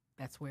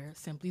that's where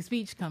Simply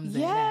Speech comes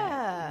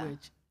in.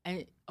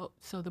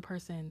 So the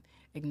person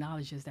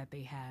acknowledges that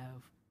they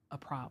have a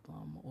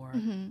problem, or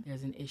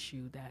there's an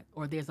issue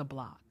or there's a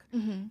block,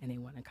 and they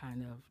want to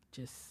kind of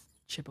just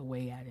chip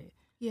away at it.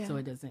 Yeah. So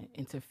it doesn't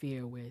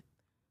interfere with,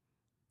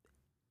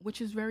 which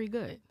is very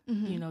good.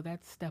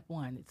 That's step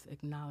one. It's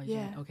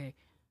acknowledging, okay,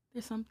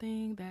 there's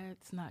something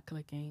that's not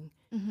clicking.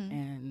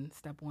 And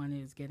step one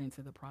is getting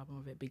to the problem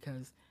of it,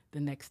 because the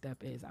next step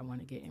is, I want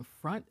to get in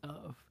front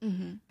of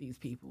these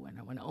people, and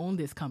I want to own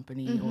this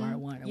company, or I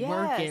want to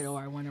work it, or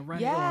I want to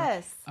run it,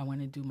 or I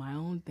want to do my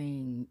own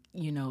thing,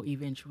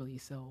 eventually.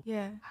 So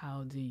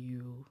how do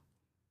you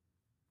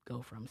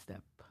go from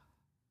step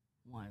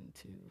 1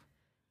 to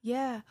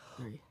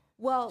 3?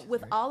 Well,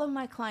 with all of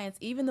my clients,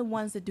 even the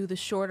ones that do the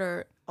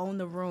shorter Own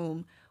the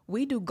Room,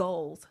 we do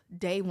goals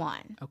day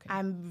one. Okay.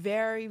 I'm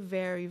very,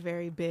 very,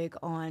 very big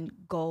on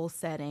goal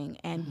setting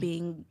and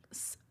being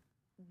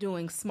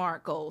doing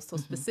SMART goals. So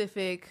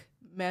specific,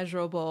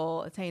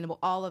 measurable, attainable,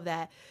 all of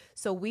that.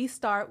 So we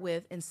start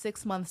with, in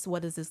 6 months,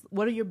 what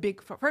are your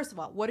big, first of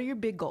all, what are your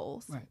big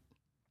goals? Right.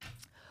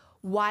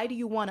 Why do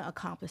you want to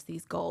accomplish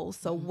these goals?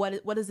 So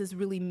what does this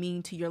really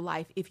mean to your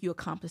life if you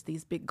accomplish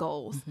these big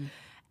goals?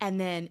 And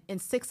then in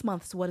 6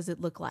 months, what does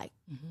it look like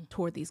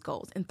toward these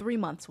goals? In 3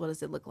 months, what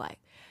does it look like?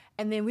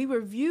 And then we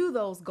review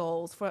those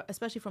goals,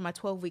 especially for my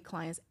 12-week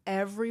clients,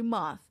 every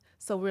month.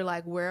 So we're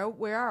like,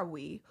 where are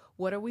we?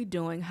 What are we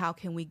doing? How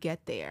can we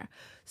get there?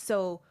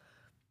 So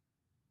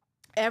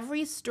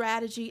every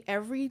strategy,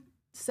 every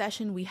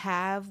session we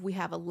have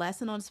a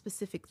lesson on a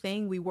specific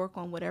thing. We work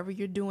on whatever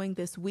you're doing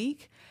this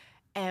week,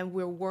 and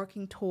we're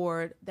working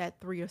toward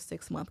that 3 or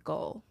 6 month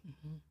goal.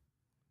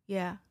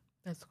 Yeah.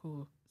 That's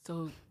cool.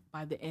 So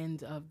by the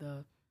end of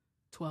the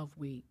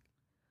 12-week,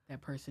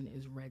 that person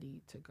is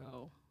ready to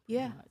go.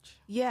 Much.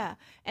 Yeah.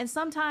 And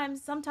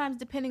sometimes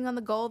depending on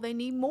the goal, they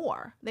need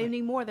more.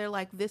 Need more. They're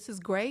like, this is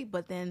great,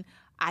 but then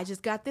I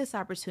just got this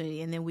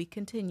opportunity, and then we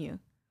continue.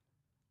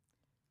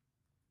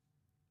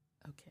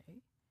 Okay.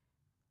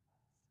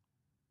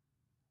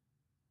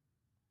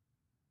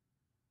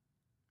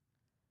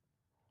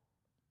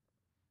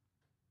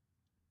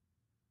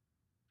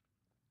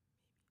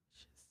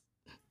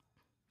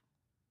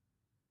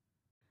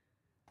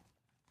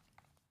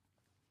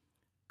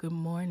 Good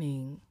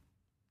morning.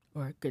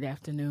 Or good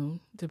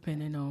afternoon,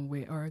 depending on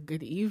where, or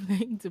good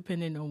evening,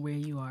 depending on where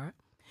you are.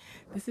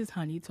 This is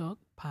Honey Talk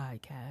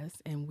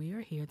Podcast, and we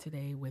are here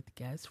today with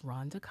guest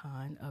Rhonda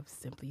Khan of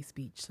Simply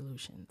Speech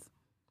Solutions.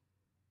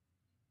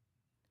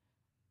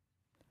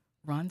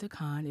 Rhonda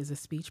Khan is a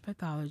speech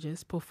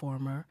pathologist,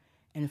 performer,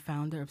 and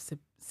founder of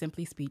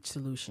Simply Speech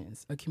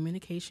Solutions, a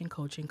communication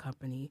coaching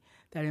company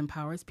that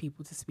empowers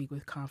people to speak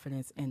with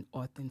confidence and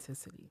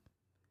authenticity.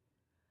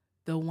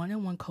 The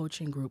one-on-one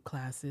coaching group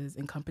classes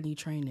and company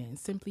training,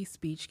 Simply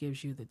Speech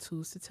gives you the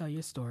tools to tell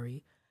your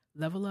story,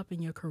 level up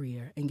in your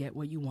career, and get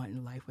what you want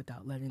in life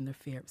without letting the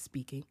fear of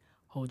speaking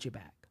hold you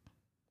back.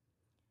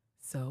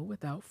 So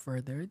without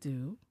further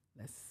ado,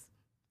 let's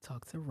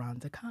talk to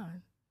Rhonda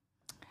Khan.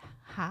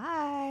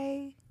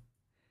 Hi.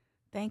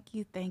 Thank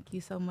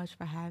you so much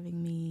for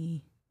having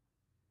me.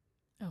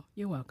 Oh,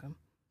 you're welcome.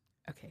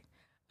 Okay.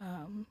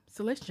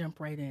 So let's jump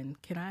right in.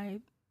 Can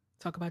I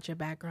talk about your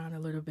background a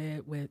little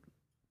bit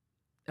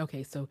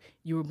okay, so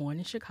you were born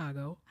in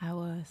Chicago. I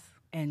was.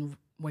 And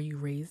were you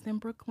raised in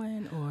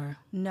Brooklyn or?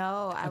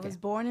 No, I was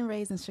born and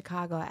raised in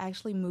Chicago. I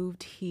actually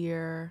moved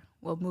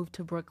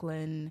to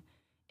Brooklyn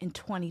in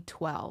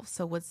 2012.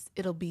 So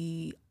it'll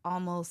be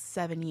almost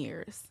 7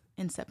 years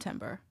in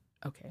September.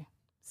 Okay,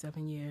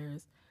 7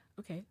 years.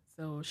 Okay,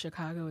 so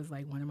Chicago is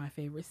like one of my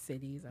favorite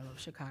cities. I love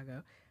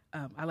Chicago.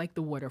 I like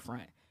the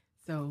waterfront.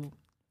 So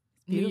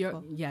New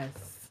York,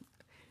 yes.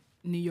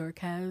 New York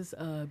has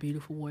a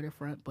beautiful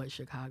waterfront, but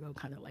Chicago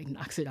kind of like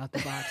knocks it out the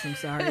box. I'm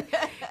sorry.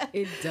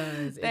 It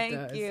does.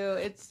 Thank you.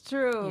 It's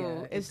true.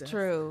 Yeah, it's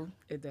true.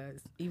 It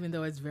does. Even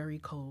though it's very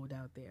cold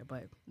out there.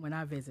 But when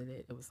I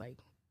visited, it was like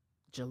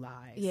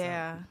July.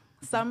 Yeah.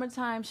 So.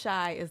 Summertime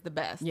shy is the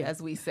best, as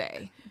we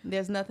say.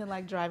 There's nothing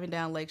like driving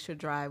down Lakeshore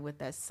Drive with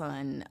that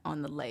sun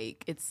on the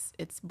lake. It's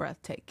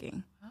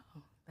breathtaking.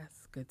 Oh,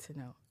 that's good to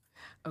know.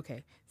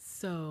 Okay.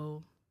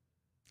 So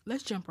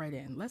let's jump right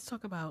in. Let's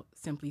talk about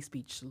Simply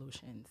Speech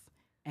Solutions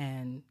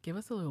and give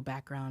us a little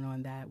background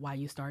on that, why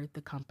you started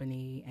the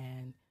company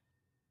and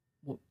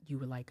what you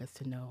would like us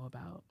to know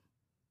about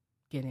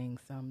getting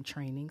some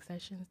training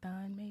sessions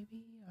done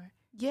maybe, or?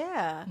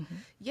 Yeah.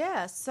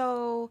 Yeah.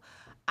 So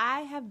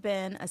I have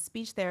been a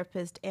speech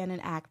therapist and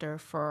an actor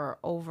for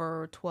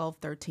over 12,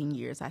 13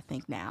 years, I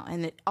think now,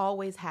 and it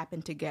always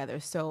happened together.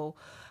 So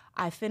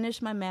I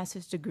finished my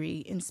master's degree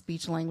in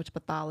speech language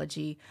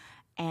pathology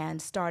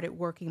and started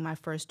working my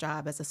first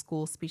job as a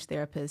school speech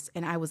therapist,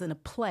 and I was in a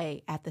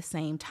play at the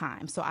same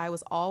time. So I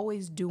was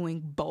always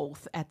doing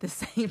both at the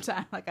same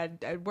time. Like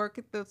I'd work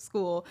at the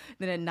school,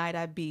 then at night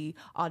I'd be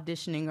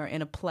auditioning or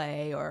in a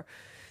play or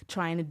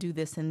trying to do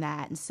this and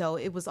that. And so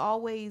it was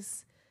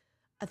always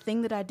a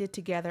thing that I did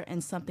together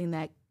and something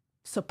that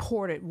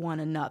supported one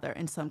another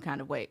in some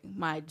kind of way.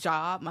 My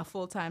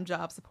full-time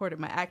job supported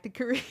my acting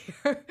career.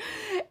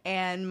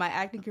 And my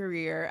acting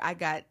career, I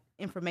got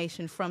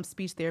information from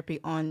speech therapy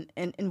on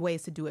in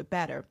ways to do it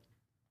better.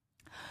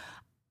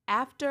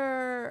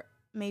 After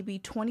maybe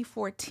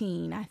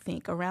 2014, I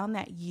think, around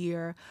that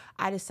year,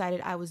 I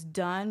decided I was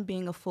done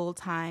being a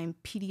full-time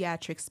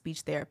pediatric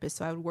speech therapist.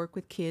 So I would work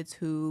with kids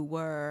who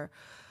were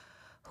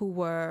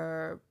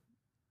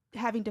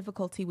having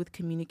difficulty with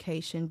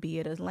communication, be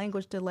it a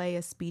language delay,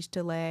 a speech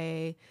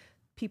delay.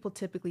 People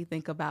typically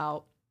think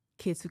about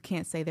kids who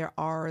can't say their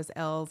R's,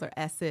 L's, or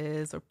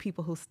S's, or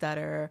people who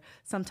stutter.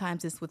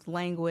 Sometimes it's with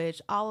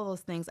language, all of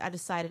those things. I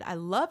decided I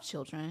love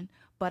children,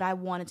 but I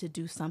wanted to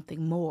do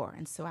something more.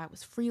 And so I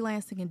was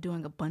freelancing and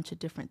doing a bunch of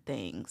different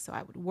things. So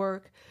I would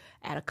work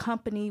at a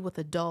company with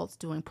adults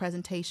doing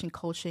presentation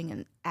coaching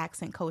and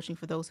accent coaching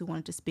for those who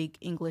wanted to speak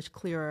English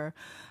clearer.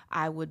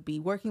 I would be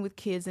working with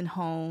kids in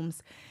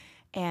homes.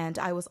 And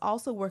I was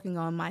also working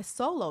on my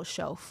solo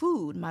show,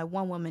 Food, my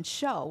one-woman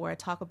show, where I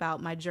talk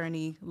about my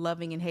journey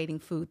loving and hating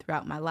food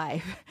throughout my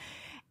life.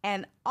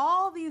 And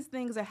all these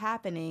things are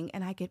happening,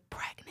 and I get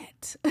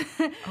pregnant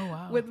Oh,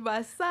 wow. with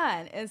my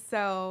son. And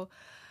so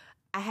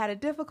I had a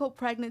difficult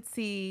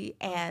pregnancy,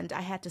 and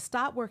I had to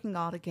stop working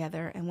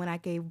altogether. And when I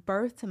gave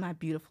birth to my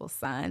beautiful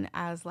son,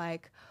 I was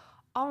like,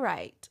 all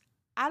right,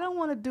 I don't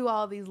want to do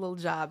all these little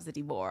jobs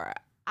anymore.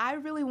 I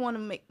really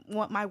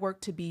want my work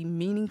to be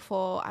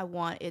meaningful. I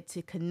want it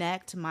to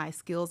connect my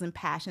skills and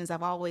passions.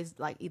 I've always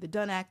either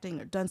done acting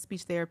or done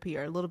speech therapy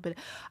or a little bit.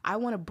 I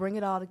want to bring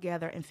it all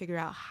together and figure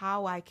out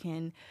how I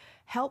can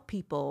help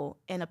people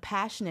in a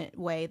passionate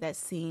way that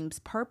seems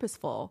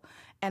purposeful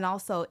and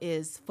also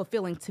is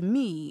fulfilling to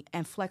me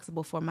and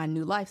flexible for my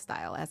new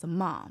lifestyle as a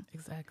mom.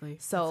 Exactly.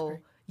 So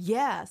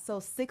yeah, so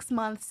 6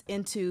 months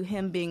into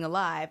him being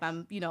alive,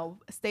 I'm,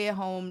 stay at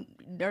home,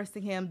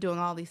 nursing him, doing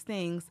all these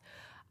things.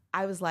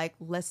 I was like,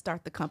 let's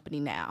start the company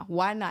now.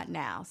 Why not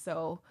now?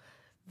 So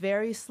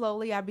very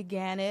slowly I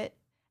began it,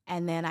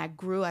 and then I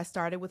grew. I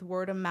started with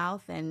word of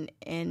mouth, and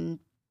in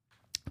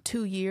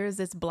 2 years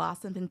it's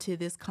blossomed into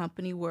this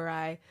company where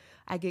I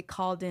get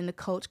called in to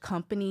coach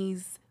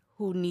companies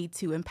who need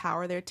to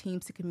empower their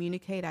teams to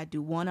communicate. I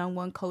do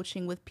one-on-one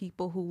coaching with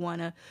people who want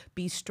to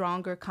be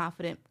stronger,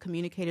 confident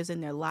communicators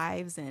in their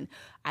lives, and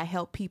I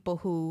help people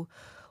who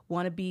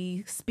want to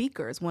be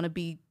speakers, want to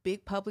be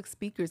big public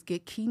speakers,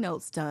 get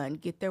keynotes done,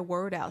 get their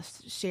word out,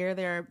 share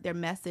their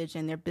message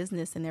and their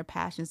business and their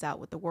passions out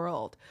with the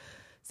world.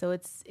 So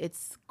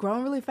it's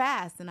grown really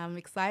fast, and I'm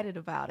excited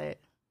about it.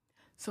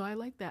 So I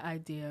like that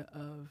idea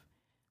of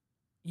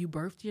you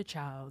birthed your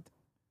child,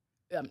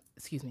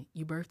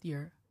 you birthed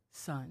your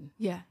son.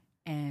 Yeah.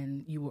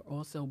 And you were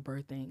also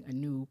birthing a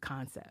new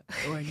concept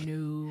or a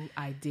new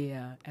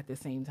idea at the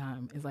same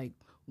time. It's like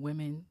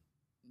women,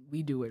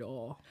 we do it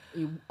all.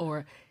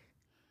 Or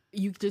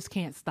you just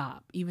can't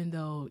stop, even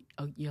though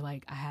you're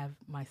like, I have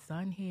my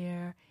son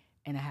here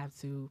and I have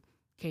to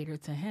cater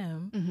to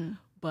him, Mm-hmm.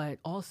 but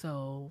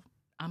also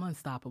I'm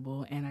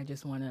unstoppable and I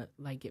just want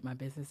to get my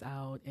business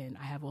out and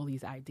I have all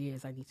these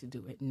ideas. I need to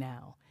do it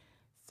now.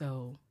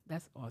 So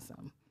that's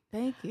awesome.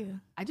 Thank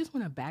you. I just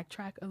want to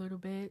backtrack a little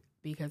bit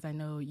because I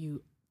know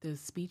the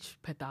speech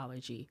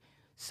pathology.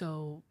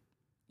 So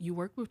you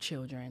work with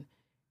children.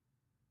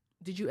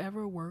 Did you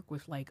ever work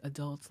with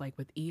adults,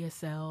 with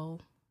ESL,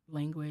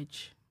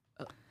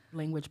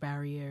 language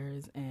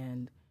barriers,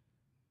 and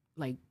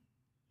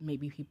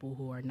maybe people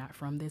who are not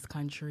from this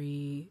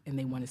country and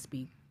they want to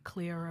speak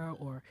clearer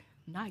or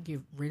not get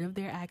rid of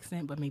their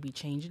accent, but maybe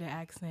change their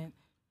accent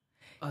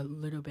a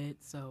little bit?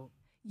 So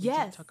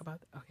yes. You talk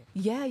about that? Okay.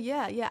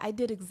 Yeah. I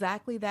did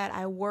exactly that.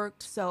 I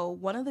worked. So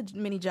one of the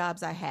many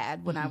jobs I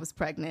had when I was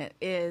pregnant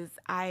is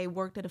I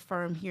worked at a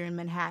firm here in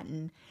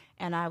Manhattan,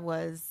 and I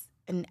was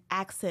an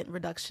accent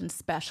reduction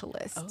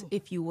specialist,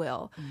 if you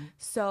will. Mm-hmm.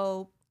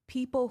 So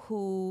people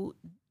who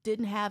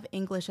didn't have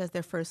English as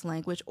their first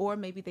language, or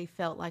maybe they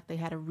felt like they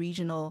had a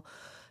regional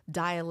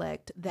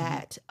dialect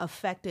that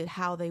affected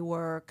how they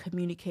were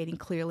communicating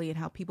clearly and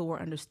how people were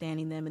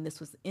understanding them, and this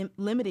was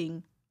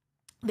limiting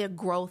their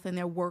growth and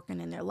their work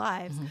and in their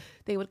lives,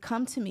 they would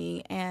come to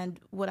me, and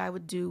what I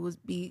would do was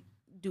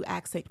do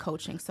accent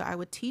coaching. So I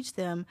would teach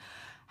them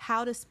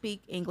how to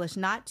speak English,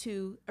 not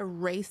to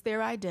erase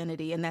their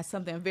identity, and that's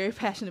something I'm very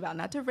passionate about,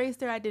 not to erase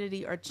their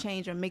identity or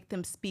change or make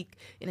them speak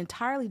an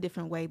entirely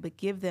different way, but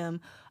give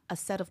them a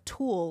set of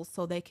tools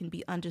so they can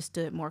be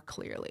understood more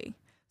clearly.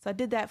 So I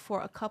did that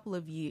for a couple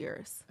of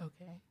years.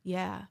 Okay.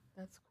 Yeah.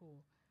 That's cool.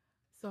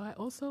 So I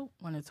also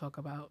want to talk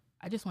about,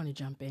 I just want to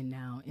jump in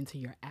now into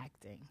your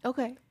acting.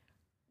 Okay.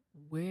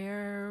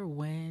 Where,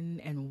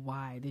 when, and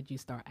why did you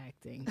start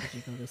acting? Did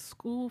you go to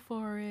school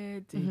for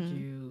it?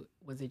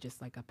 Was it just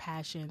a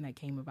passion that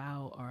came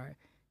about, or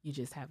you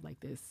just have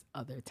this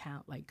other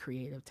talent,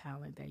 creative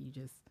talent that you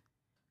just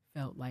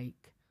felt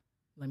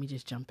let me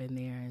just jump in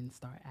there and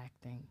start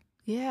acting?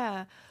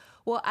 Yeah.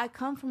 Well, I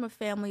come from a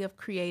family of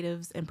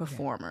creatives and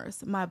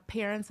performers. Okay. My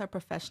parents are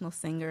professional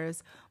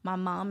singers. My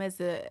mom,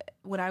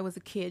 when I was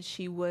a kid,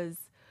 she was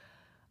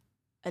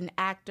an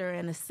actor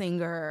and a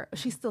singer.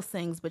 She still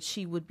sings, but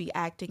she would be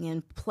acting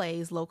in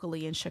plays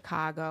locally in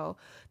Chicago.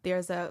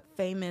 There's a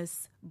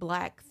famous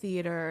Black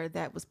theater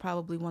that was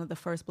probably one of the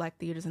first Black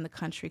theaters in the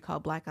country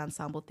called Black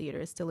Ensemble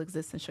Theater. It still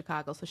exists in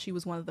Chicago. So she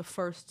was one of the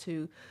first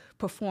to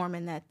perform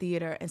in that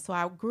theater. And so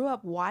I grew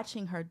up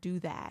watching her do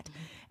that.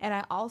 Mm-hmm. And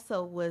I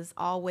also was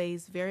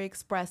always very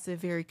expressive,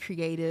 very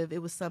creative.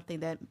 It was something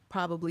that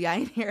probably I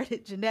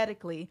inherited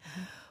genetically.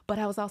 Mm-hmm. But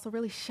I was also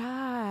really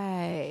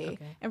shy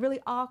and really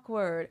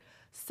awkward.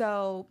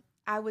 So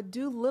I would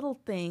do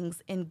little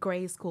things in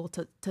grade school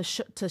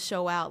to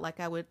show out.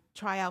 I would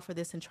try out for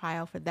this and try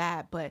out for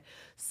that. But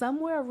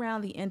somewhere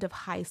around the end of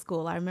high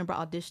school, I remember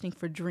auditioning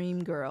for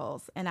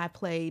Dreamgirls, and I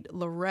played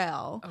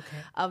Laurel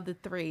of the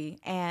three.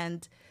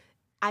 And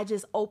I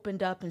just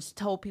opened up and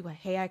told people,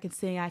 hey, I can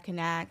sing, I can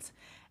act.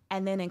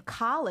 And then in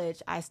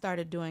college, I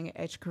started doing it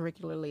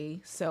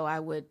extracurricularly. So I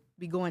would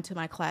be going to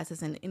my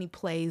classes, and any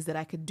plays that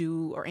I could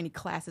do or any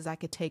classes I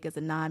could take as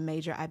a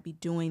non-major, I'd be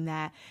doing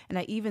that. And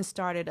I even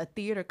started a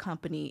theater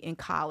company in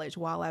college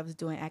while I was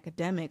doing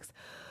academics.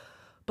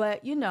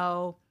 But, you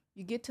know,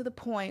 you get to the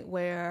point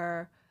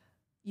where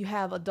you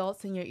have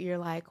adults in your ear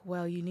like,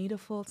 well, you need a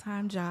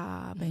full-time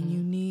job and you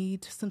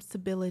need some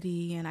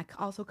stability. And I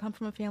also come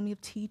from a family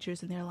of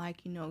teachers, and they're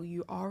like, you know,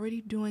 you're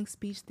already doing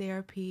speech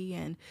therapy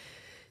and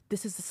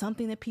this is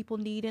something that people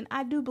need. And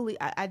I do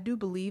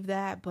believe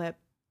that, but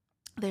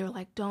they were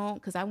like, don't,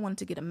 because I wanted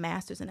to get a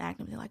master's in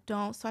acting. They're like,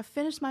 don't. So I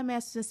finished my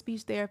master's in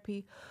speech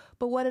therapy.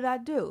 But what did I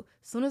do?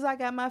 As soon as I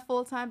got my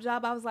full-time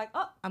job, I was like,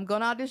 oh, I'm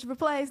going to audition for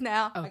plays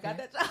now. Okay. I got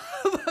that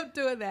job. I'm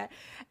doing that.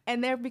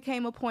 And there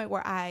became a point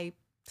where I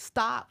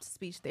stopped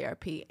speech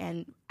therapy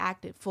and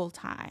acted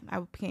full-time. I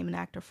became an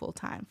actor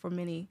full-time for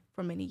many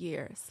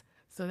years.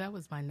 So that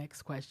was my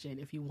next question.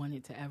 If you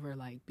wanted to ever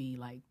like be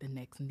like the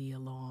next Nia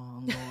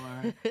Long,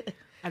 or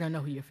I don't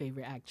know who your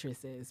favorite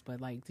actress is, but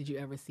like, did you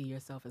ever see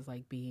yourself as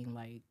like being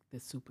like the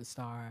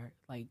superstar,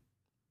 like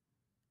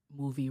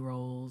movie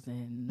roles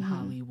in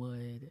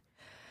Hollywood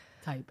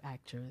type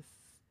actress?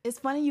 It's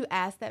funny you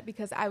asked that,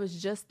 because I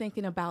was just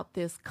thinking about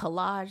this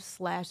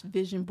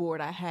collage/vision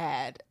board I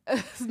had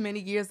many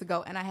years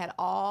ago, and I had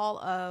all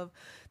of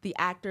the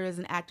actors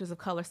and actors of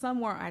color. Some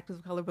weren't actors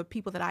of color, but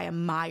people that I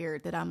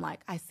admired, that I'm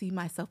like, I see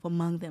myself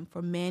among them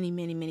for many,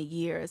 many, many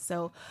years.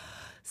 So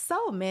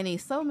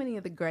many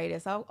of the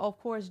greatest. I, of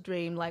course,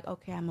 dreamed like,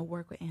 okay, I'm going to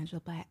work with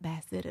Angela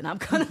Bassett, and I'm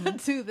going to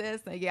do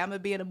this. And yeah, I'm going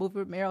to be in a movie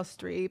with Meryl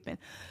Streep. And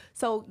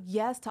so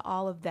yes to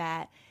all of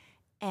that.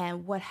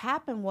 And what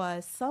happened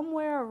was,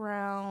 somewhere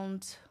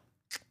around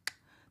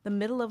the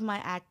middle of my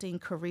acting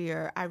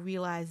career, I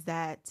realized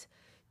that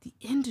the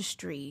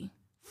industry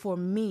for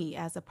me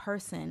as a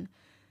person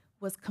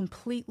was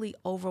completely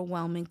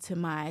overwhelming to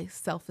my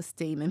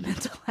self-esteem and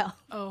mental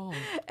health. Oh,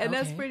 and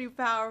that's pretty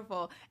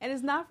powerful. And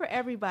it's not for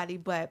everybody,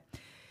 but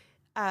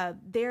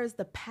there's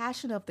the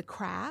passion of the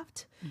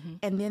craft,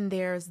 and then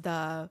there's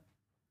the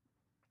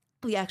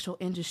actual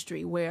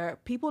industry, where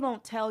people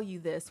don't tell you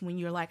this when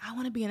you're like, I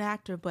want to be an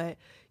actor, but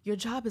your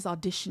job is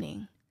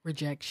auditioning.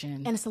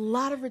 Rejection. And it's a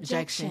lot of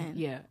rejection.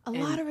 Yeah. A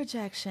lot of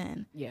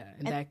rejection. Yeah.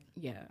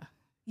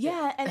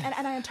 Yeah,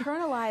 and I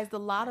internalized a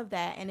lot of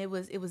that, and it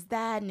was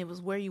that, and it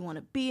was where you want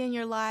to be in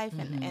your life.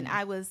 And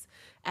I was,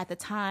 at the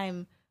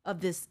time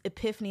of this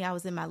epiphany, I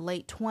was in my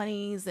late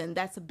 20s, and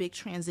that's a big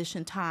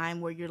transition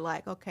time where you're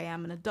like, okay,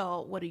 I'm an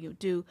adult, what do you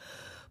do?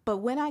 But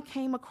when I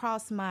came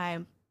across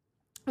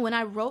when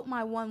I wrote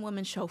my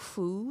one-woman show,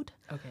 Food,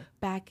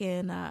 back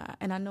in,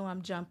 and I know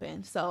I'm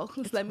jumping, so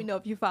let me know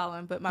if you're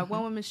following, but my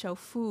one-woman show,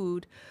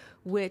 Food,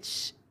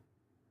 which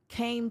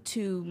came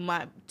to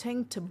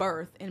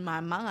birth in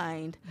my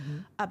mind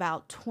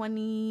about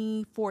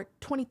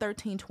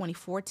 2013,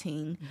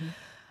 2014,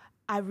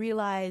 I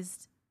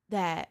realized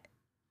that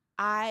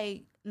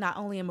I not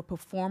only am a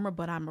performer,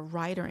 but I'm a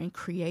writer and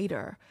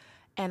creator.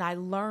 And I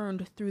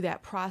learned through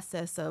that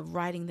process of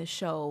writing the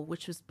show,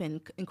 which has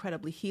been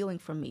incredibly healing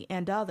for me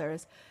and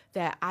others,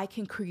 that I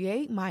can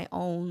create my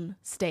own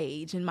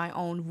stage and my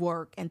own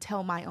work and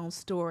tell my own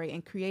story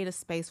and create a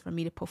space for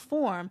me to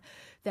perform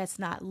that's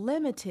not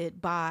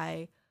limited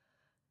by,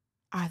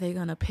 are they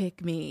going to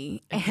pick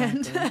me? Exactly.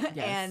 And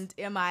Yes. and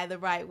am I the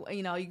right,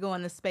 you go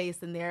into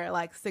space and there are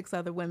like 6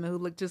 other women who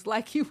look just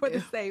like you for the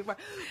same part.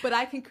 But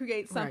I can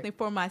create something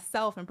for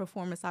myself and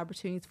performance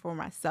opportunities for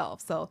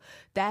myself. So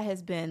that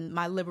has been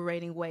my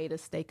liberating way to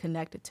stay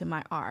connected to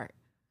my art.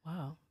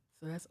 Wow.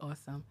 So that's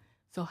awesome.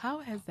 So how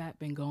has that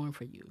been going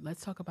for you?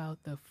 Let's talk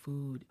about the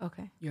Food.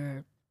 Okay.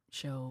 Your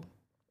show.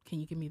 Can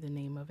you give me the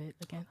name of it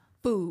again?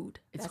 Food.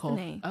 It's That's called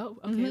the name. Oh,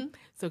 okay.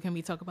 So can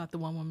we talk about the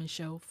one-woman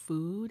show,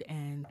 Food,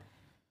 and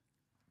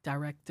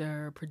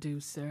director,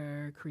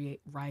 producer,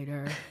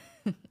 writer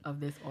of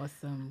this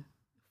awesome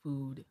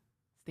food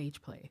stage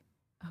play?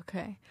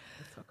 Okay.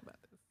 Let's talk about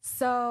this.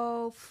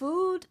 So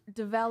Food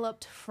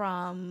developed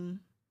from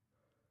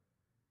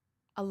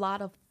a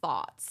lot of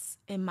thoughts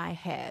in my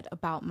head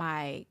about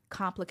my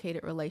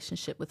complicated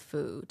relationship with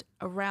food.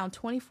 Around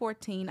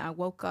 2014, I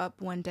woke up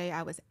one day,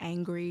 I was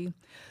angry,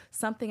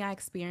 something I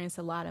experienced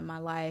a lot in my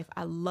life.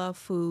 I love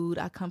food.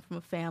 I come from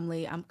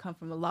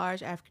a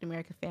large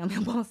African-American family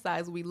on both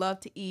sides. We love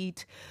to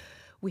eat.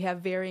 We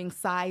have varying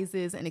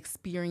sizes and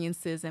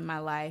experiences in my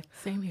life.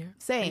 Same here.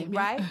 Same,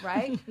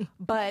 right?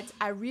 But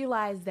I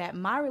realized that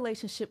my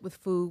relationship with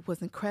food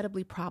was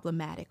incredibly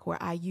problematic, where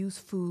I use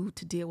food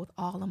to deal with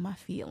all of my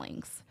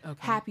feelings,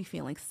 happy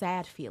feelings,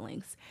 sad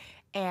feelings,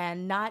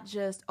 and not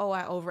just,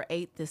 I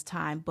overate this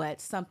time, but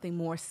something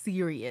more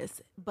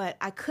serious. But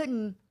I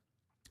couldn't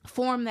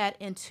form that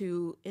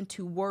into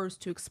words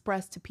to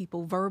express to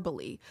people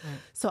verbally. Right.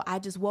 So I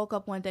just woke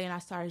up one day and I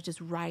started just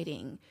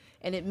writing,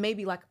 and it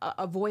maybe like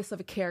a voice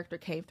of a character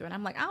came through, and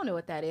I'm like, I don't know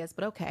what that is,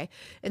 but okay.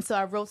 And so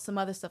I wrote some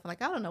other stuff. I'm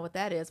like, I don't know what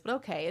that is, but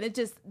okay. And it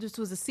just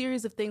was a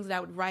series of things that I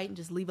would write and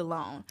just leave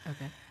alone.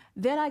 Okay.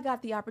 Then I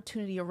got the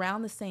opportunity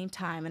around the same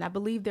time, and I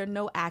believe there are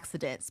no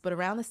accidents, but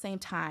around the same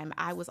time,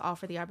 I was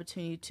offered the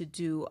opportunity to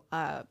do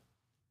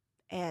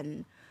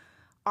an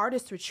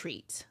artist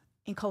retreat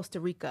in Costa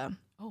Rica.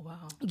 Oh,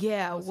 wow.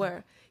 Yeah,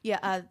 Awesome.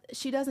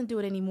 she doesn't do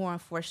it anymore,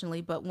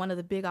 unfortunately, but one of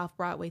the big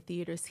off-Broadway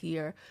theaters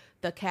here,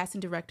 the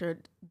casting director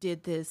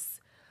did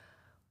this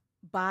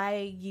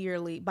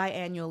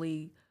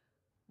biannually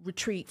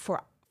retreat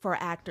for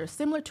actors,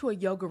 similar to a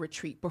yoga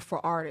retreat, but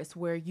for artists,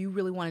 where you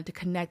really wanted to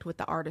connect with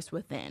the artist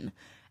within.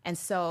 And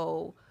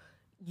so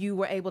you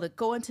were able to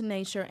go into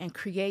nature and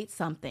create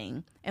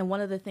something. And one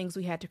of the things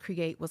we had to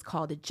create was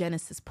called a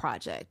Genesis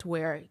project,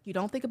 where you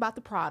don't think about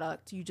the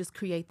product, you just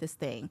create this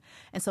thing.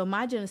 And so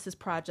my Genesis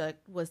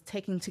project was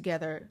taking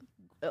together,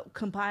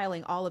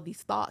 compiling all of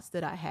these thoughts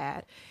that I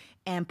had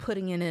and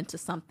putting it into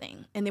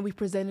something. And then we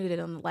presented it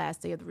on the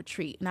last day of the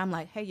retreat. And I'm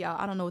like, hey, y'all,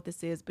 I don't know what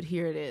this is, but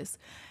here it is.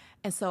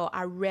 And so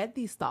I read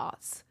these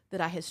thoughts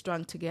that I had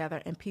strung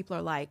together, and people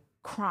are like,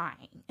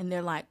 crying, and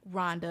they're like,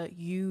 Rhonda,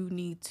 you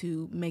need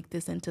to make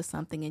this into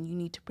something, and you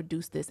need to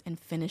produce this and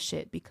finish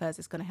it, because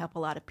it's going to help a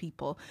lot of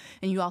people,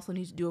 and you also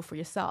need to do it for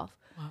yourself.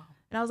 Wow.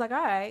 And I was like,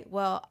 all right,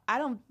 well, I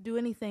don't do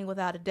anything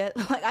without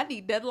like I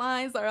need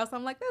deadlines, or else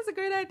I'm like, that's a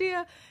great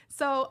idea.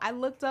 So I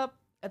looked up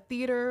a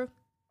theater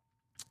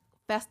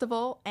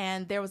festival,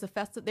 and there is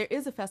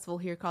a festival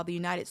here called the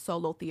United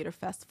Solo Theater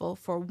Festival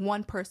for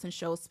one person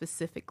shows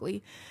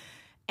specifically.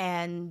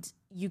 And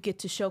you get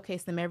to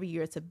showcase them every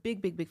year. It's a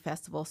big, big, big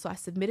festival. So I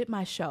submitted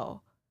my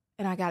show,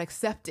 and I got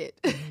accepted.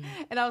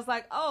 And I was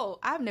like, oh,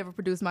 I've never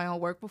produced my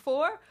own work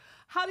before.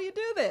 How do you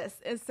do this?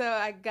 And so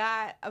I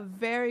got a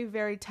very,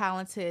 very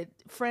talented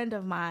friend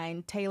of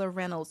mine, Taylor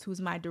Reynolds, who's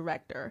my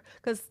director.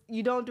 Because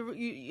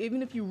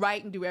even if you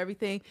write and do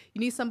everything, you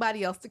need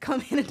somebody else to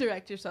come in and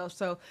direct yourself.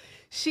 So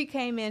she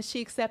came in,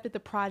 she accepted the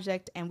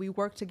project, and we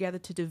worked together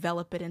to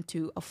develop it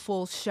into a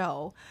full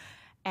show.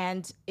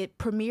 And it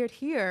premiered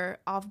here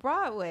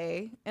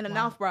off-Broadway, in an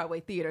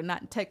off-Broadway theater,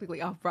 not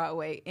technically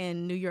off-Broadway,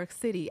 in New York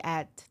City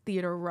at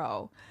Theater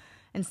Row.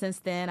 And since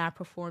then, I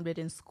performed it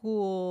in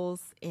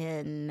schools,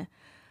 in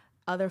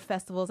other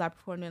festivals. I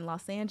performed in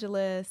Los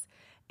Angeles,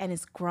 and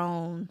it's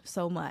grown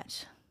so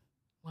much.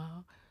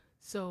 Wow.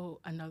 So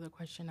another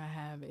question I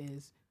have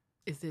is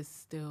this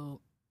still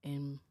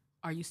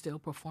are you still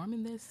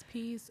performing this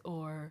piece,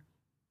 or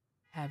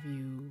have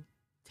you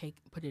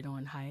put it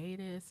on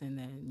hiatus and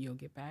then you'll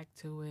get back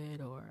to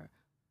it, or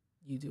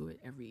you do it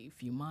every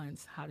few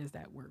months? How does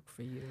that work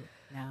for you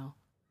now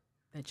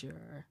that you're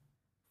a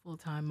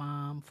full-time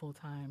mom,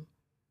 full-time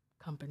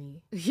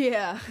company?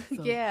 Yeah.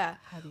 So yeah.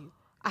 How do you?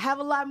 I have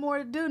a lot more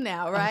to do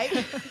now, right?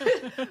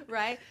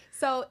 Right?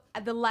 So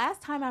the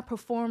last time I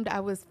performed, I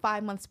was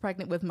 5 months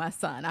pregnant with my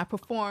son. I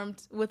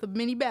performed with a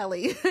mini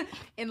belly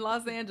in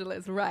Los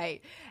Angeles,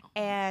 right?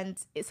 And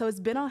so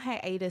it's been on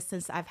hiatus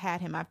since I've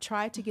had him. I've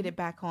tried to get it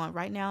back on.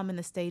 Right now I'm in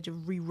the stage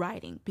of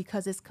rewriting,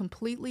 because it's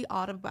completely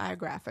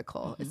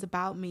autobiographical. It's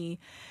about me.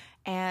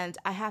 And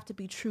I have to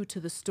be true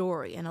to the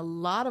story. And a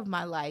lot of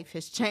my life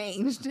has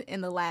changed in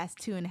the last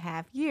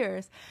 2.5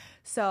 years.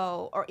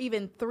 So, or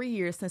even 3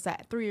 years since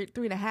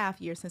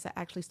 3.5 years since I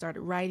actually started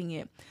writing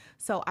it.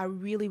 So I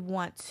really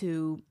want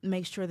to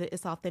make sure that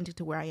it's authentic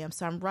to where I am.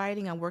 So I'm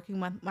writing, I'm working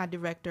with my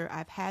director.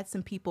 I've had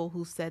some people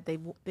who said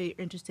they're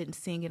interested in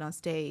seeing it on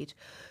stage.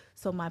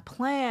 So my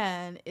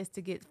plan is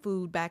to get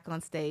Food back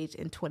on stage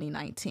in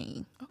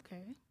 2019.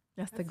 Okay.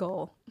 That's the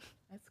goal.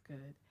 That's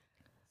good.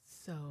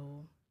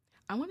 So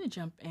I want to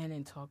jump in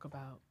and talk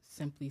about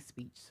Simply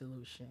Speech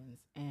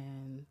Solutions.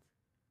 And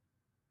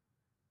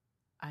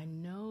I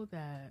know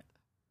that,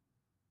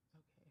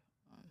 okay,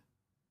 hold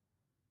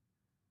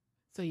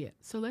on.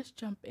 So let's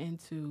jump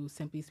into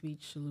Simply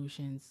Speech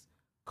Solutions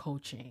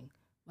coaching.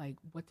 Like,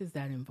 what does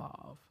that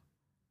involve?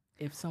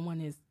 If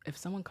someone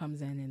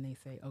comes in and they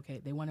say,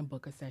 okay, they want to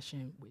book a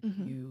session with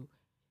you,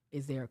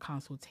 is there a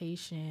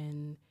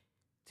consultation?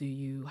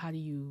 How do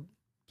you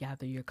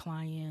gather your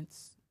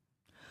clients?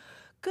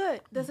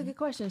 Good. That's a good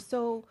question.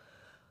 So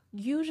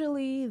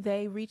usually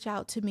they reach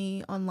out to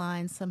me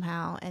online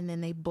somehow, and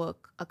then they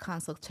book a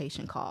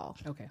consultation call,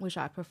 which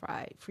I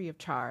provide free of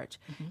charge.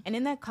 And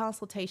in that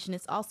consultation,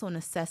 it's also an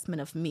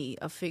assessment of me,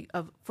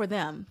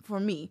 for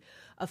me,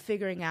 of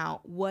figuring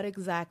out what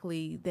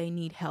exactly they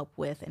need help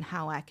with and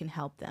how I can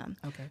help them.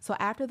 Okay. So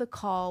after the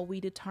call, we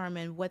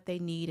determine what they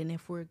need and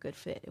if we're a good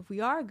fit. If we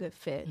are a good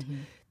fit,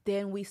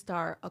 then we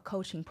start a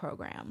coaching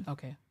program.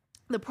 Okay.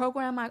 The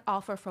program I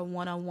offer for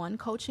one-on-one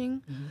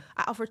coaching,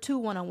 I offer 2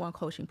 one-on-one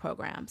coaching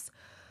programs.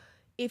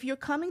 If you're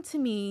coming to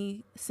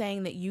me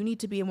saying that you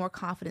need to be a more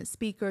confident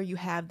speaker, you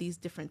have these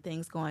different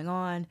things going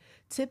on,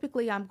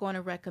 typically I'm going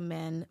to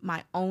recommend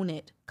my Own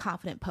It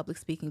Confident Public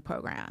Speaking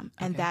program.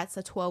 And that's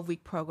a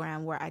 12-week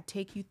program where I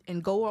take you,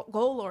 and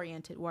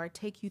goal-oriented, where I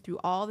take you through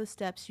all the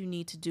steps you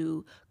need to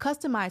do,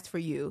 customized for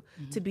you,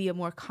 to be a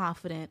more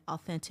confident,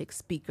 authentic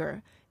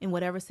speaker in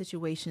whatever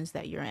situations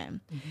that you're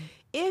in.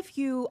 If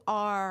you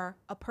are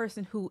a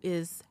person who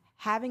is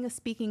having a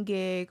speaking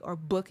gig or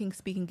booking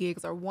speaking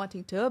gigs or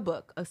wanting to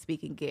book a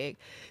speaking gig,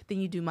 then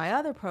you do my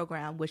other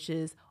program, which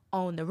is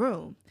Own the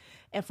Room.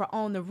 And for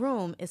Own the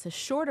Room, it's a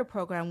shorter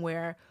program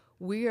where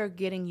we are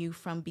getting you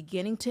from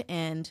beginning to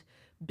end,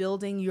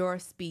 building your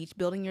speech,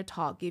 building your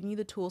talk, giving you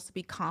the tools to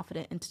be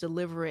confident and to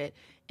deliver it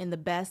in the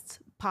best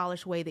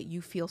polished way that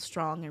you feel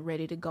strong and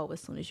ready to go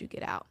as soon as you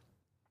get out.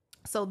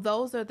 So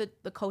those are the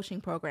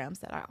coaching programs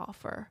that I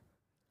offer.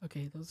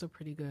 Okay, those are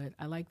pretty good.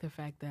 I like the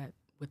fact that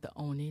with the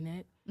owning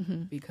it,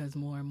 because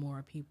more and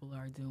more people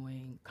are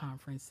doing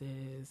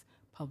conferences,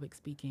 public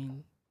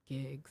speaking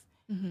gigs.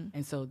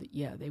 And so,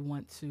 they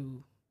want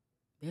to,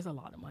 there's a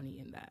lot of money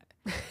in that.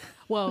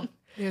 Well,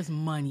 there's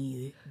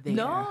money there.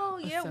 No,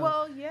 yeah,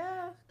 so,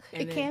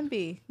 it can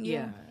be.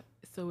 Yeah.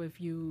 So if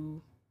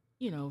you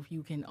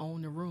can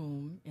own the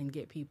room and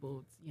get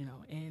people,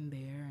 in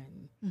there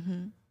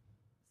and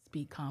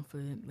speak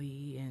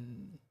confidently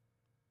and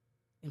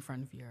in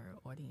front of your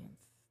audience,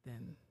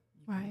 then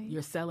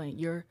you're selling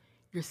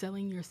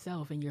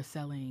yourself and you're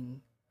selling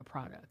a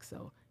product.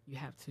 So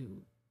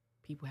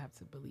people have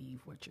to believe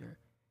what you're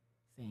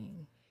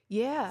saying.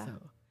 Yeah.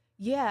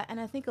 Yeah. And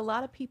I think a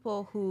lot of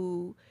people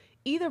who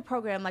either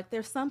program, like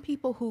there's some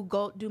people who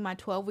go do my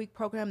 12-week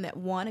program that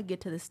want to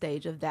get to the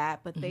stage of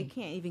that, but they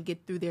can't even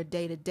get through their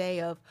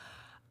day-to-day of,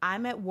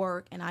 I'm at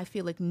work and I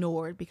feel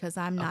ignored because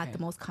I'm not the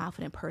most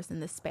confident person in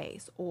the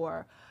space,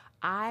 or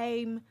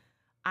I'm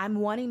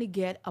wanting to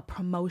get a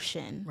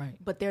promotion,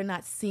 but they're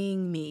not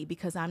seeing me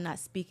because I'm not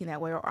speaking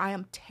that way, or I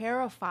am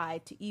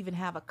terrified to even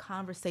have a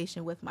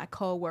conversation with my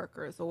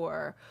coworkers,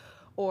 or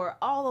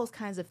all those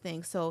kinds of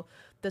things. So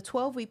the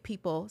 12-week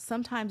people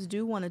sometimes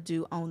do want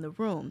to own the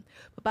room,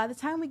 but by the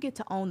time we get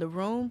to own the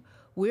room,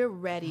 we're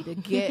ready to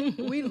get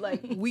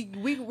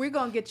we're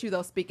gonna get you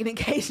those speaking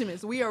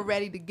engagements. We are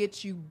ready to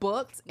get you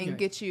booked and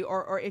get you,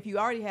 or if you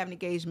already have an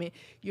engagement,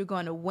 you're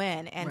going to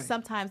win. And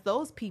sometimes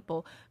those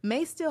people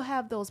may still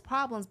have those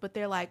problems, but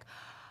they're like,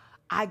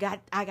 I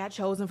got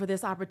chosen for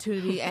this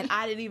opportunity and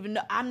I didn't even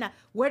know,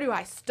 where do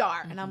I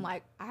start? And I'm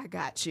like, I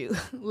got you.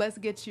 Let's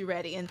get you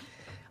ready. And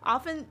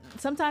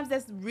sometimes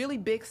that's really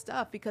big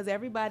stuff because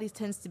everybody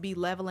tends to be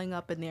leveling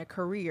up in their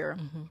career.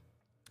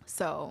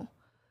 So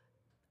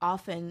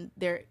often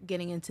they're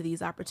getting into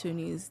these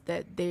opportunities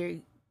that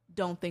they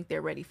don't think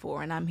they're ready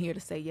for. And I'm here to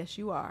say, yes,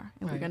 you are.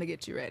 And we're going to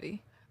get you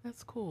ready.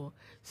 That's cool.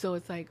 So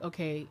it's like,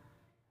 okay.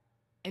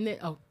 And then,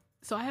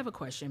 so I have a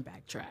question,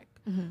 backtrack.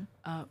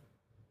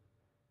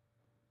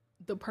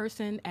 The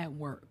person at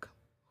work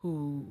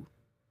who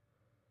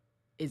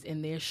is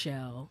in their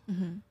shell,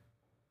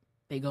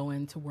 they go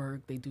into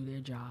work, they do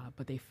their job,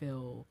 but they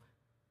feel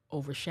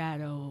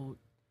overshadowed.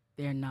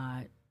 They're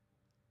not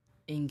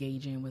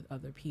engaging with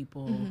other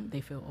people.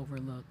 They feel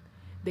overlooked.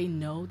 They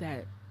know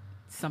that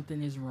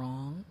something is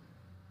wrong.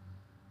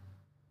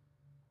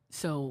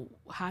 So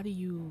how do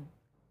you,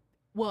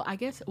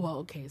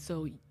 okay,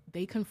 so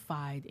they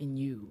confide in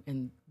you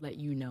and let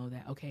you know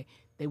that, okay,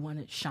 they want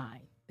to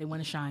shine. They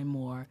want to shine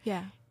more.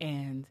 Yeah.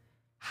 And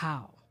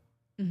how?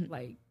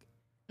 Like,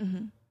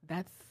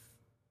 that's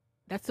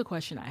the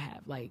question I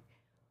have. Like,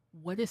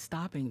 what is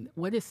stopping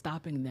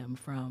them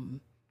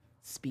from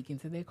speaking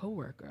to their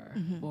coworker,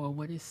 or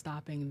what is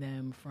stopping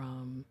them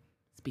from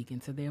speaking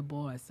to their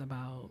boss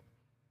about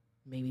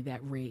maybe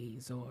that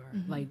raise, or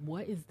like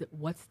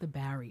what's the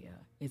barrier?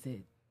 Is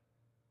it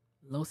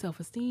low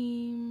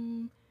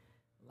self-esteem,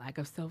 lack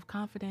of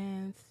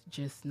self-confidence,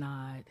 just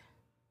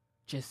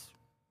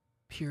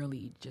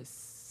purely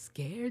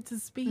scared to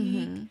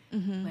speak?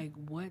 Like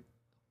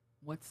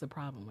what's the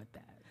problem with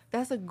that?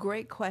 That's a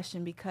great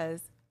question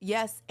because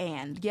yes,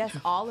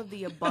 all of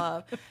the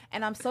above.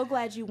 And I'm so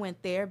glad you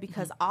went there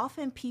because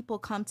often people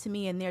come to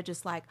me and they're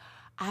just like,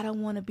 I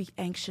don't want to be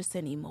anxious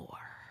anymore.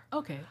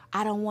 Okay.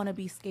 I don't want to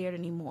be scared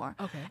anymore.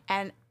 Okay.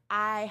 And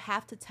I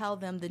have to tell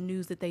them the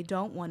news that they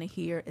don't want to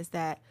hear is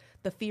that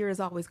the fear is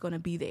always going to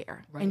be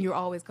there and you're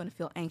always going to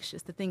feel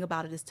anxious. The thing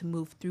about it is to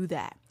move through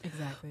that.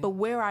 Exactly. But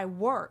where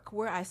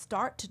I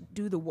start to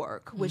do the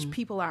work, which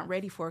people aren't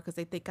ready for because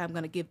they think I'm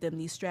going to give them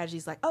these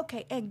strategies like,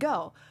 okay, and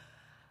go.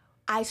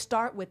 I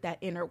start with that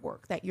inner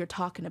work that you're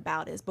talking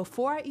about is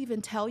before I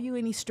even tell you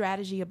any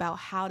strategy about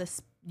how to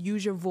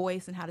use your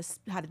voice and how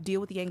to deal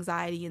with the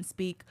anxiety and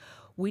speak,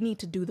 we need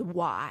to do the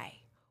why.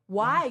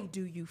 Why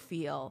do you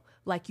feel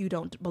like you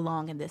don't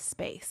belong in this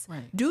space?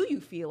 Right. Do you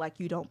feel like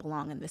you don't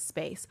belong in this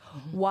space?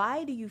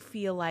 Why do you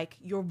feel like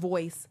your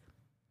voice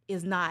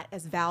is not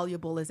as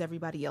valuable as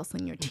everybody else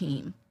on your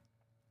team?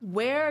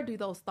 Where do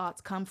those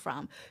thoughts come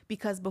from?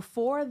 Because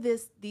before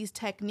these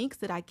techniques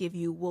that I give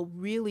you will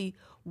really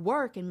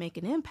work and make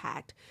an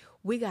impact,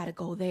 we got to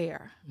go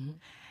there.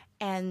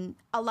 And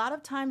a lot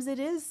of times it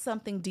is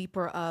something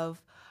deeper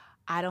of,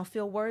 I don't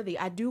feel worthy.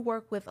 I do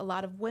work with a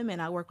lot of women.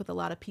 I work with a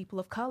lot of people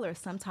of color.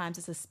 Sometimes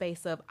it's a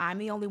space of, I'm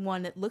the only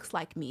one that looks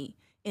like me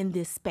in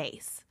this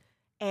space.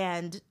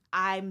 And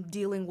I'm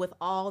dealing with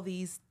all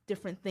these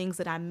different things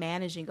that I'm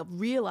managing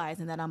of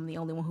realizing that I'm the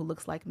only one who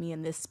looks like me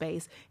in this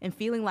space and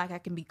feeling like I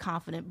can be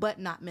confident but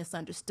not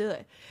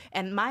misunderstood.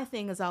 And my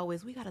thing is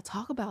always, we got to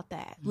talk about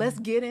that. Let's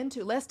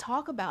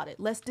talk about it.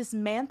 Let's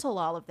dismantle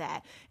all of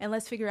that. And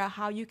let's figure out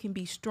how you can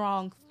be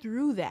strong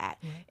through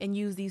that and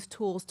use these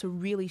tools to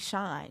really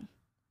shine.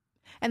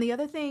 And the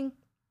other thing,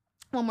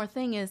 one more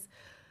thing is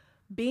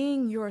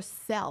being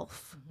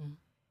yourself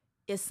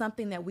is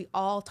something that we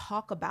all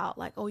talk about,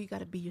 like, oh, you got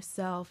to be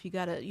yourself, you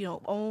got to,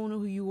 own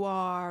who you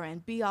are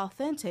and be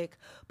authentic.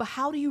 But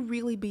how do you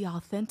really be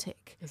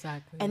authentic?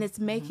 Exactly. And it's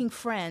making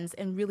friends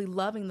and really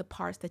loving the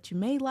parts that you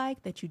may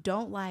like, that you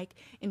don't like,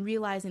 and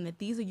realizing that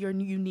these are your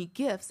unique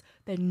gifts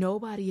that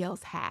nobody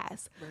else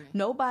has. Right.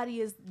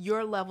 Nobody is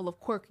your level of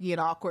quirky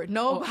and awkward.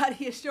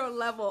 Nobody is your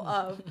level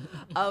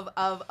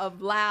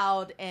of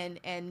loud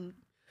and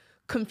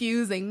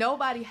confusing.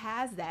 Nobody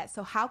has that.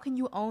 So how can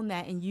you own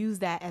that and use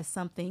that as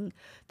something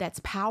that's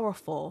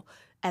powerful,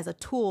 as a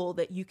tool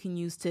that you can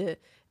use to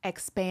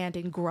expand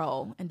and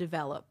grow and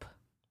develop?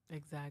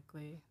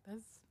 Exactly.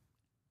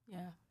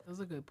 Those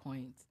are good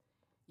points.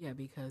 Yeah,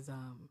 because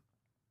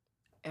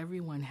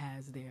everyone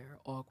has their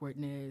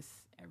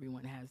awkwardness,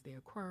 everyone has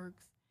their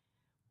quirks.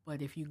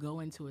 But if you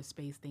go into a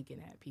space thinking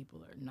that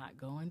people are not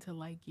going to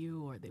like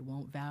you, or they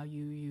won't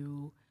value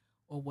you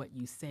or what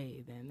you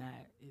say, then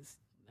that is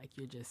like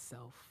you're just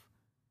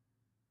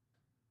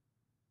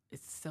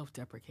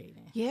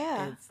self-deprecating.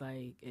 Yeah. It's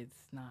like,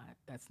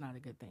 that's not a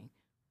good thing.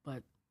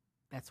 But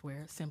that's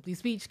where Simply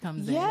Speech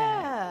comes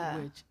Yeah.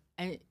 in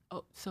at,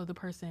 so the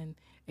person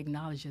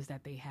acknowledges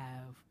that they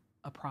have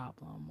a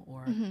problem,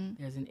 or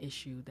there's an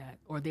issue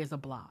or there's a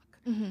block,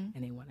 and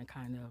they want to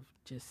kind of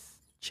just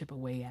chip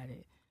away at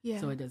it. Yeah.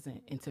 So it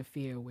doesn't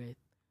interfere with,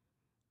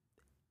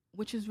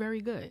 which is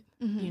very good.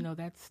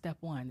 That's step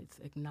one. It's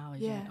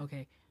acknowledging,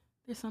 okay,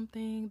 there's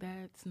something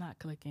that's not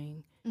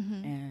clicking.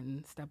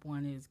 And step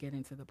one is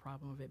getting to the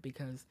problem of it,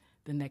 because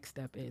the next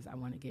step is I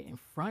want to get in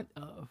front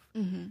of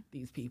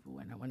these people,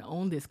 and I want to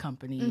own this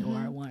company, or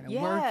I want to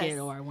work it,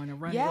 or I want to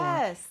run it,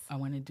 or I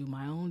want to do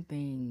my own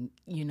thing,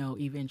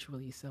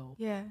 eventually. So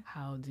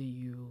how do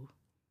you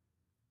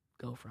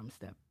go from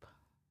step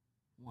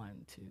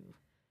 1 to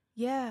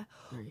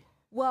 3?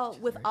 Well,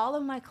 with all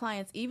of my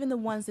clients, even the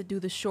ones that do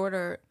the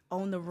shorter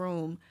own the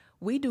room,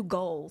 we do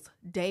goals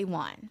day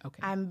one. Okay.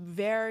 I'm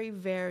very,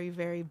 very,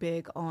 very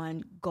big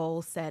on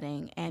goal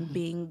setting and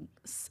doing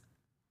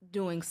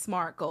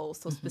SMART goals.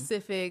 So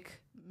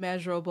specific,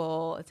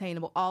 measurable,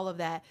 attainable, all of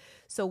that.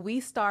 So we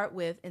start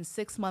with, in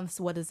 6 months,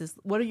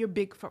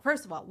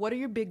 first of all, what are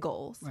your big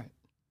goals? Right.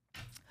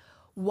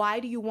 Why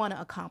do you want to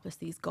accomplish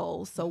these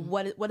goals? So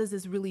what does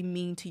this really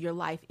mean to your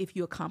life if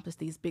you accomplish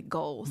these big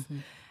goals?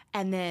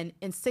 And then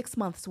in 6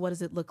 months, what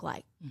does it look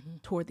like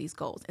toward these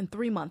goals? In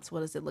 3 months, what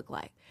does it look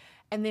like?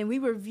 And then we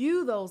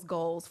review those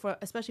goals,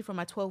 especially for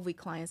my 12-week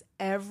clients,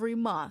 every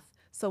month.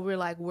 So we're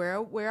like, where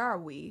are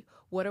we?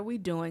 What are we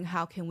doing?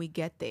 How can we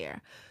get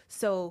there?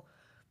 So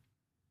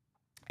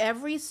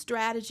every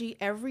strategy,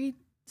 every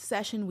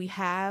session we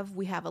have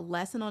a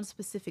lesson on a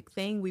specific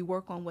thing. We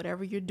work on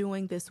whatever you're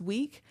doing this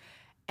week,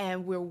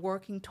 and we're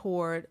working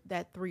toward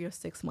that 3 or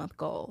 6 month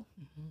goal.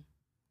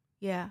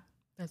 Yeah.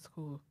 That's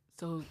cool.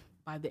 So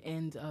by the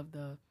end of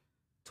the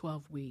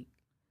 12-week,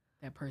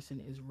 that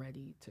person is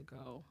ready to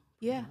go.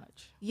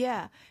 Much.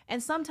 Yeah.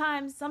 And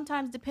sometimes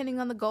depending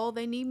on the goal,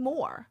 they need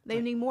more.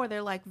 Need more.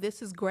 They're like,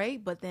 this is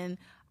great, but then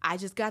I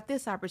just got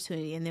this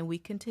opportunity, and then we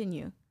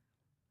continue.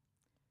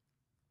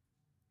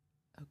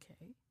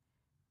 Okay.